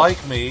doesn't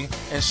like me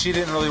and she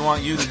didn't really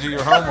want you to do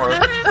your homework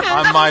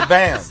on my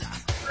band.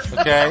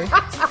 Okay?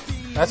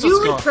 That's what's You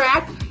going on.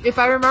 retract, if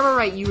I remember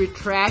right, you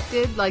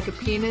retracted like a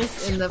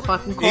penis in the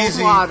fucking cold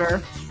Easy.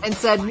 water and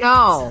said,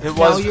 no, It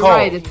was you're cold.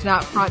 right, it's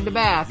not front to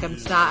back.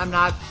 I'm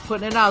not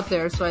putting it out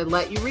there, so I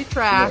let you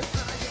retract.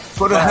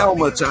 Put a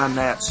helmet on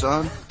that,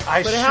 son.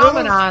 I Put a should've-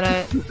 helmet on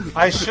it.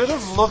 I should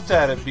have looked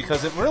at it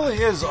because it really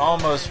is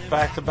almost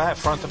back to back,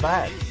 front to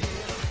back.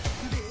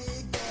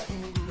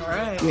 All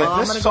right. Yeah, Well, I'm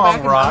this gonna song go back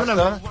and rocked, I'm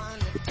doesn't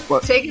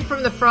gonna it? take it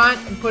from the front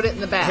and put it in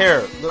the back.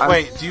 Here,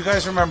 wait, do you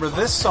guys remember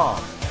this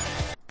song?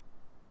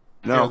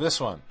 No. Here, this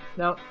one.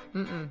 No.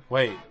 Mm-mm.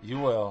 Wait, you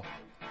will.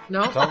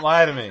 No. Don't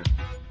lie to me.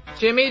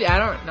 Jimmy, I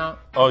don't know.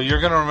 Oh, you're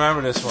gonna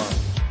remember this one.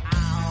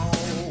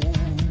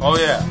 Oh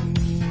yeah.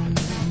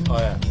 Oh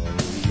yeah.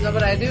 No,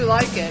 but I do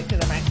like it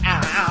because I'm like,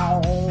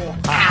 ow,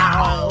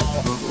 ow.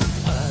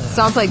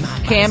 Sounds like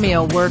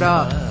Cameo, Word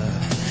Up.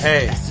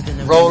 Hey,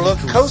 roller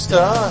coaster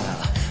of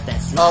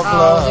Oh,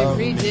 love.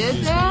 they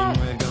redid that?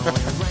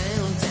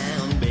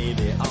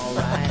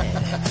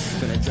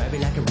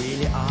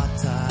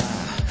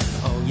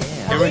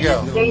 we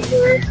go. in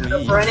danger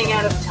of running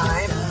out of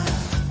time?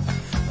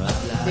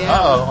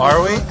 Uh-oh,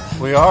 are we?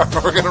 We are.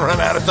 We're going to run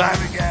out of time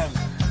again.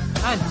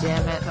 God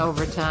damn it,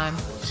 overtime.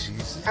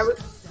 Jesus.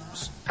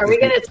 Are we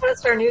going to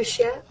test our new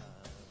shit?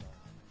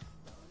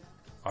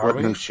 Are What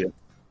we? new shit?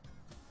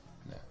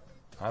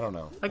 I don't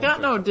know. I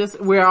got no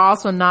we're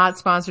also not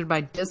sponsored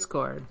by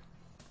Discord.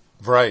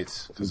 Right,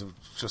 because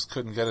just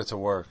couldn't get it to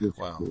work.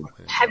 Wow.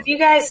 Have you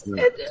guys,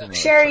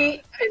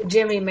 Sherry,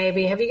 Jimmy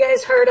maybe, have you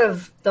guys heard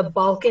of the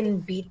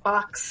Balkan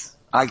beatbox?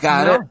 I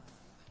got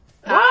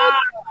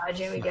it.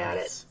 Jimmy got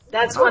it.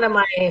 That's one of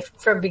my,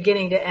 from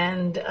beginning to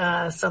end,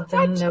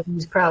 something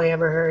nobody's probably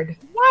ever heard.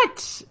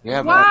 What?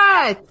 Yeah,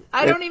 what?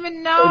 I don't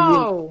even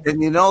know.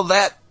 And you know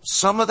that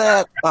some of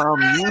that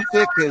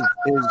music is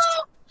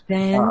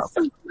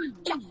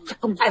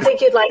I think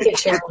you'd like it,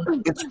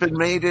 Sharon. it's been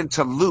made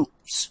into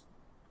loops.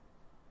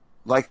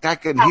 Like I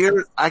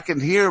can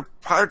hear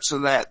parts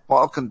of that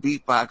Balkan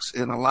beatbox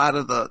in a lot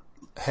of the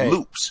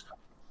loops.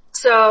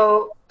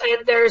 So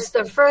there's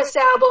the first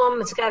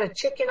album. It's got a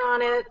chicken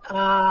on it.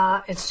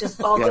 It's just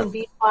Balkan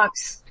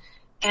beatbox,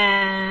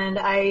 and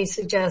I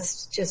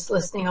suggest just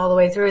listening all the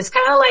way through. It's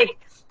kind of like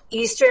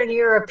Eastern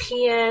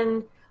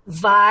European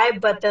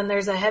vibe, but then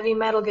there's a heavy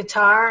metal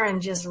guitar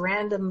and just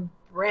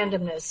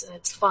randomness, and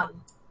it's fun.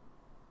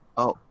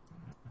 Oh,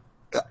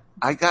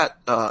 I got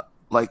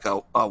like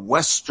a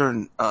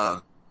Western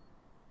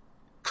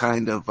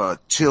kind of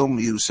chill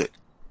music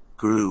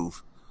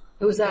groove.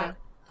 Who's that?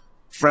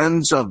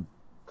 Friends of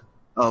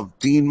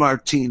Dean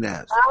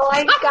Martinez. Oh,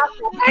 I got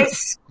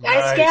that.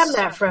 I scammed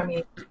that from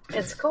you.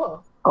 It's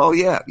cool. Oh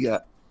yeah.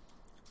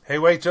 Hey,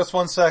 wait, just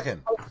 1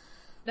 second.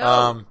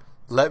 No.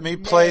 Let me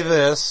play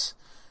this,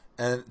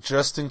 and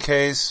just in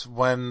case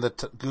when the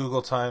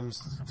Google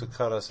times to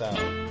cut us out.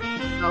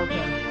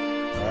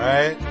 Okay. All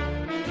right,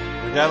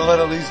 we gotta let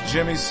at least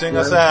Jimmy sing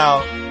us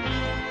out.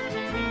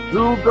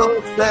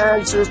 Google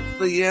says it's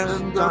the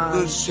end of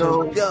the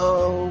show.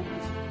 Go.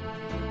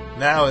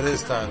 Now it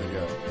is time to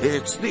go.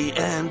 It's the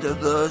end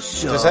of the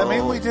show. Does that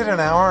mean we did an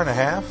hour and a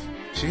half?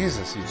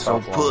 Jesus, you So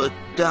so put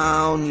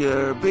down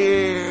your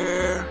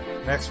beer.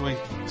 Next week,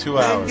 2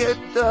 and hours. get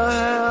the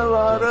hell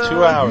out of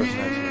 2 hours here.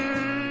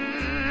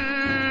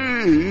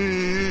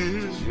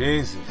 next week.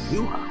 Jesus.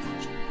 2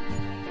 hours.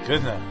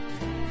 Good night.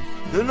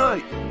 Good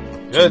night.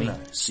 Good Jimmy,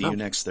 night. see you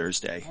next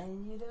Thursday.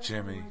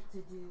 Jimmy.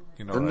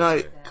 You know Good what I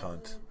night. say,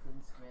 cunt.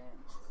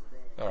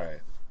 All right.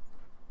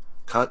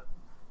 Cut.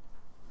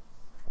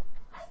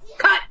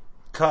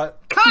 Cut.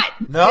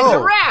 It's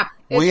No. a wrap.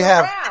 It's a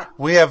wrap.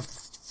 We have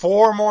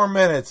 4 more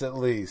minutes at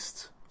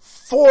least.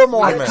 4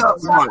 more I minutes. cut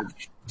one.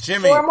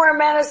 Jimmy. 4 more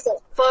minutes to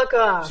fuck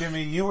off.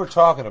 Jimmy, you were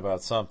talking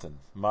about something.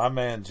 My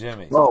man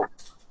Jimmy. Oh,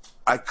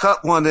 I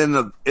cut one in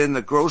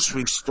the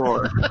grocery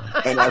store,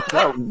 and I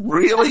felt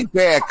really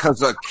bad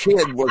because a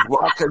kid was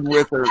walking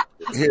with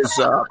his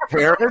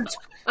parent,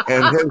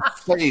 and his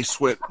face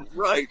went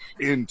right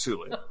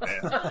into it.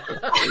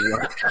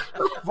 Man.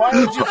 Why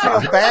would you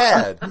feel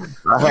bad?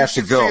 I have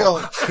to go.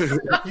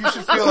 You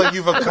should feel like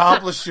you've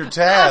accomplished your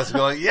task.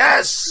 You're like,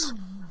 yes,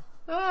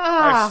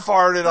 I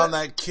farted on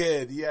that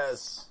kid.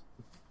 Yes.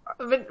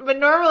 But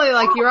normally,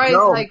 like, your eyes,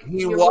 like, he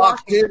you're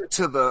walked walking.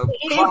 into the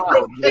The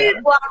cloud. kid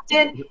walked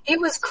in. He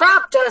was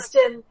crop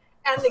dusting,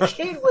 and the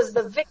kid was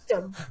the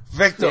victim.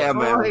 Victim. Yeah,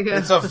 man. Oh my God.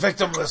 It's a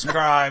victimless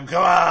crime.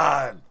 Come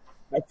on.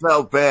 I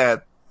felt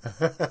bad,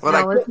 but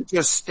I couldn't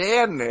just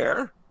stand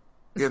there,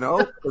 you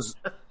know. 'Cause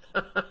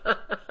I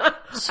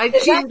Is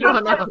that cheated what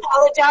on I him.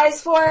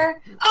 apologize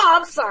for? Oh,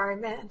 I'm sorry,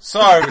 man.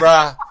 Sorry,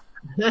 brah.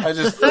 I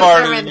just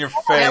farted in your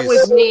That face.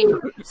 was me.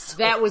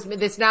 That was me.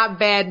 That's not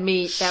bad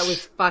meat. That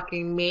was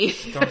fucking me.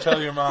 Don't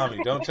tell your mommy.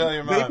 Don't tell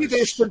your mommy. maybe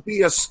there should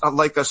be a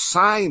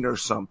sign or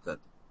something.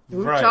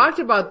 We Right. talked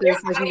about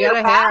this. Like, you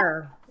gotta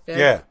have.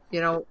 Yeah.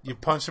 You know, You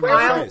punch him in the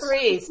mile face.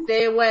 3,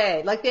 stay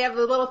away. Like, they have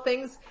the little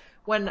things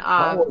when they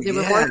were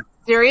yeah. more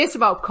serious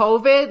about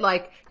COVID,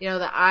 like, you know,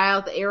 the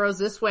arrows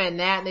this way and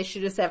that, and they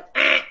should just have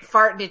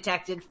fart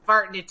detected,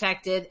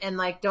 and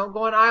like, don't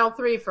go in aisle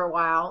 3 for a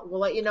while. We'll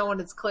let you know when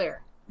it's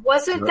clear.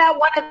 Wasn't that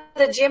one of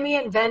the Jimmy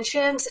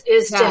inventions?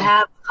 Is to Yeah.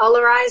 have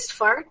colorized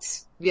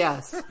farts?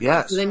 Yes.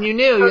 Yes. So then you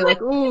knew. You're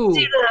like, ooh.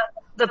 See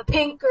the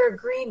pink or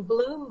green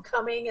bloom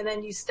coming, and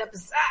then you step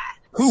aside.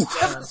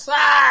 Oof.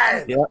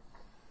 Aside. Yeah.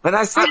 But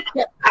I think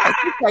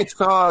I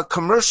saw a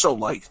commercial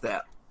like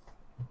that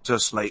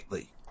just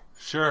lately.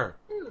 Sure.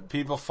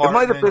 People It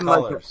might farting have been in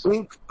colors.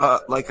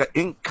 like an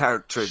ink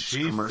cartridge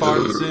She commercial.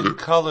 farts in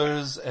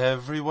colors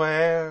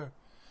everywhere.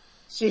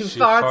 She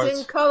farts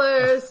in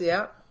colors.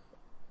 Yep.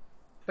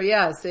 But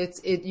yes,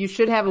 you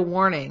should have a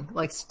warning.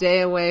 Like,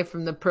 stay away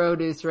from the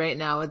produce right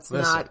now. It's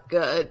Listen, not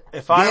good.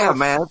 If I Yeah,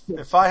 man.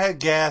 If I had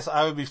gas,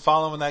 I would be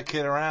following that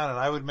kid around, and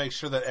I would make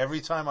sure that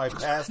every time I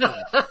passed him,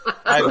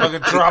 I'd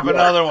fucking drop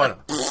another one.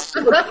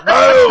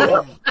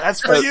 Boom!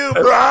 That's for you,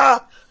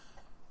 brah.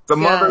 The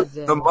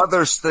Yeah.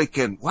 mother's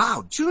thinking,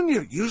 "Wow,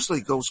 Junior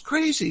usually goes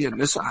crazy in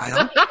this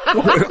aisle."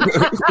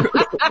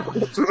 I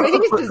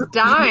think he's just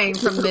dying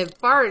from the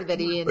fart that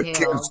he The inhaled.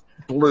 kid's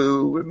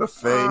blue in the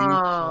face.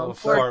 Oh, Little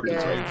poor fart kid.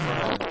 between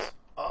friends.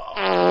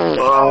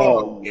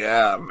 Oh,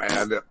 yeah,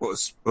 man. It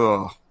was,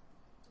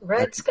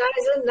 Red skies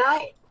at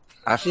night.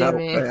 I felt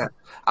Jimmy. bad.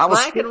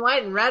 Black and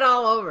white and red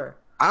all over.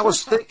 I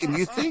was thinking,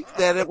 you think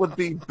that it would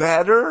be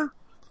better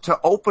to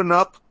open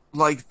up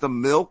like the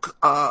milk,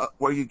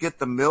 where you get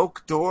the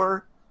milk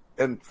door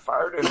and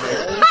fart in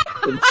there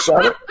and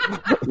shut it?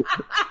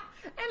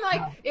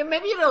 And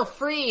maybe it'll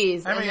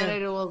freeze and then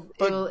it'll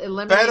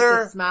eliminate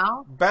better, the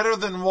smell. Better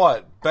than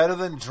what? Better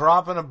than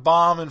dropping a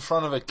bomb in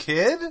front of a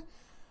kid?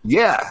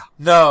 Yeah.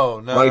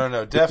 No.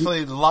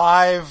 Definitely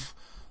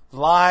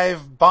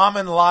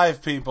bombing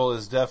live people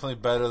is definitely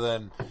better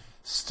than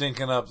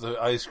stinking up the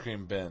ice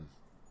cream bin.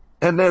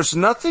 And there's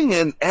nothing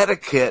in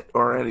etiquette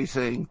or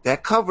anything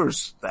that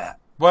covers that.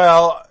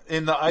 Well,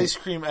 in the ice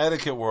cream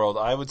etiquette world,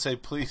 I would say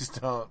please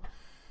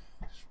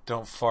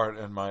don't fart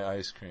in my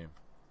ice cream.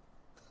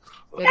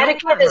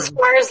 Etiquette as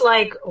far as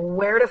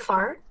where to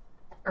fart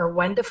or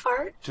when to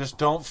fart? Just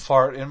don't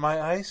fart in my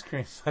ice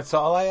cream. That's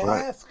all I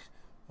ask.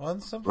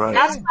 One simple thing.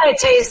 That's why it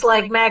tastes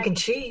like mac and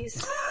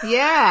cheese.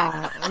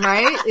 Yeah,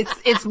 right?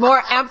 It's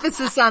more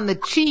emphasis on the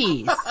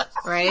cheese,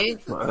 right?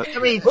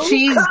 Somebody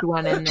cheesed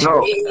one in there.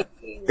 No,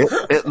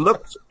 it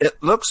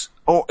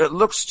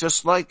looks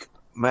just like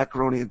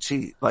macaroni and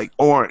cheese, like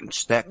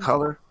orange, that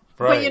color.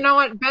 Right. But you know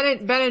what? Ben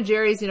and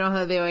Jerry's, you know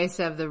how they always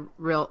have the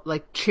real,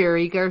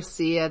 Cherry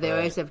Garcia, they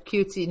always have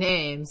cutesy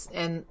names,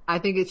 and I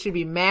think it should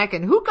be Mac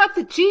and who got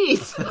the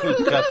cheese?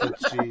 Who got the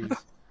cheese?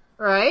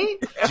 Right?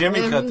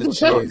 Jimmy cut the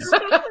cheese.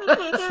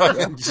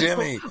 Fucking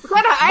Jimmy. What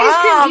kind of ice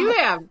cream do you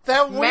have?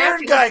 That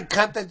weird guy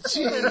cut the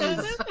cheese.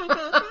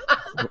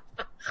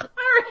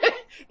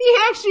 He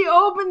actually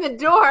opened the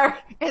door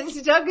and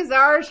stuck his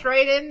arse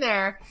right in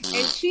there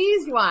and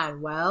cheesed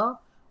one. Well,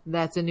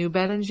 that's a new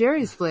Ben and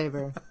Jerry's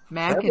flavor.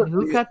 Mac and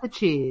who cut the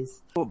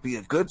cheese? It would be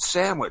a good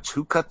sandwich.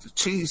 Who cut the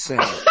cheese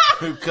sandwich?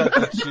 Who cut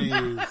the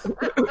cheese?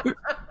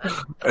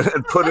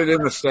 And put it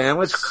in the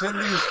sandwich.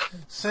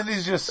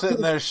 Cindy's just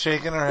sitting there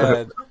shaking her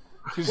head.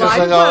 She's Well,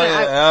 just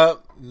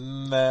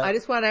I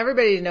just want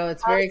everybody to know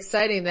it's very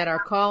exciting that our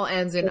call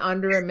ends in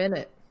under a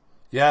minute.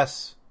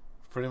 Yes.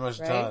 Pretty much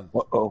Right? done.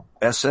 Uh-oh.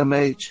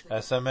 SMH.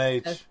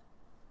 SMH.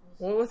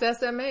 What was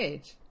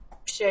SMH?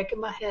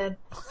 Shaking my head.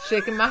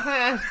 Shaking my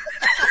head.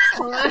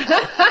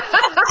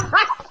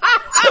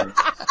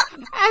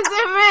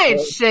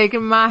 SMH,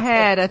 shaking my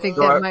head. I think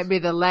that might be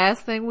the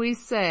last thing we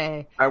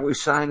say. Are we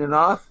signing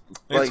off?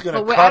 It's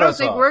going to I cut don't us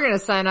think off. we're going to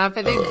sign off.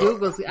 I think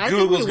Google's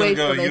going to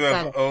go, you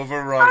have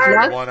overrun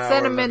your 1 hour.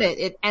 Send a minute.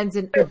 It ends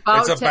in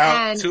about It's to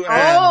about end. to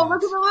Oh, end.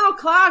 look at the little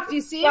clock. Do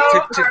you see it? So,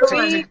 tick, are tick,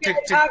 we tick, going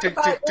tick, to talk tick,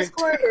 about tick, tick,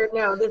 Discord or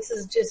no? This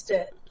is just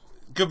it.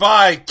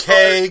 Goodbye,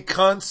 K,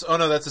 cunts. Oh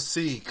no, that's a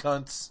C,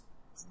 cunts.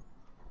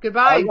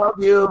 Goodbye. I love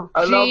you.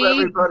 I love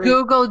everybody.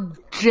 Google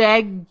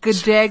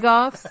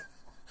Jagoffs.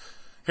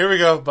 Here we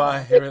go.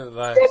 Bye. Here it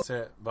is.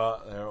 There it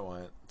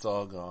went. It's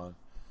all gone.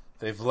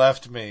 They've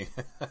left me.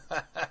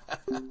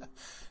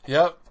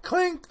 Yep.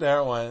 Clink. There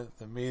it went.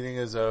 The meeting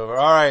is over.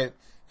 All right.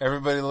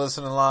 Everybody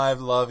listening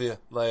live. Love you.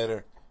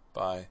 Later.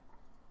 Bye.